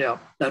yeah,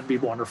 that'd be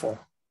wonderful.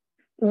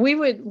 We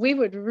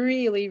would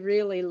really,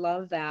 really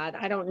love that.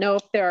 I don't know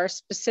if there are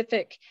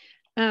specific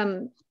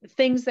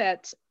things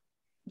that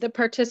the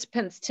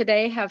participants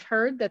today have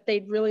heard that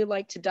they'd really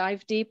like to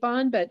dive deep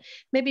on, but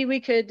maybe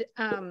we could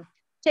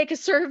take a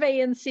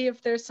survey and see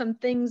if there's some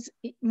things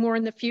more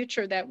in the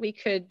future that we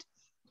could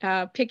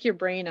pick your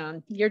brain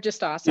on. You're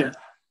just awesome.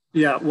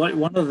 Yeah.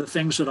 One of the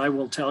things that I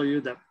will tell you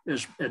that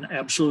is an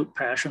absolute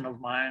passion of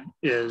mine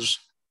is,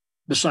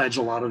 besides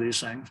a lot of these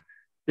things,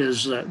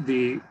 is that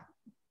the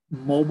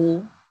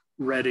mobile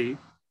ready,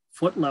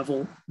 foot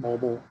level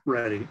mobile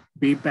ready,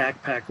 be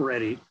backpack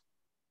ready.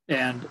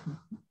 And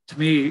to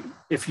me,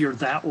 if you're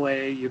that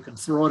way, you can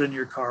throw it in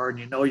your car and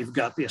you know you've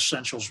got the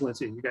essentials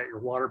with you. You got your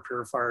water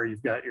purifier,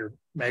 you've got your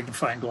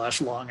magnifying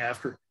glass long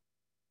after.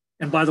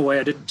 And by the way,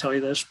 I didn't tell you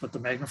this, but the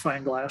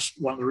magnifying glass,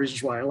 one of the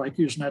reasons why I like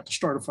using that to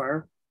start a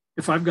fire,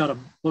 if I've got a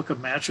book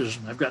of matches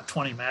and I've got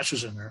 20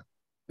 matches in there,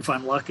 if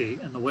I'm lucky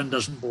and the wind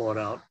doesn't blow it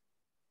out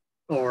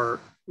or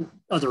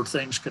other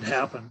things could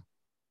happen,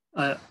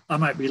 I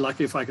might be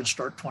lucky if I can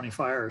start 20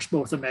 fires. But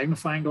with a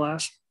magnifying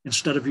glass,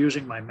 instead of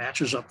using my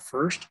matches up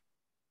first,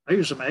 I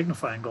use a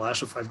magnifying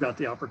glass if I've got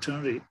the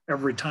opportunity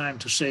every time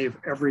to save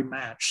every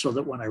match so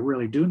that when I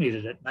really do need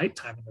it at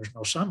nighttime and there's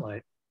no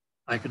sunlight,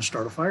 I can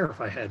start a fire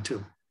if I had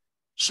to.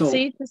 So,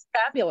 see, it's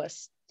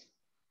fabulous.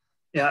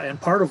 Yeah, and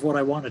part of what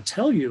I want to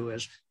tell you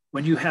is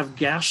when you have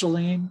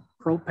gasoline,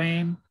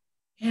 propane,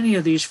 any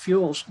of these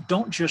fuels,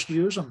 don't just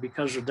use them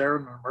because they're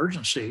in an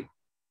emergency.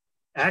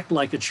 Act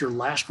like it's your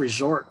last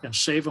resort and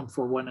save them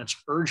for when it's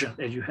urgent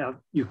and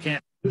you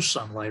can't use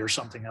sunlight or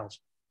something else.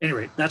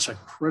 Anyway, that's a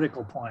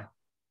critical point.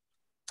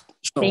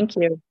 So, thank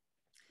you.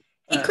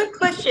 Hey, quick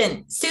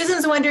question.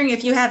 Susan's wondering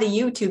if you have a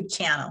YouTube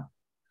channel.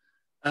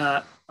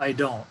 I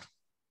don't,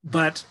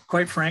 but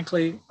quite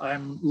frankly,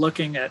 I'm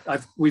looking at,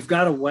 we've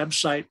got a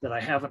website that I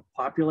haven't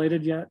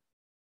populated yet,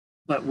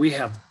 but we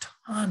have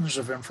tons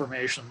of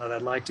information that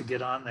I'd like to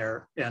get on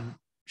there and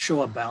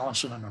show a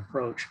balance and an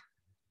approach.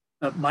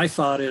 My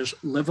thought is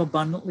live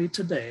abundantly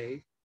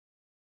today,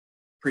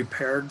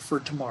 prepared for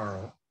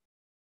tomorrow,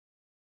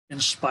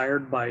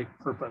 inspired by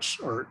purpose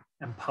or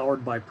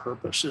empowered by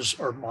purpose is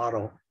our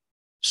motto.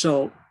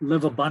 So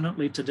live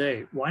abundantly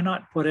today. Why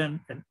not put in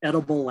an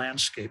edible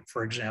landscape,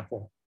 for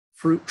example,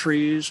 fruit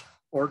trees,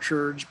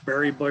 orchards,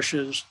 berry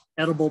bushes,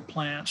 edible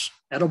plants,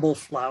 edible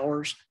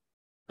flowers,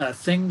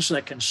 things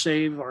that can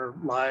save our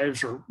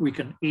lives or we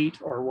can eat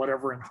or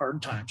whatever in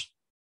hard times.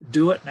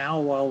 Do it now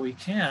while we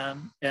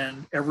can.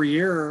 And every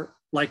year,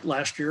 like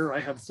last year, I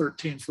have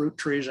 13 fruit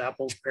trees,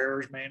 apples,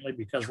 pears, mainly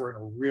because we're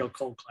in a real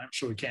cold climate,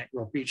 so we can't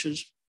grow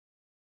peaches.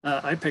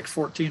 I picked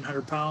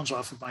 1,400 pounds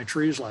off of my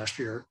trees last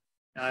year.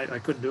 I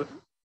couldn't do it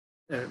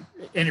at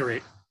any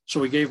rate. So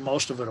we gave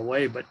most of it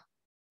away, but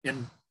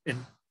in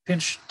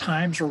pinch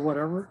times or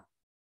whatever,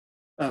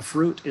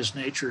 fruit is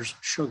nature's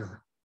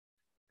sugar.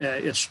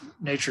 It's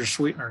nature's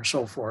sweetener and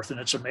so forth. And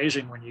it's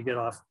amazing when you get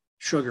off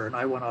sugar. And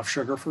I went off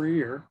sugar for a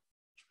year,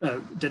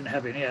 didn't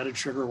have any added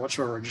sugar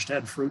whatsoever, just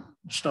had fruit,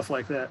 stuff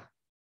like that.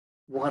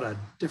 What a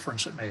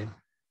difference it made.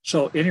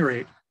 So at any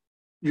rate,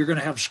 you're going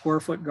to have square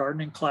foot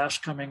gardening class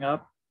coming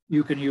up.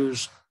 You can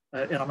use,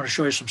 and I'm going to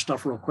show you some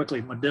stuff real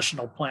quickly.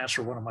 Medicinal plants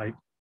are one of my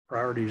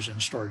priorities in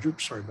storage.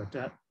 Oops, sorry about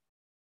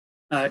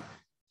that.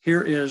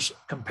 Here is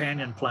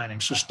companion planting,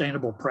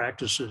 sustainable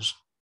practices.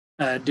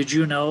 Did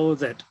you know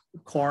that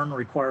corn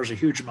requires a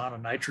huge amount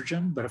of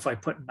nitrogen, but if I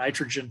put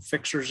nitrogen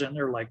fixers in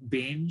there like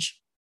beans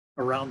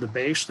around the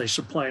base, they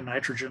supply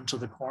nitrogen to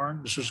the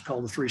corn. This is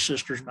called the Three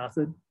Sisters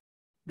method.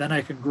 Then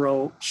I can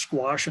grow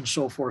squash and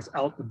so forth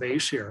out the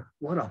base here.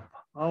 What a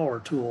power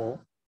tool.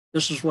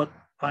 This is what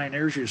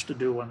pioneers used to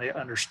do when they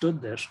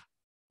understood this.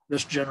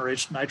 This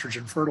generates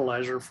nitrogen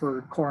fertilizer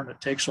for corn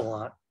that takes a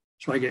lot.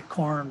 So I get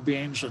corn,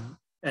 beans, and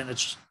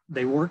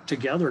they work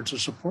together to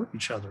support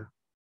each other.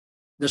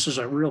 This is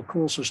a real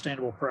cool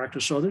sustainable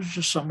practice. So there's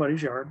just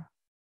somebody's yard.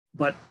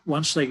 But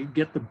once they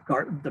get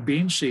the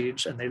bean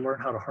seeds and they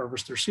learn how to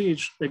harvest their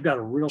seeds, they've got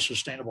a real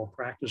sustainable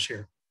practice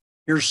here.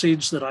 Here's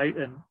seeds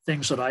and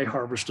things that I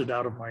harvested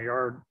out of my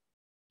yard: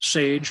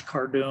 sage,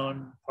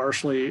 cardoon,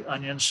 parsley,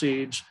 onion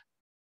seeds,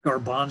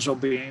 garbanzo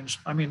beans.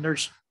 I mean,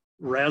 there's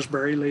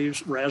raspberry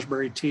leaves,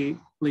 raspberry tea,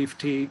 leaf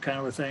tea kind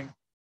of a thing,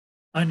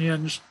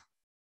 onions.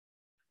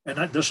 And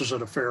this is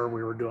at a fair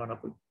we were doing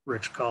up at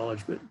Ricks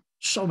College, but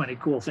so many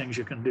cool things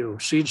you can do.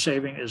 Seed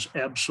saving is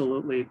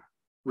absolutely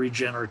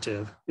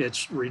regenerative.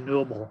 It's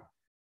renewable.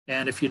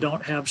 And if you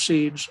don't have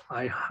seeds,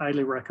 I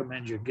highly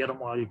recommend you get them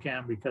while you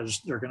can, because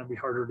they're going to be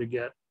harder to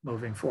get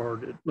moving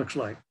forward, it looks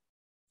like.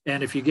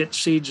 And if you get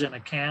seeds in a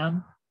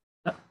can,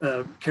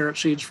 carrot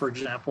seeds, for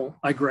example,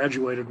 I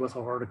graduated with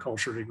a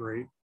horticulture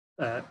degree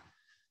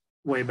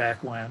way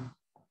back when,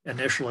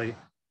 initially.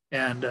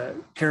 And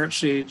carrot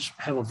seeds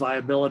have a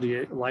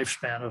viability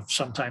lifespan of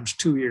sometimes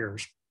 2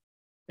 years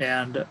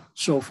and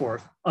so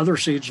forth. Other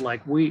seeds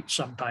like wheat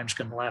sometimes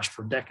can last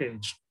for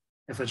decades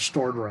if it's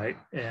stored right.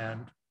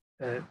 And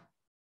at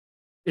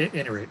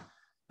any rate,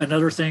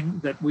 another thing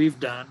that we've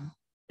done,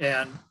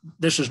 and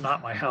this is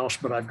not my house,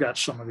 but I've got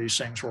some of these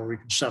things where we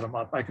can set them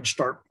up. I can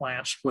start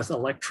plants with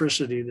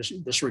electricity.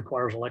 This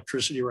requires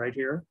electricity right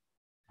here.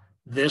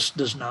 This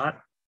does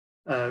not.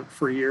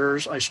 For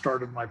years, I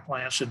started my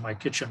plants in my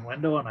kitchen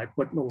window, and I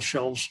put little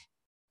shelves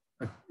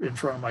in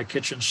front of my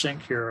kitchen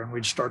sink here, and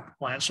we'd start the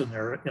plants in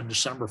there in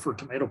December for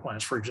tomato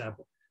plants, for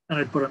example. And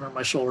I'd put them in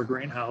my solar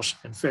greenhouse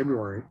in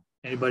February.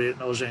 Anybody that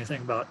knows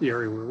anything about the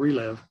area where we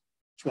live,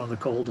 it's one of the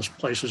coldest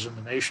places in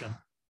the nation,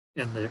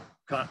 in the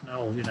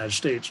continental United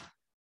States.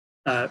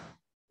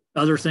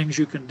 Other things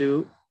you can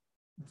do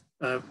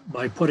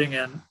by putting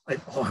in, I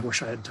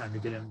wish I had time to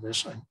get into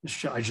this.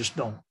 I just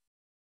don't.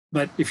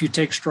 But if you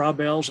take straw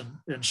bales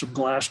and some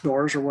glass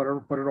doors or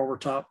whatever, put it over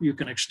top, you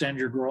can extend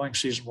your growing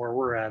season where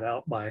we're at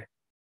out by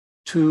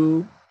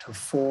 2 to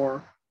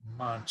 4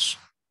 months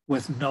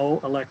with no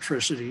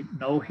electricity,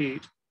 no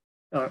heat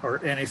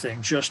or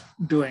anything, just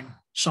doing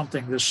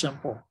something this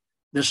simple.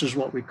 This is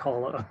what we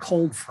call a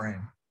cold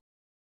frame.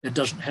 It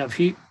doesn't have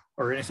heat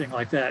or anything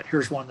like that.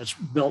 Here's one that's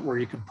built where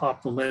you can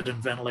pop the lid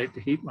and ventilate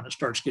the heat when it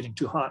starts getting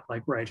too hot,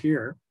 like right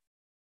here.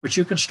 But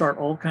you can start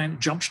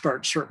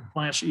jumpstart certain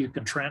plants that you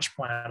can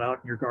transplant out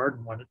in your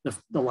garden when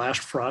the last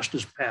frost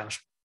is past.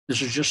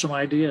 This is just some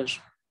ideas.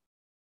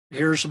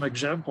 Here's some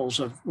examples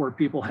of where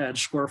people had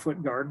square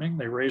foot gardening.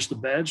 They raised the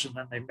beds and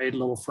then they made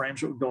little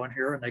frames that would go in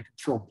here, and they could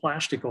throw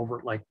plastic over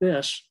it like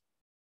this.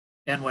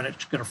 And when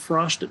it's going to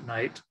frost at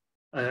night,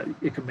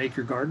 it can make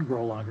your garden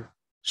grow longer.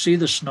 See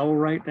the snow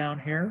right down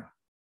here?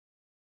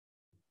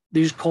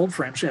 These cold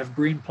frames have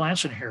green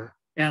plants in here.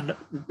 And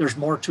there's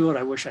more to it.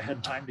 I wish I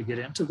had time to get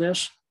into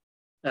this.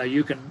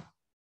 You can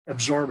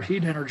absorb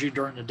heat energy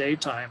during the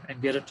daytime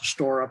and get it to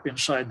store up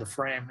inside the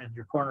frame in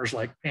your corners,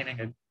 like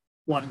painting a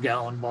 1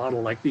 gallon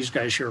bottle like these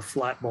guys here,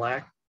 flat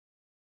black.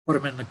 Put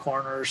them in the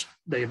corners.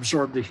 They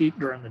absorb the heat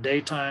during the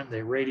daytime.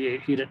 They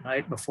radiate heat at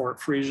night before it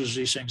freezes.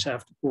 These things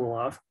have to cool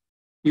off.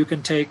 You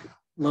can take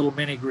little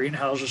mini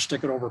greenhouses,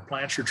 stick it over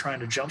plants you're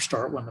trying to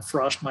jumpstart when the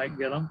frost might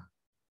get them.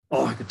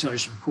 Oh, I could tell you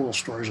some cool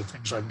stories of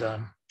things I've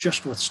done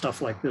just with stuff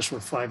like this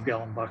with 5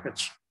 gallon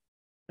buckets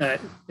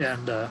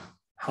and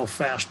how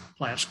fast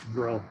plants can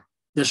grow.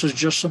 This is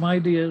just some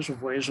ideas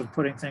of ways of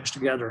putting things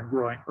together and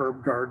growing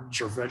herb gardens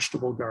or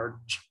vegetable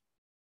gardens,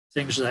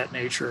 things of that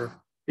nature.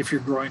 If you're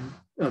growing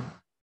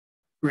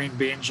green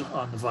beans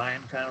on the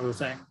vine kind of a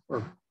thing,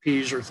 or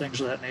peas or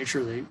things of that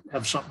nature, they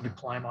have something to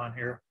climb on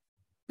here.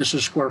 This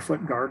is square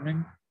foot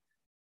gardening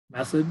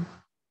method.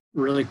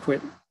 Really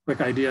quick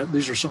idea.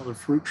 These are some of the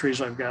fruit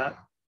trees I've got.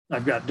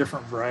 I've got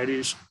different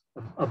varieties,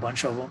 a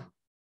bunch of them.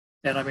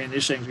 And I mean,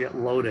 these things get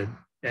loaded,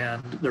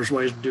 and there's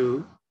ways to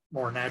do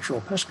more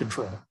natural pest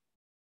control.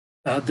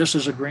 This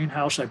is a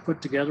greenhouse I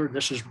put together.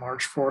 This is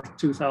March 4th,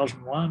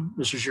 2001.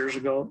 This is years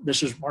ago.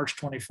 This is March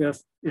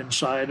 25th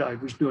inside. I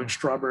was doing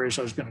strawberries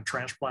I was going to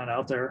transplant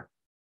out there.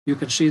 You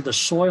can see the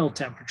soil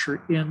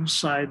temperature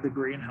inside the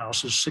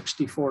greenhouse is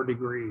 64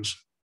 degrees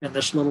in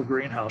this little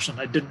greenhouse. And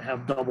I didn't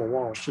have double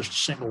walls, just a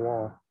single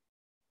wall.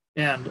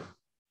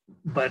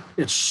 But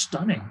it's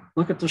stunning.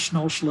 Look at the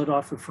snow slid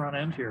off the front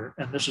end here.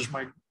 And this is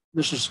my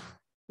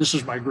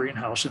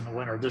greenhouse in the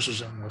winter. This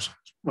is in this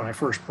when I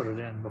first put it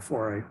in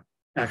before I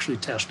actually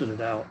tested it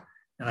out.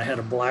 And I had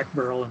a black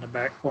barrel in the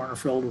back corner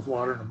filled with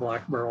water and a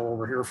black barrel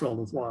over here filled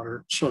with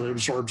water. So that it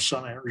absorbs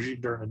sun energy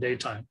during the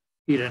daytime,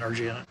 heat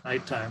energy, and at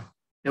nighttime,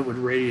 it would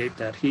radiate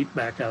that heat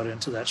back out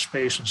into that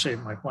space and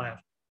save my plant.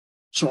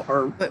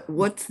 So But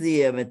what's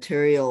the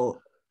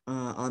material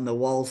on the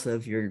walls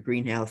of your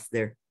greenhouse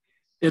there?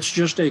 It's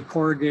just a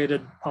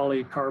corrugated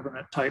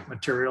polycarbonate type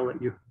material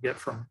that you can get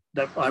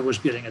that I was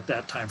getting at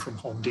that time from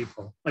Home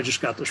Depot. I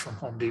just got this from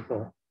Home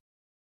Depot.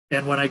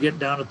 And when I get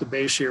down at the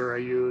base here, I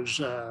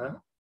use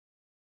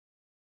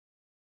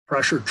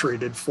pressure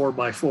treated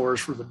 4x4s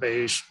for the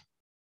base,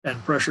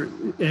 and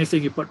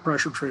anything you put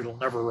pressure treated will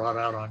never rot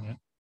out on you.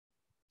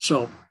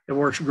 So it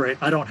works great.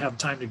 I don't have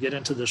time to get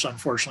into this,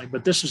 unfortunately,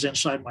 but this is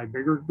inside my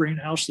bigger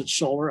greenhouse that's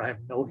solar. I have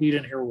no heat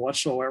in here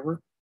whatsoever.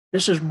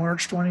 This is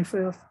March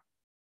 25th.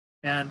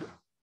 And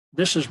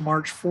this is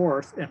March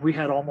 4th, and we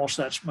had almost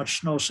that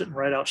much snow sitting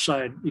right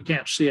outside. You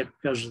can't see it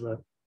because of the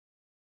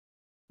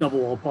double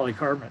wall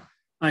polycarbonate.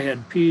 I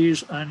had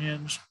peas,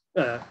 onions,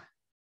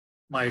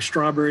 my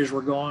strawberries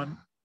were gone.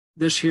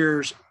 This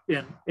here's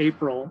in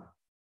April,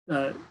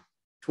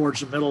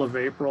 towards the middle of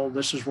April.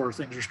 This is where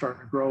things are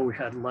starting to grow. We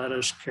had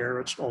lettuce,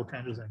 carrots, all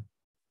kinds of things.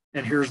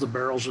 And here's the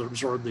barrels that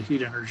absorb the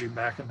heat energy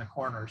back in the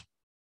corners.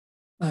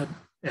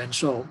 And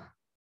so,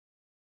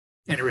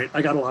 at any rate,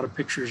 I got a lot of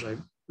pictures I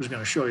was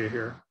going to show you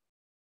here.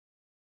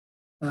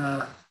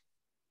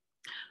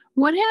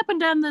 What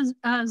happened on the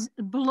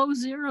below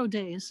zero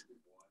days?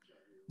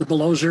 The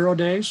below zero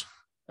days,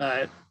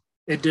 it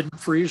didn't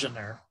freeze in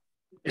there.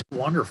 It's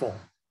wonderful.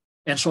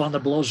 And so on the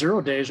below zero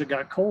days, it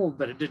got cold,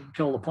 but it didn't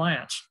kill the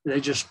plants.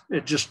 It just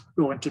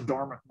go into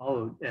dormant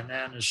mode. And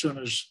then as soon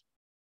as,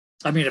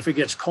 if it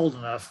gets cold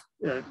enough,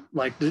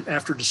 like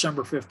after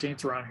December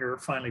 15th around here,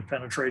 it finally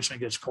penetrates and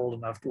it gets cold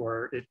enough to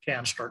where it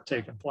can start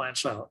taking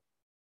plants out.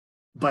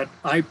 But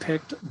I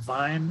picked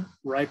vine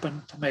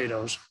ripened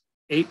tomatoes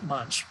 8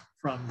 months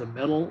from the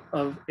middle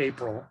of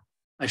April.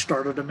 I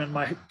started them in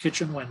my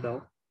kitchen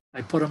window.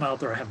 I put them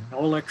out there. I have no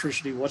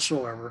electricity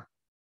whatsoever,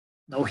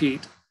 no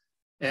heat.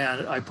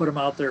 And I put them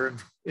out there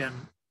in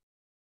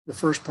the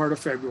first part of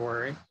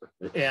February.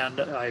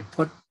 And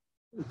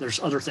there's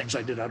other things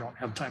I did. I don't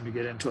have time to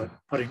get into it.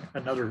 Putting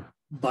another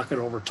bucket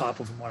over top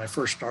of them when I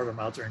first started them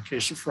out there in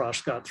case the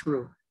frost got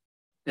through.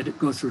 It'd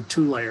go through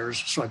 2 layers.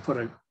 So I put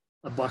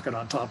a bucket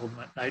on top of them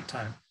at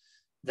nighttime.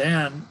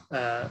 Then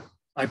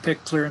I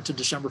picked clear into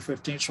December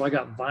 15th. So I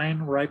got vine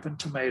ripened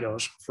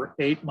tomatoes for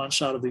 8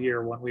 months out of the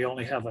year when we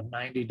only have a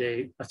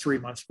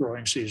 3-month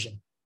growing season.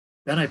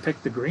 Then I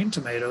picked the green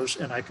tomatoes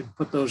and I could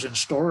put those in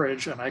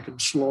storage and I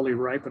could slowly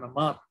ripen them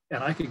up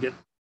and I could get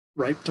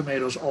ripe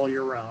tomatoes all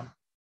year round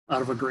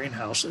out of a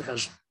greenhouse that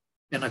has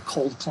in a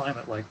cold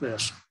climate like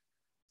this.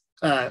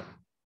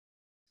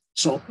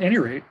 So at any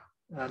rate,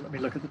 let me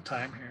look at the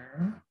time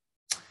here.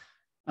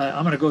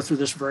 I'm going to go through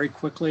this very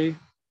quickly.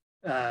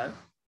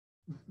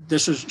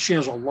 She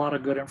has a lot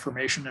of good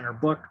information in her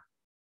book.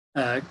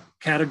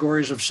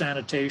 Categories of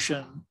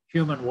sanitation,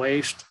 human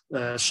waste,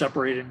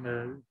 separating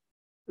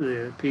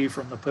the pee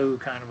from the poo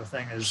kind of a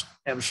thing is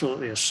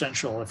absolutely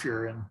essential if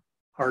you're in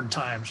hard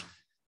times.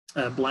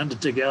 Blended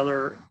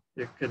together,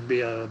 it can be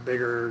a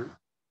bigger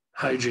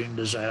hygiene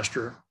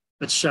disaster,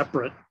 but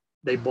separate,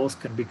 they both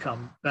can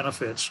become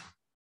benefits.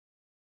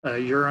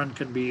 Urine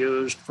can be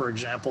used, for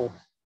example,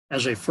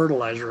 as a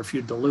fertilizer. If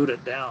you dilute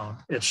it down,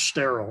 it's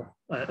sterile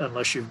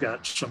unless you've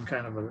got some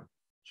kind of a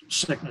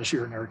sickness,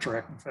 urinary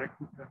tract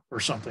infection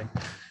or something.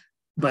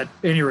 But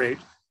at any rate,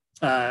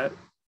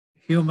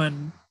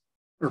 human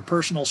or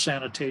personal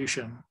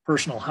sanitation,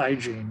 personal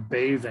hygiene,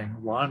 bathing,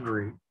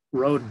 laundry,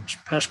 rodents,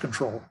 pest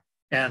control,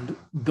 and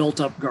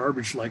built up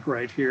garbage like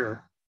right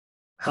here.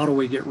 How do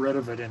we get rid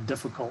of it in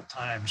difficult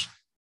times?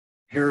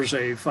 Here's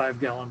a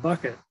 5-gallon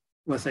bucket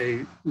with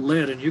a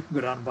lid, and you can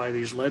go down and buy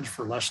these lids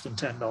for less than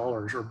 $10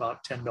 or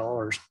about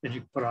 $10, and you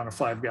can put on a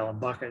 5-gallon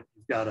bucket.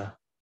 You've got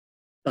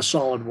a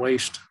solid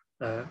waste,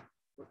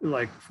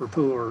 like for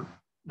poo or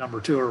number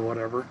 2 or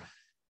whatever.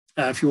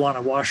 If you want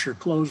to wash your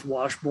clothes,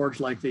 washboards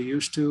like they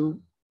used to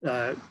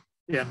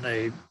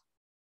in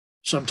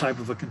some type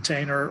of a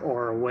container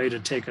or a way to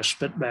take a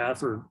spit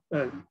bath or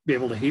be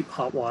able to heat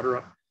hot water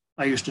up.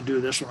 I used to do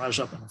this when I was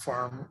up on the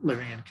farm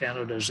living in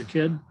Canada as a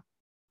kid.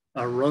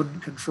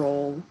 Rodent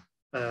control,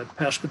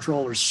 Pest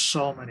control, there's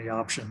so many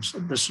options.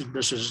 This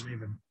isn't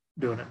even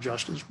doing it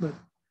justice. But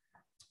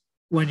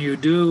when you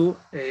do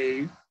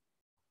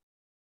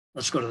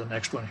let's go to the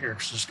next one here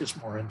because this gets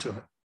more into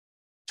it.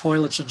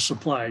 Toilets and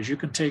supplies. You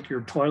can take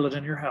your toilet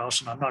in your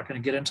house, and I'm not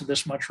going to get into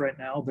this much right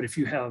now, but if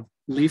you have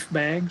leaf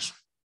bags,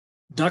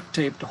 duct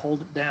tape to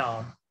hold it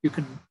down, you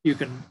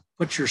can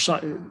put your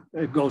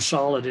go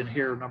solid in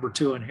here, number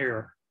 2 in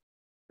here.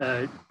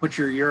 Put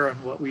your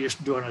urine, what we used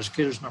to do as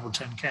kids, number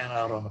 10 can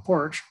out on the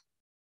porch.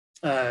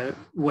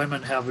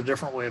 Women have a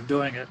different way of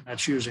doing it, and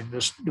that's using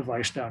this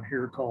device down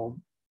here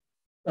called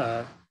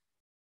a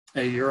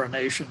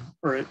urination,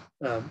 or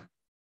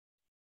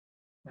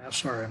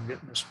sorry, I'm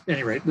getting this. At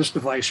any rate, this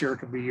device here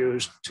can be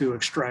used to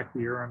extract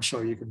the urine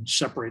so you can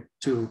separate the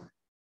two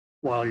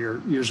while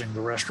you're using the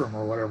restroom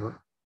or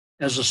whatever.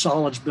 As the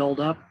solids build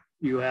up,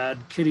 you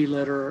add kitty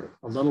litter,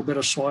 a little bit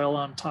of soil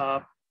on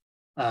top,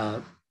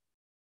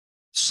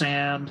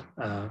 sand,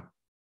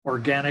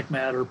 organic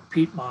matter,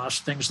 peat moss,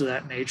 things of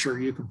that nature.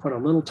 You can put a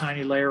little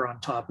tiny layer on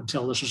top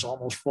until this is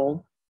almost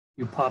full.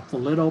 You pop the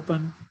lid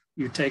open,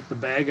 you take the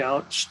bag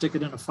out, stick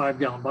it in a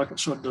 5-gallon bucket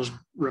so it doesn't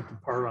rip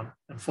apart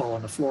and fall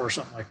on the floor or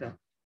something like that.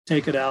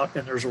 Take it out,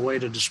 and there's a way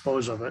to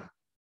dispose of it.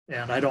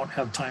 And I don't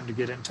have time to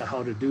get into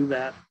how to do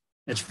that.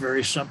 It's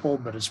very simple,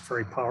 but it's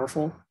very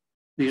powerful.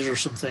 These are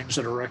some things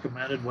that are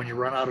recommended when you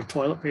run out of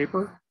toilet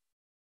paper.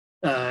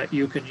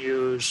 You can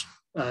use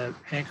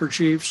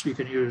handkerchiefs, you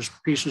can use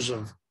pieces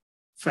of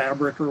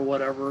fabric or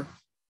whatever,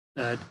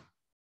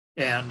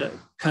 and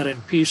cut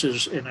in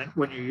pieces. And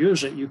when you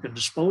use it, you can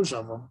dispose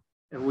of them.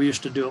 And we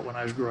used to do it when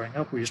I was growing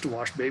up. We used to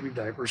wash baby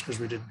diapers because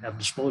we didn't have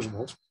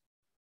disposables.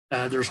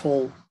 There's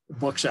whole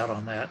books out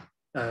on that,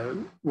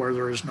 where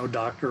there is no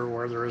doctor,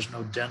 where there is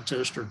no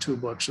dentist, or 2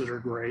 books that are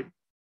great.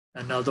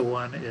 Another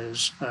one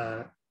is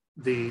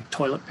the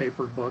toilet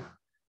paper book.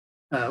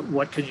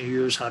 What can you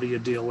use? How do you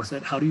deal with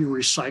it? How do you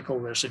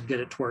recycle this and get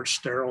it to where it's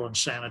sterile and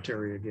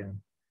sanitary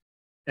again?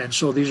 And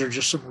so these are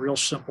just some real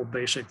simple,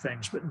 basic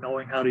things, but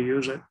knowing how to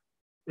use it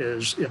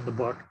is in the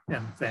book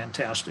and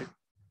fantastic.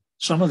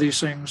 Some of these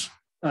things,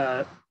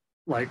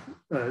 like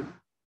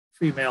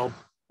female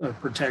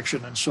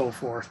protection and so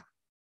forth,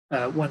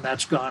 when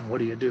that's gone, what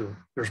do you do?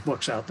 There's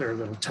books out there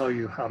that'll tell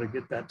you how to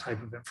get that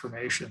type of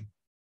information.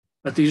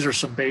 But these are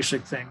some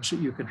basic things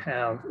that you can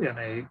have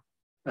in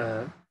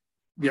a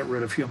get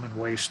rid of human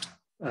waste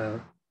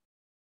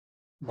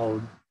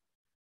mode.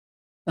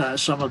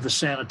 Some of the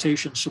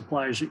sanitation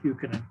supplies that you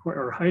can,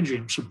 or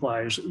hygiene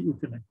supplies that you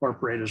can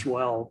incorporate as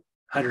well.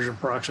 Hydrogen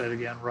peroxide,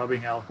 again,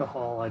 rubbing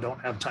alcohol. I don't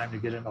have time to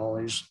get into all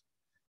these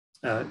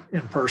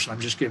in person. I'm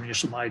just giving you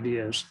some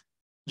ideas.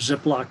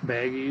 Ziploc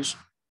baggies.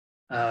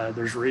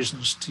 There's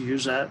reasons to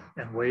use that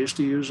and ways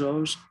to use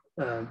those.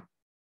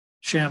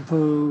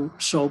 Shampoo,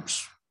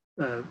 soaps,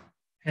 hand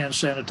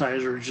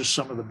sanitizer, just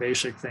some of the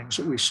basic things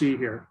that we see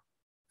here.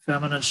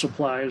 Feminine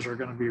supplies are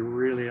going to be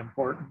really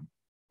important.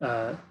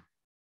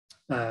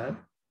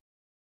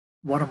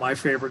 One of my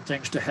favorite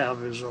things to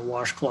have is a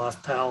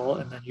washcloth towel,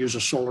 and then use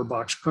a solar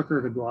box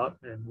cooker to go out.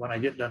 And when I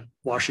get done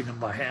washing them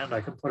by hand,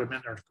 I can put them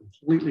in there to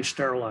completely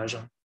sterilize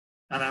them.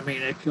 And I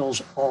mean, it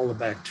kills all the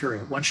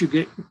bacteria. Once you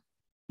can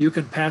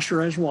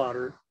pasteurize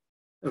water,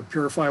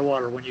 purify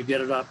water when you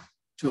get it up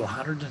to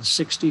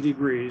 160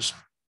 degrees.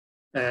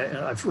 And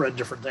I've read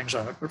different things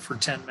on it, but for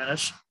 10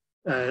 minutes,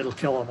 it'll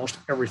kill almost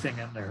everything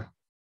in there.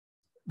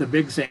 The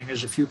big thing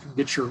is if you can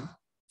get your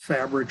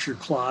fabrics, your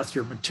cloth,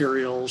 your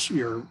materials,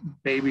 your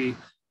baby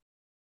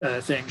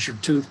things, your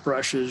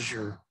toothbrushes,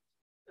 your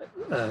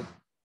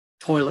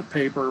toilet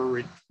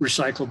paper,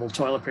 recyclable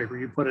toilet paper,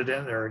 you put it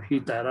in there and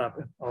heat that up.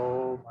 And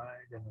oh my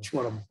goodness,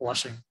 what a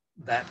blessing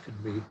that can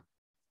be.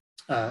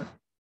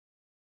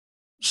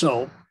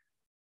 So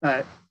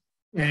at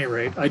any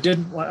rate, I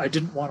didn't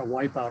want to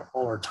wipe out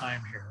all our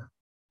time here.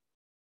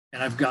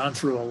 And I've gone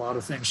through a lot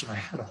of things, and I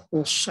had a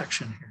whole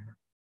section here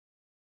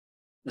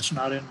that's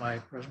not in my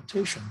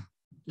presentation.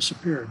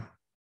 Disappeared.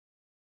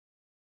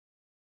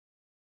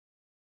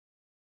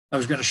 I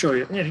was going to show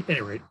you. At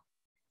any rate,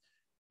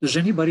 does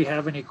anybody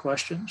have any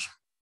questions?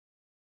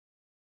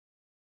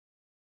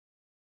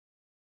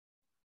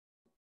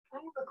 I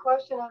have a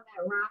question on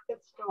that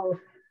rocket stove.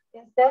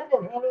 Is that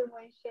in any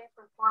way, shape,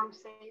 or form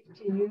safe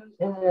to use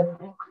in an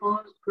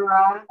enclosed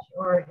garage,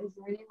 or is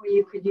there any way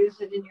you could use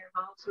it in your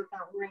house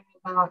without worrying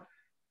about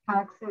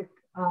toxic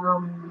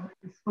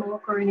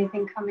smoke or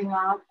anything coming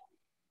off?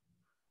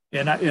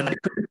 And I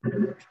couldn't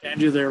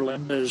understand you there,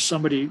 Linda. Is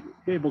somebody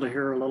able to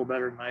hear a little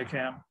better than I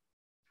can?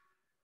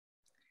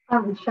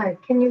 Sure.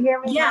 Can you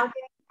hear me now?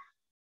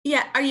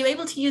 Yeah. Are you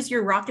able to use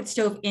your rocket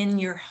stove in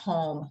your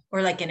home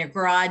or like in a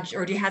garage,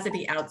 or do you have to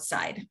be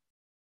outside?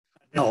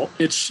 No,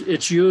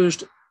 it's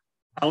used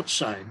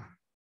outside.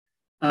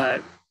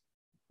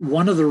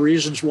 One of the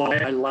reasons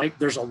why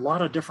there's a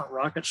lot of different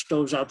rocket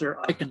stoves out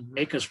there. I can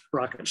make a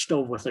rocket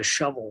stove with a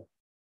shovel.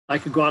 I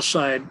could go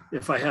outside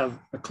if I have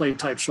a clay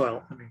type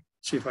soil. Let me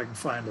see if I can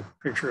find a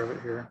picture of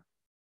it here.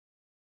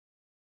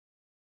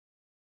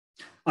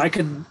 I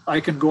can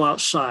go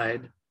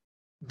outside,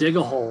 dig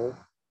a hole,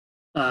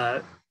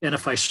 And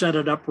if I set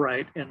it up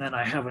right, and then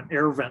I have an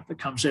air vent that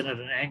comes in at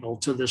an angle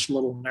to this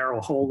little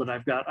narrow hole that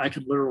I've got, I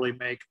can literally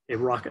make a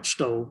rocket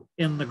stove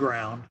in the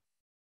ground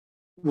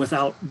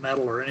without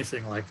metal or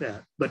anything like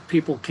that. But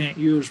people can't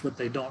use what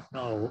they don't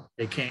know.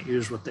 They can't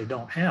use what they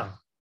don't have.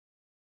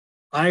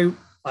 I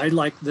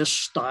like this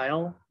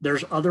style.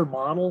 There's other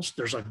models.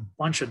 There's a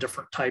bunch of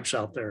different types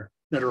out there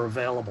that are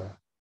available.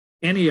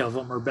 Any of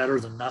them are better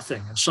than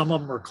nothing. And some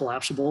of them are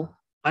collapsible.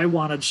 I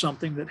wanted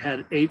something that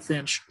had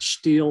 1/8-inch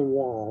steel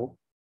wall.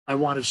 I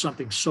wanted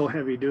something so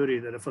heavy duty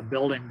that if a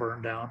building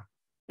burned down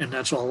and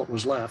that's all that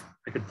was left,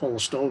 I could pull the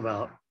stove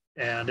out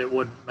and it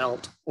wouldn't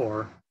melt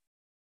or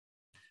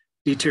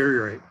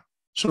deteriorate.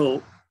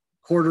 So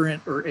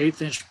 1/4-inch or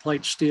 1/8-inch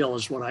plate steel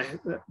is what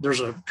there's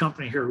a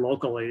company here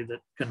locally that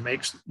can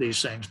make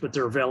these things, but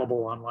they're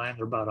available online.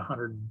 They're about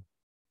 $110,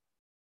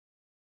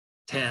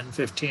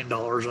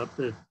 $15 up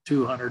to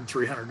 $200,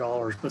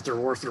 $300, but they're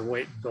worth their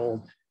weight in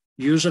gold.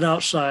 Use it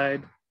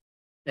outside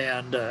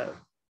and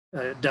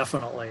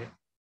definitely.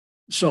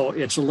 So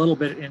it's a little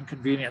bit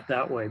inconvenient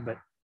that way, but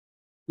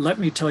let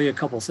me tell you a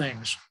couple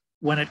things.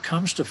 When it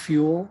comes to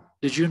fuel,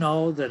 did you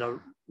know that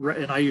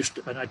and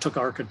I took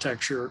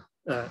architecture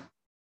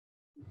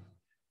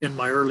in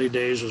my early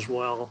days as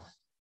well.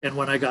 And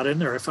when I got in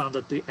there, I found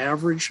that the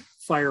average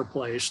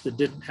fireplace that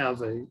didn't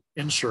have an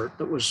insert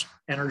that was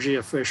energy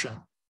efficient,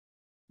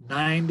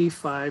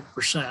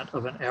 95%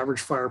 of an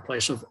average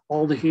fireplace of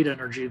all the heat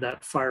energy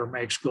that fire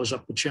makes goes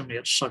up the chimney.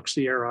 It sucks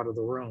the air out of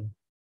the room.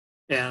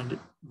 And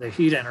the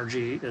heat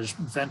energy is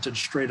vented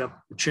straight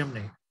up the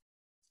chimney.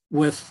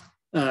 With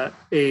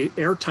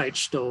airtight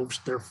stoves,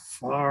 they're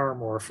far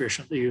more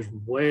efficient. They use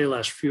way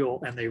less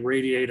fuel and they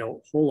radiate a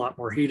whole lot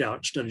more heat out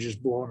instead of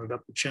just blowing it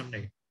up the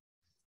chimney.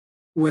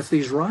 With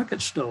these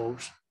rocket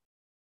stoves,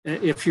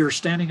 if you're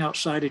standing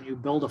outside and you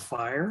build a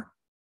fire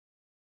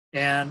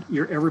and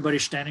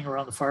everybody's standing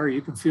around the fire,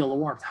 you can feel the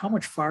warmth. How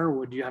much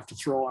firewood do you have to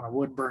throw on a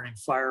wood burning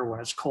fire when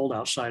it's cold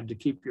outside to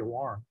keep you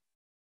warm?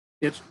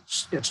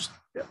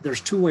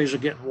 There's two ways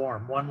of getting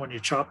warm. One, when you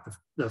chop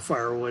the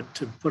firewood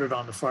to put it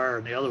on the fire,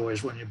 and the other way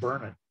is when you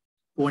burn it.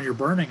 But when you're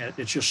burning it,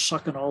 it's just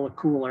sucking all the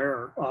cool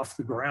air off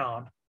the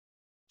ground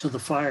to the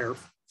fire,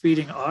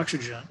 feeding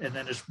oxygen, and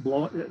then it's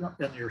blowing,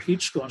 and your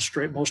heat's going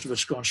straight, most of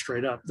it's going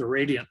straight up. The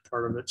radiant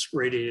part of it's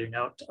radiating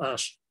out to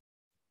us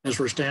as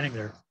we're standing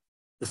there.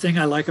 The thing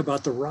I like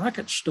about the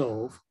rocket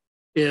stove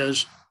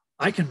is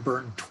I can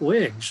burn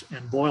twigs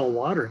and boil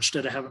water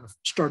instead of having to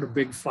start a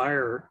big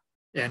fire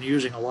and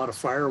using a lot of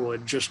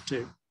firewood just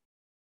to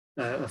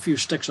a few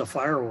sticks of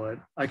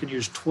firewood. I can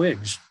use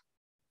twigs.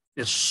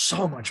 It's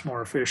so much more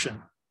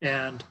efficient.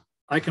 And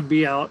I can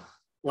be out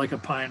like a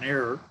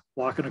pioneer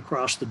walking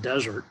across the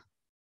desert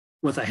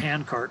with a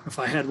hand cart. If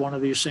I had one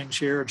of these things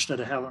here,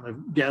 instead of having to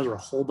gather a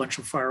whole bunch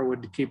of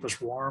firewood to keep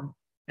us warm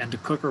and to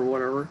cook or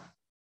whatever,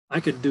 I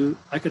could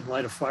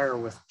light a fire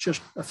with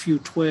just a few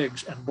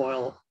twigs and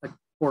boil a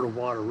quart of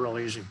water real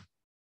easy,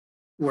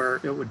 where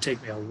it would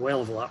take me a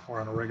whale of a lot more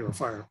on a regular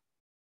fire.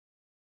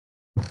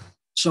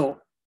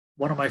 So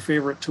one of my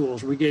favorite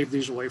tools, we gave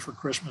these away for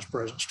Christmas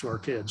presents to our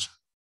kids.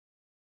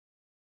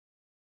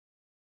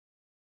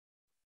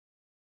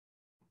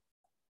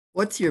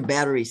 What's your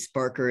battery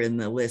sparker in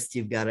the list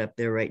you've got up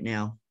there right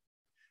now?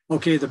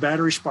 Okay, the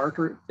battery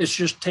sparker, it's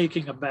just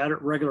taking a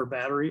regular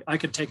battery. I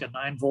could take a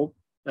 9-volt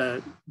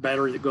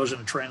battery that goes in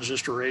a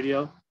transistor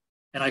radio,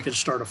 and I can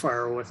start a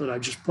fire with it.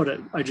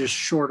 I just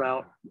short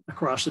out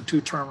across the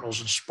two terminals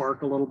and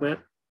spark a little bit.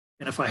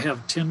 And if I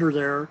have tinder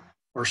there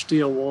or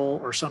steel wool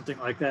or something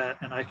like that,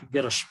 and I can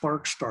get a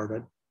spark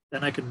started,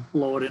 then I can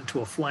blow it into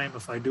a flame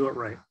if I do it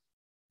right.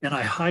 And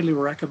I highly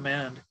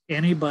recommend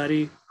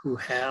anybody who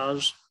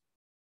has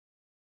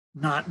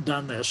not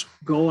done this,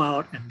 go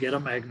out and get a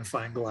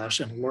magnifying glass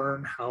and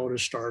learn how to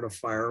start a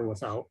fire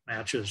without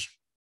matches.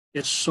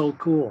 It's so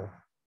cool.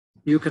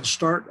 You can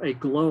start a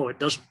glow. It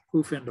doesn't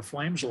poof into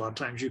flames a lot of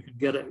times. You can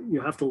get it. You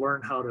have to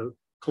learn how to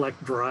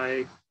collect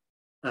dry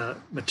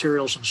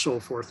materials and so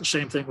forth. The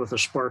same thing with a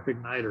spark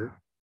igniter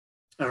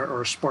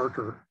or a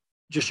sparker,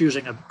 just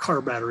using a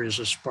car battery as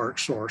a spark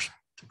source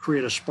to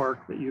create a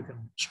spark that you can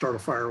start a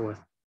fire with.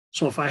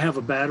 So if I have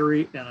a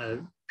battery and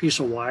a piece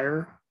of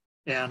wire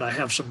and I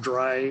have some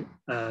dry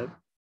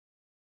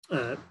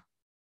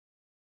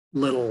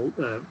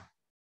little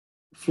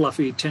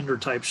fluffy tinder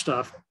type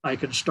stuff, I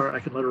can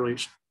literally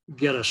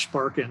get a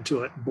spark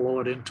into it and blow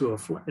it into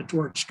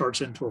where it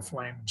starts into a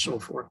flame and so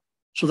forth.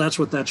 So that's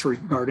what that's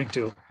regarding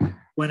to.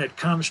 When it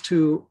comes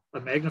to a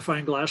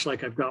magnifying glass,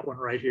 like I've got one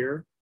right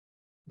here,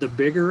 the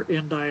bigger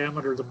in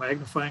diameter the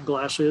magnifying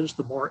glass is,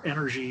 the more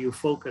energy you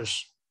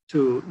focus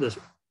to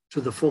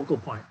the focal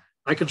point.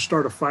 I can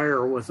start a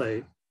fire with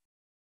a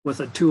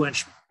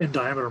 2-inch in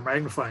diameter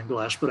magnifying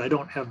glass, but I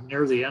don't have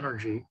near the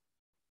energy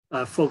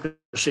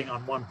focusing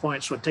on one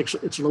point. So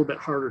it's a little bit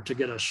harder to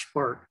get a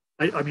spark.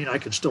 I mean, I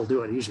can still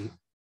do it easy,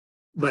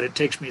 but it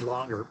takes me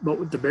longer. But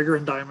with the bigger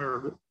in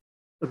diameter,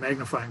 the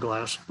magnifying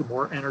glass, the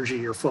more energy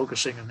you're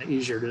focusing and the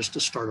easier it is to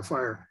start a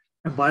fire.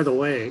 And by the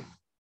way,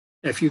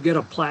 if you get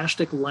a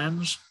plastic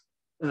lens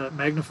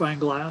magnifying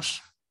glass,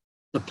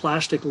 The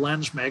plastic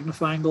lens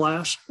magnifying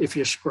glass, if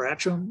you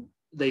scratch them,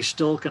 they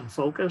still can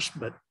focus,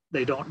 but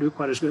they don't do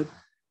quite as good.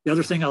 The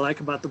other thing I like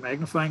about the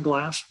magnifying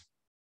glass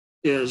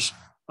is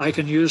I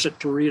can use it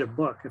to read a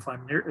book. If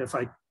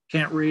I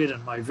can't read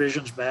and my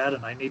vision's bad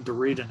and I need to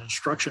read an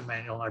instruction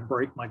manual and I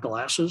break my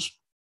glasses.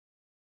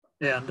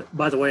 And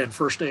by the way, in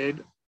first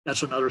aid,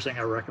 that's another thing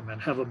I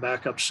recommend. Have a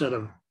backup set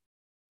of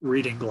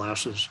reading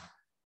glasses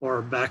or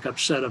a backup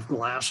set of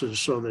glasses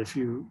so that if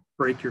you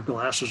break your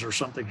glasses or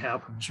something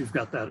happens, you've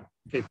got that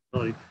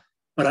capability.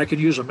 But I can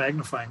use a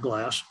magnifying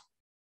glass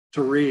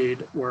to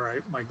read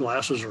where my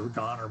glasses are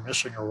gone or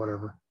missing or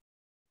whatever.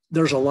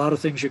 There's a lot of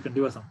things you can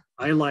do with them.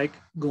 I like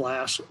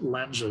glass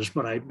lenses,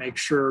 but I make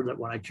sure that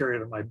when I carry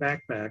it in my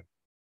backpack,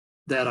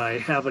 that I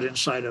have it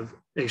inside of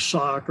a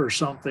sock or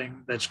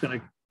something that's going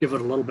to give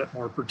it a little bit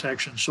more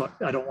protection. So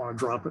I don't want to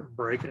drop it and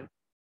break it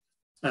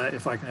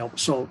if I can help.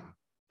 So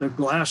the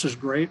glass is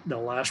great.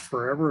 They'll last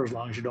forever as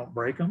long as you don't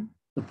break them.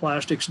 The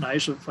plastic's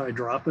nice. If I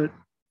drop it,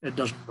 it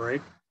doesn't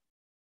break.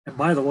 And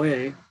by the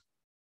way,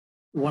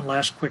 one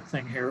last quick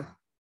thing here.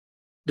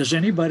 Does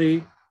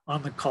anybody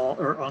on the call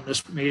or on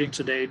this meeting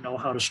today know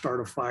how to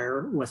start a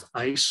fire with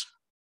ice?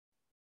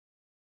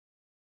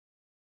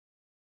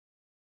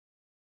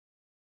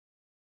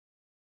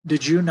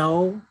 Did you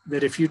know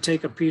that if you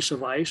take a piece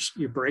of ice,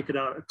 you break it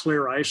out,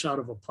 clear ice out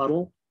of a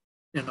puddle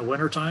in the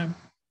wintertime,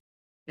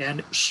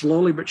 and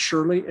slowly but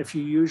surely, if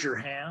you use your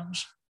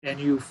hands and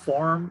you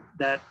form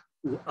that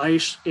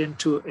ice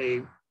into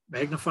a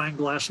magnifying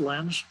glass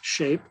lens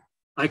shape,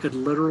 I could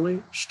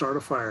literally start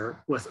a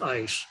fire with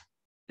ice.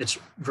 It's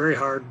very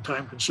hard and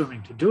time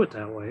consuming to do it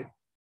that way,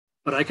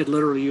 but I could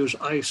literally use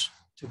ice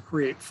to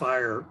create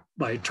fire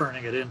by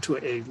turning it into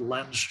a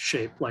lens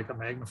shape like a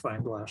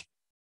magnifying glass.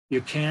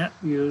 You can't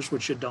use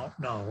what you don't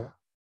know.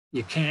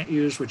 You can't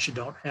use what you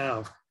don't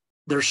have.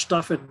 There's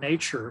stuff in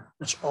nature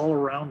that's all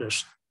around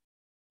us.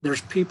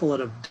 There's people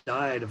that have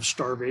died of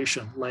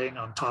starvation laying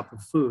on top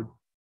of food,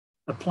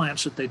 of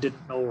plants that they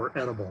didn't know were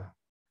edible.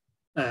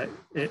 And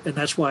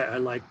that's why I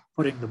like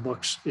putting the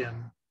books in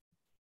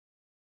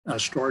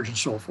storage and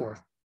so forth.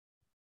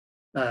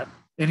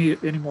 Any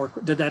more?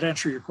 Did that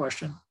answer your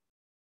question?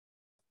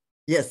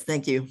 Yes,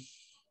 thank you.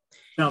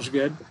 Sounds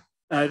good.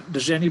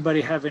 Does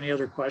anybody have any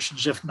other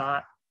questions? If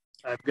not,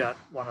 I've got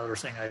one other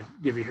thing I'd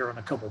give you here on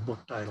a couple book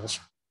titles.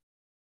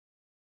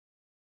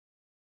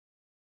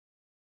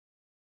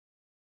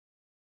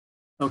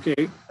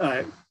 Okay,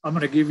 I'm going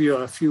to give you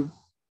a few.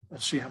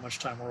 Let's see how much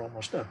time we're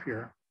almost up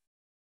here.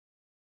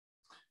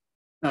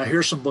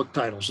 Here's some book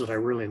titles that I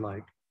really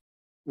like.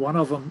 One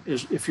of them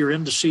is, if you're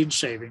into seed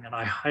saving, and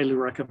I highly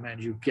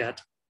recommend you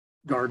get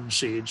garden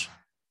seeds,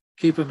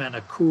 keep them in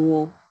a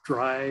cool,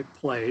 dry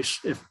place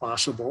if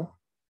possible.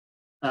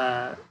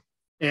 If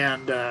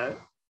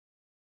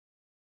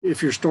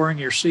you're storing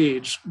your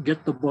seeds,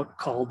 get the book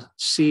called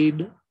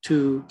Seed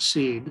to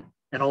Seed.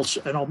 And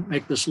I'll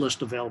make this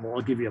list available.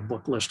 I'll give you a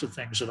book list of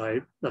things that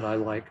I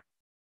like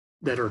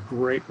that are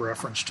great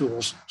reference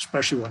tools,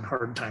 especially when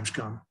harder times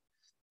come,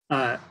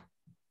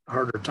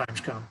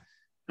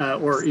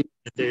 or even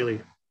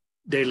daily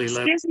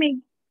living.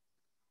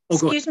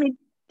 Excuse me,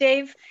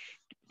 Dave.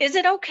 Is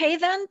it okay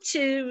then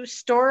to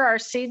store our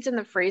seeds in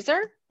the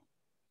freezer?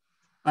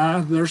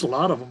 There's a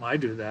lot of them I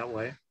do that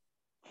way.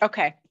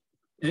 Okay.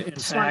 In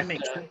fact,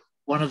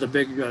 one of the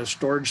big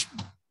storage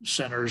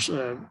centers,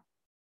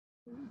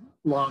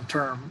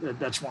 long-term,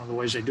 that's one of the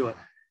ways they do it.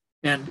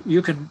 And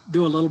you can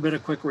do a little bit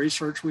of quick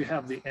research. We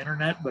have the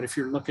internet, but if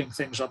you're looking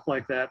things up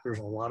like that, there's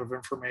a lot of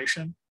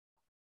information.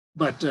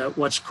 But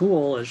what's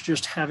cool is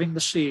just having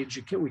the seeds.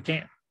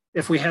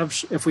 If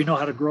we know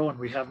how to grow and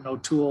we have no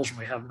tools and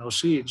we have no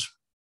seeds,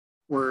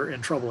 we're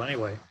in trouble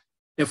anyway.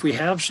 If we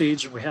have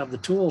seeds and we have the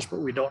tools, but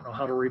we don't know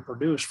how to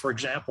reproduce, for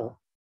example,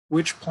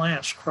 which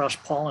plants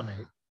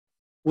cross-pollinate?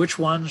 Which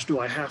ones do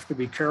I have to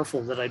be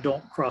careful that I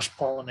don't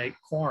cross-pollinate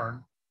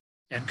corn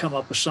and come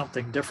up with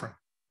something different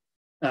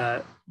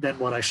than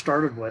what I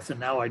started with, and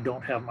now I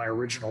don't have my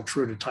original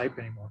true to type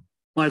anymore.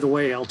 By the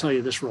way, I'll tell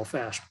you this real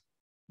fast.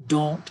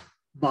 Don't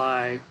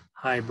buy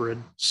hybrid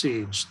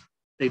seeds.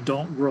 They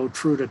don't grow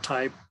true to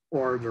type,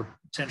 or they're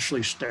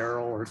potentially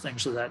sterile or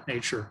things of that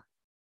nature.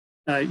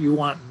 You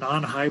want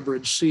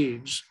non-hybrid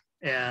seeds,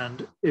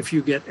 and if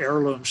you get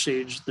heirloom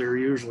seeds, they're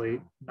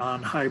usually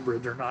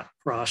non-hybrid. They're not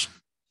crossed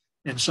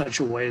in such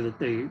a way that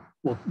they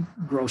will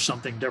grow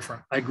something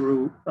different. I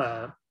grew,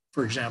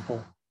 for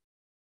example,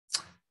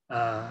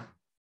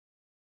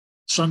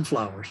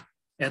 sunflowers,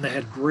 and they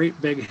had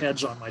great big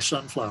heads on my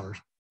sunflowers.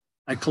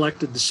 I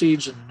collected the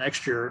seeds, and the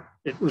next year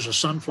it was a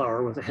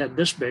sunflower with a head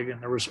this big,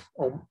 and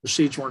the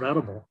seeds weren't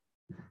edible.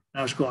 And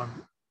I was going,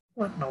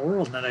 what in the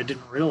world? And then I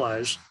didn't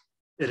realize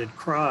it had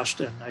crossed,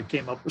 and I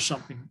came up with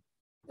something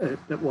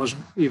that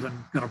wasn't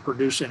even going to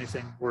produce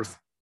anything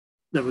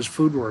that was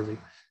food worthy,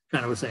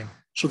 kind of a thing.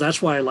 So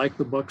that's why I like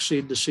the book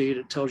Seed to Seed.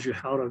 It tells you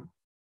how to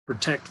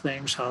protect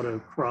things, how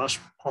to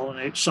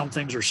cross-pollinate. Some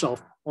things are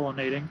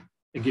self-pollinating.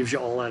 It gives you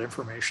all that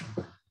information.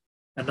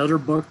 Another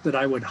book that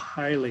I would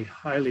highly,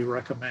 highly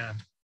recommend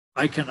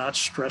I cannot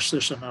stress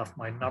this enough.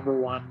 My number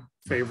one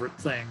favorite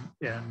thing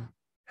in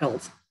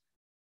health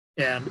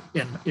and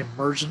in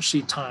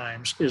emergency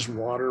times is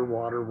water,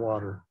 water,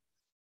 water.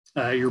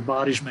 Your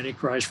body's many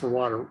cries for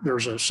water.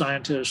 There's a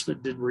scientist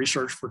that did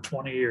research for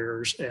 20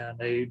 years, and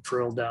they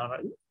drilled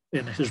down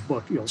in his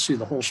book. You'll see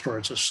the whole story.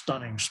 It's a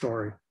stunning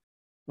story.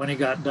 When he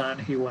got done,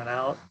 he went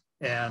out,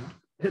 and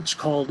it's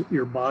called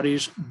Your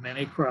Body's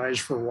Many Cries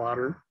for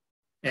Water.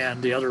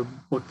 And the other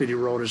book that he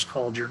wrote is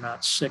called You're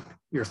Not Sick,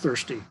 You're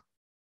Thirsty.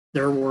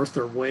 They're worth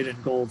their weight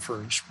in gold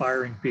for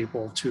inspiring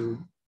people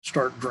to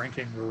start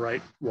drinking the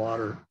right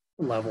water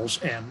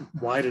levels and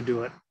why to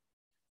do it,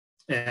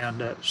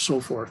 and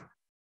so forth.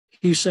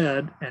 He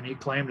said, and he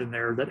claimed in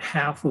there, that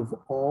half of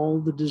all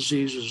the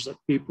diseases that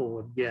people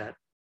would get,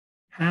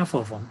 half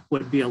of them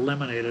would be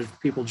eliminated if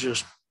people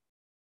just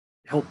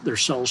help their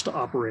cells to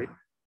operate.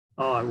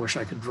 Oh, I wish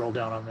I could drill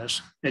down on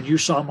this. And you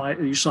saw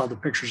the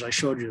pictures I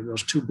showed you,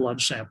 those 2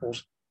 blood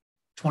samples,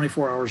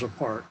 24 hours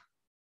apart.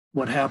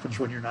 What happens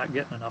when you're not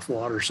getting enough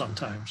water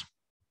sometimes?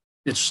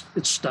 It's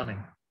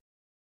stunning.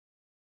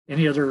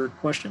 Any other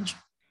questions?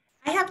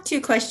 I have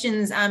 2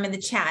 questions in the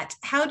chat.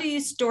 How do you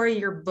store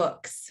your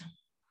books?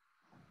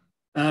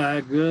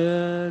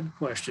 Good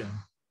question.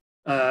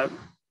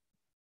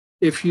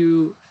 If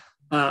you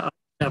I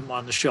have them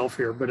on the shelf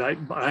here, but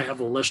I have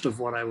a list of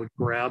what I would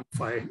grab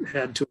if I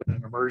had to in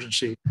an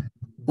emergency.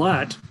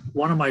 But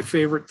one of my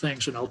favorite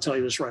things, and I'll tell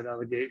you this right out of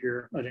the gate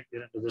here, I didn't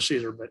get into this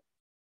either, but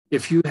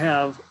if you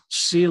have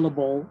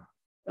sealable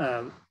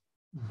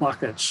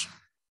buckets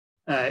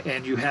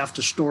and you have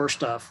to store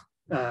stuff,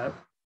 there's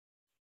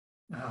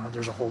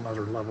a whole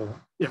nother level of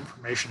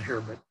information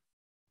here,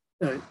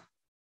 but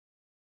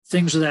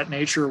things of that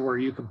nature where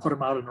you can put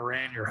them out in the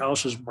rain, your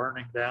house is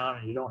burning down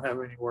and you don't have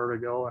anywhere to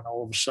go, and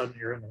all of a sudden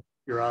you're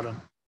out in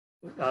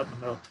the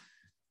middle.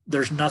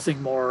 There's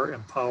nothing more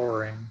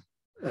empowering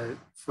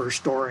for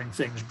storing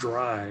things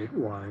dry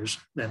wise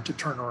than to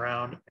turn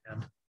around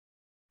and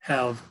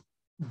have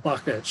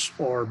buckets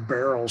or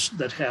barrels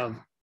that have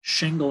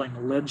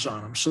shingling lids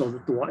on them, so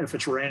that if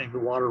it's raining, the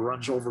water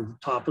runs over the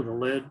top of the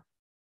lid,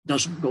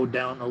 doesn't go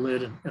down the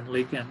lid and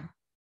leak in.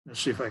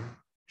 Let's see if I can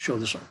show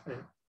this. At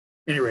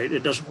any rate,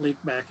 it doesn't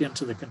leak back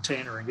into the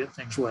container and get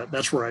things wet.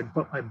 That's where I'd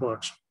put my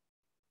books.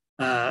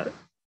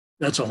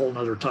 That's a whole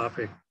nother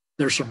topic.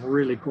 There's some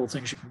really cool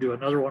things you can do.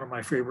 Another one of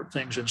my favorite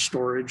things in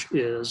storage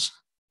is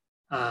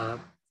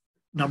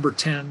number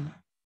 10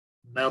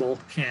 metal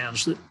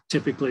cans that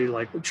typically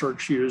like the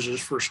church uses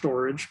for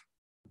storage.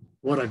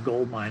 What a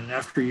gold mine. And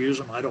after you use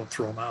them, I don't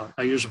throw them out.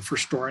 I use them for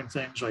storing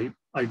things.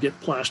 I get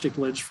plastic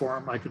lids for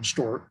them. I can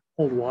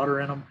hold water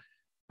in them.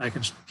 I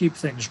can keep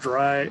things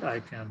dry. I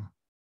can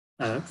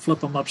flip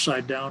them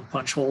upside down,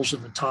 punch holes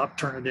in the top,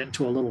 turn it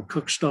into a little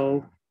cook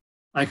stove.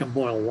 I can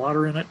boil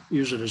water in it,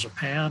 use it as a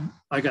pan.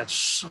 I got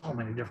so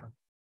many different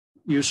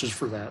uses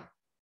for that.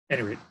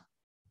 Anyway.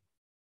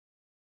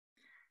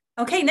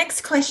 Okay,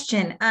 next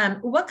question.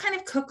 What kind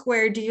of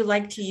cookware do you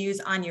like to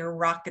use on your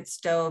rocket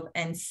stove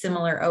and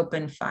similar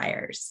open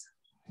fires?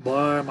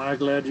 Boy, am I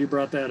glad you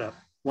brought that up.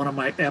 One of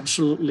my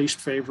absolute least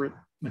favorite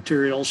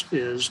materials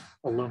is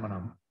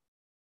aluminum.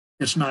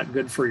 It's not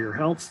good for your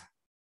health.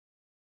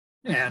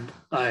 And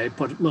I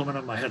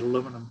had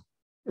aluminum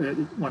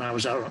when I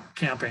was out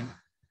camping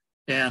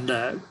and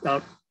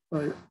out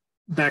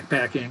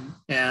backpacking,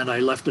 and I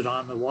left it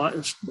on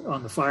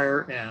the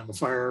fire, and the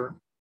fire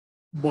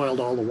boiled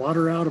all the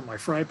water out of my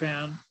fry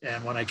pan.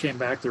 And when I came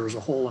back, there was a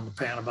hole in the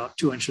pan about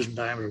 2 inches in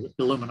diameter.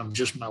 The aluminum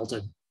just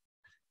melted.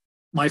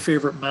 My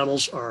favorite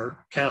metals are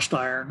cast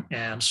iron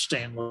and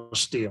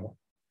stainless steel.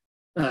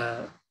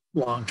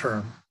 Long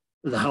term,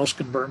 the house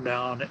can burn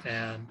down,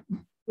 and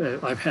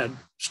I've had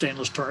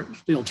stainless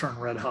steel turn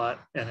red hot,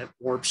 and it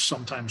warps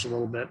sometimes a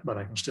little bit, but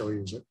I can still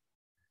use it.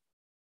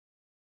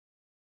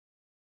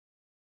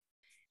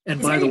 And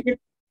by the way,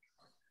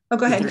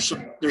 go ahead.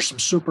 There's some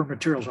super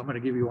materials. I'm going to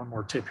give you one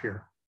more tip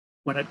here.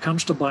 When it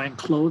comes to buying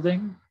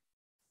clothing,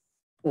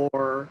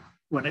 or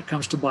when it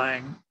comes to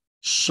buying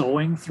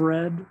sewing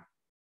thread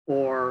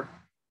or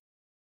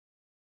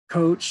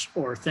coats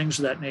or things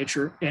of that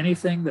nature,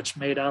 anything that's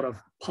made out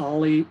of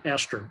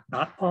polyester,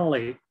 not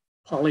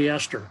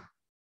polyester,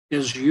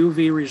 is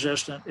UV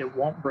resistant. It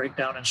won't break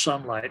down in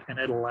sunlight, and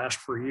it'll last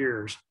for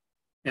years.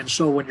 And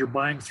so when you're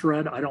buying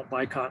thread, I don't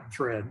buy cotton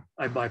thread.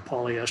 I buy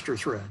polyester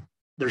thread.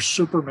 There's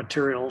super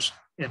materials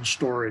in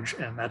storage,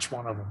 and that's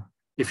one of them.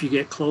 If you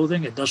get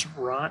clothing, it doesn't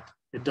rot,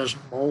 it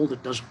doesn't mold,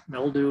 it doesn't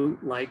mildew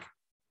like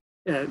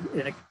a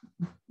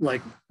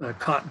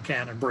cotton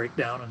can and break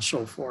down and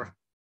so forth.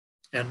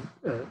 And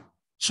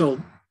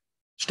so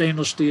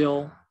stainless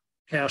steel,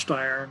 cast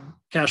iron.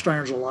 Cast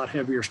iron's a lot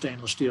heavier.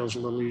 Stainless steel is a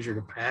little easier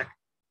to pack,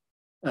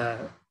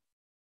 and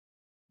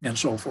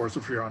so forth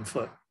if you're on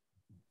foot.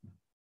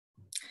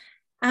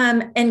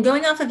 And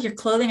going off of your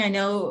clothing, I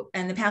know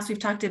in the past we've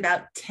talked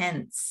about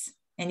tents,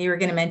 and you were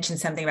going to mention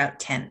something about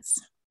tents.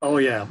 Oh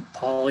yeah,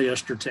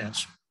 polyester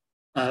tents.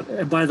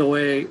 And by the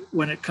way,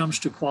 when it comes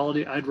to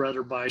quality, I'd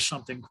rather buy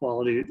something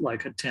quality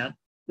like a tent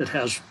that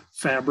has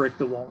fabric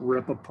that won't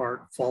rip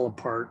apart, fall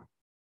apart.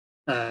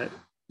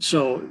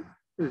 So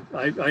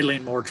I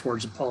lean more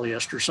towards the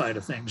polyester side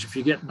of things. If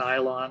you get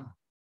nylon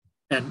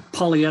and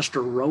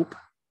polyester rope,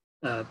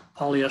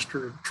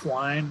 polyester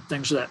twine,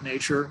 things of that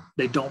nature,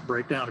 they don't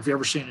break down. If you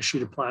ever seen a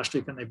sheet of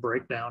plastic and they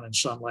break down in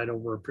sunlight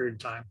over a period of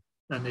time,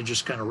 then they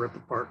just kind of rip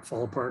apart,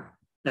 fall apart.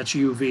 That's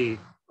UV.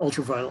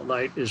 Ultraviolet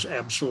light is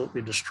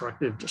absolutely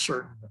destructive to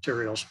certain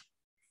materials.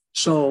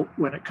 So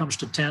when it comes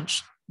to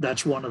tents,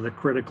 that's one of the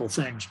critical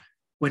things.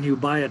 When you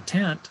buy a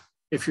tent,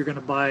 if you're going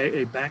to buy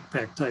a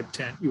backpack type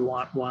tent, you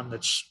want one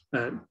that's,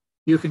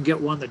 you can get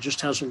one that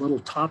just has a little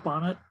top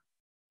on it,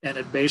 and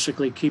it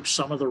basically keeps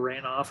some of the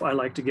rain off. I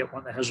like to get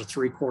one that has a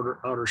 3/4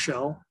 outer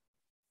shell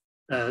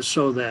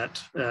so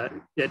that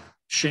it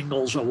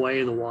shingles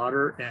away the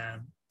water.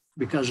 And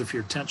because if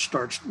your tent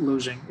starts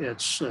losing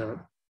its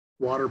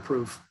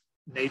waterproof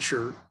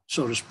nature,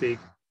 so to speak,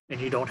 and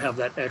you don't have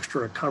that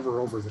extra cover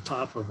over the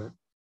top of it,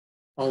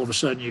 all of a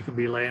sudden you can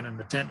be laying in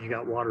the tent and you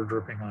got water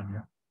dripping on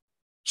you.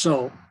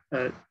 So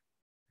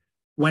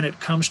when it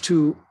comes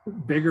to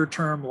bigger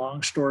term,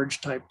 long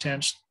storage type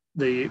tents,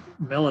 the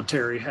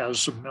military has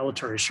some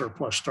military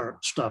surplus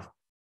stuff.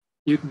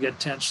 You can get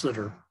tents that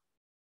are,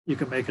 you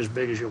can make as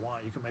big as you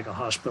want. You can make a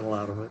hospital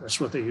out of it. That's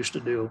what they used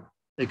to do.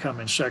 They come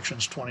in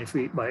sections 20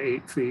 feet by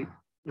 8 feet.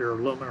 They're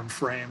aluminum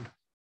framed.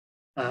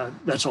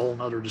 That's a whole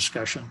nother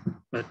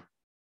discussion. But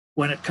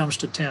when it comes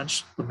to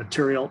tents, the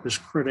material is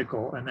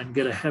critical, and then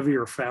get a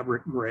heavier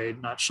fabric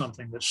grade, not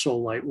something that's so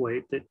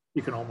lightweight that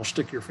you can almost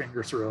stick your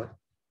finger through it.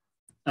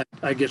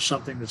 I get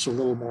something that's a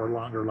little more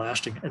longer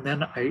lasting. And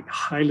then I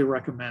highly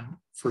recommend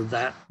for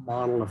that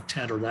model of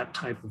tent or that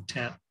type of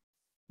tent,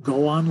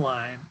 go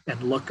online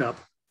and look up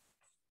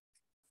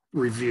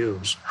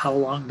reviews. How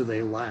long do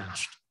they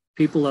last?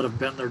 People that have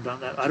been there,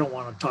 done that. I don't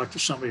want to talk to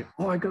somebody,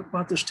 oh, I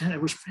bought this tent.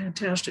 It was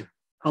fantastic.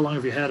 How long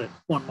have you had it?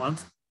 1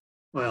 month?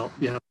 Well,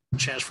 you have a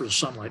chance for the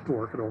sunlight to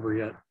work it over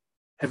yet.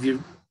 Have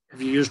you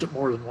used it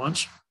more than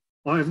once?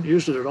 Well, I haven't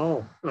used it at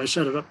all. I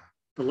set it up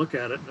to look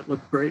at it and it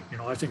looked great. You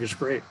know, I think it's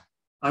great.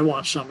 I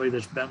want somebody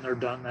that's been there,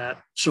 done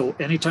that. So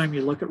anytime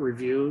you look at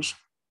reviews,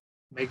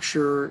 make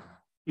sure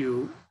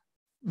you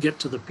get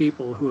to the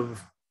people who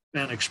have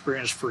been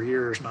experienced for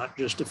years, not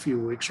just a few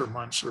weeks or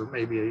months or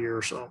maybe a year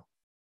or so.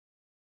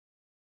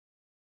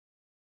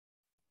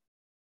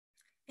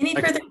 Any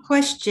further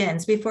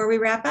questions before we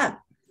wrap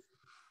up?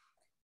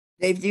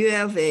 Dave, do you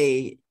have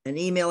an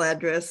email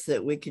address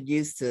that we could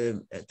use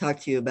to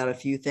talk to you about a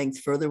few things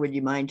further? Would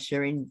you mind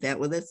sharing that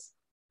with us?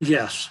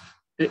 Yes.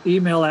 The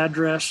email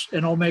address,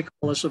 and I'll make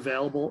all this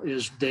available,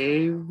 is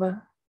Dave,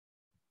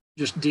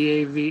 just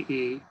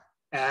DAVE,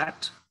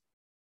 at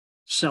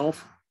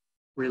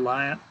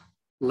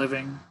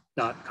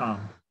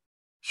self-reliantliving.com.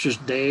 It's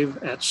just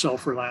Dave at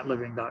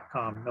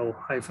self-reliantliving.com. No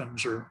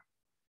hyphens or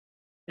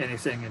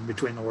anything in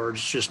between the words.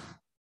 It's just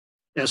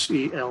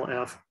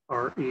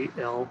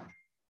SELFRELIANT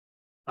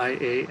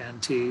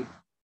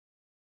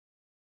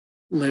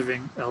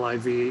living,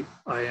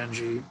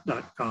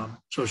 LIVING.com.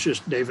 So it's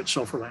just Dave at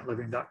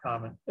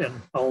self-reliantliving.com.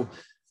 And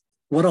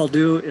what I'll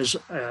do is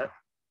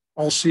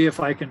I'll see if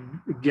I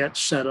can get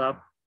set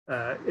up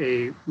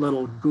a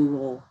little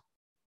Google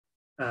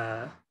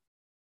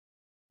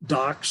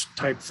Docs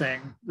type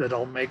thing that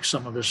I'll make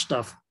some of this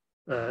stuff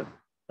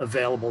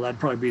available.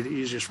 That'd probably be the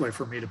easiest way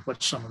for me to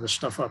put some of this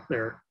stuff up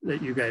there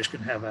that you guys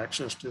can have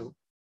access to.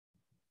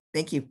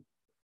 Thank you.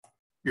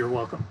 You're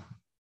welcome.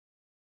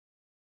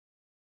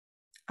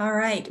 All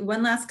right,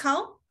 one last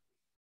call.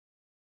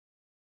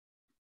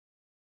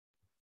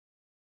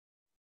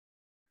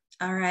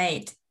 All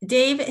right,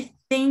 Dave,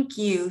 thank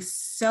you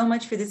so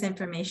much for this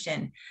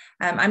information.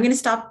 I'm going to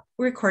stop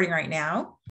recording right now.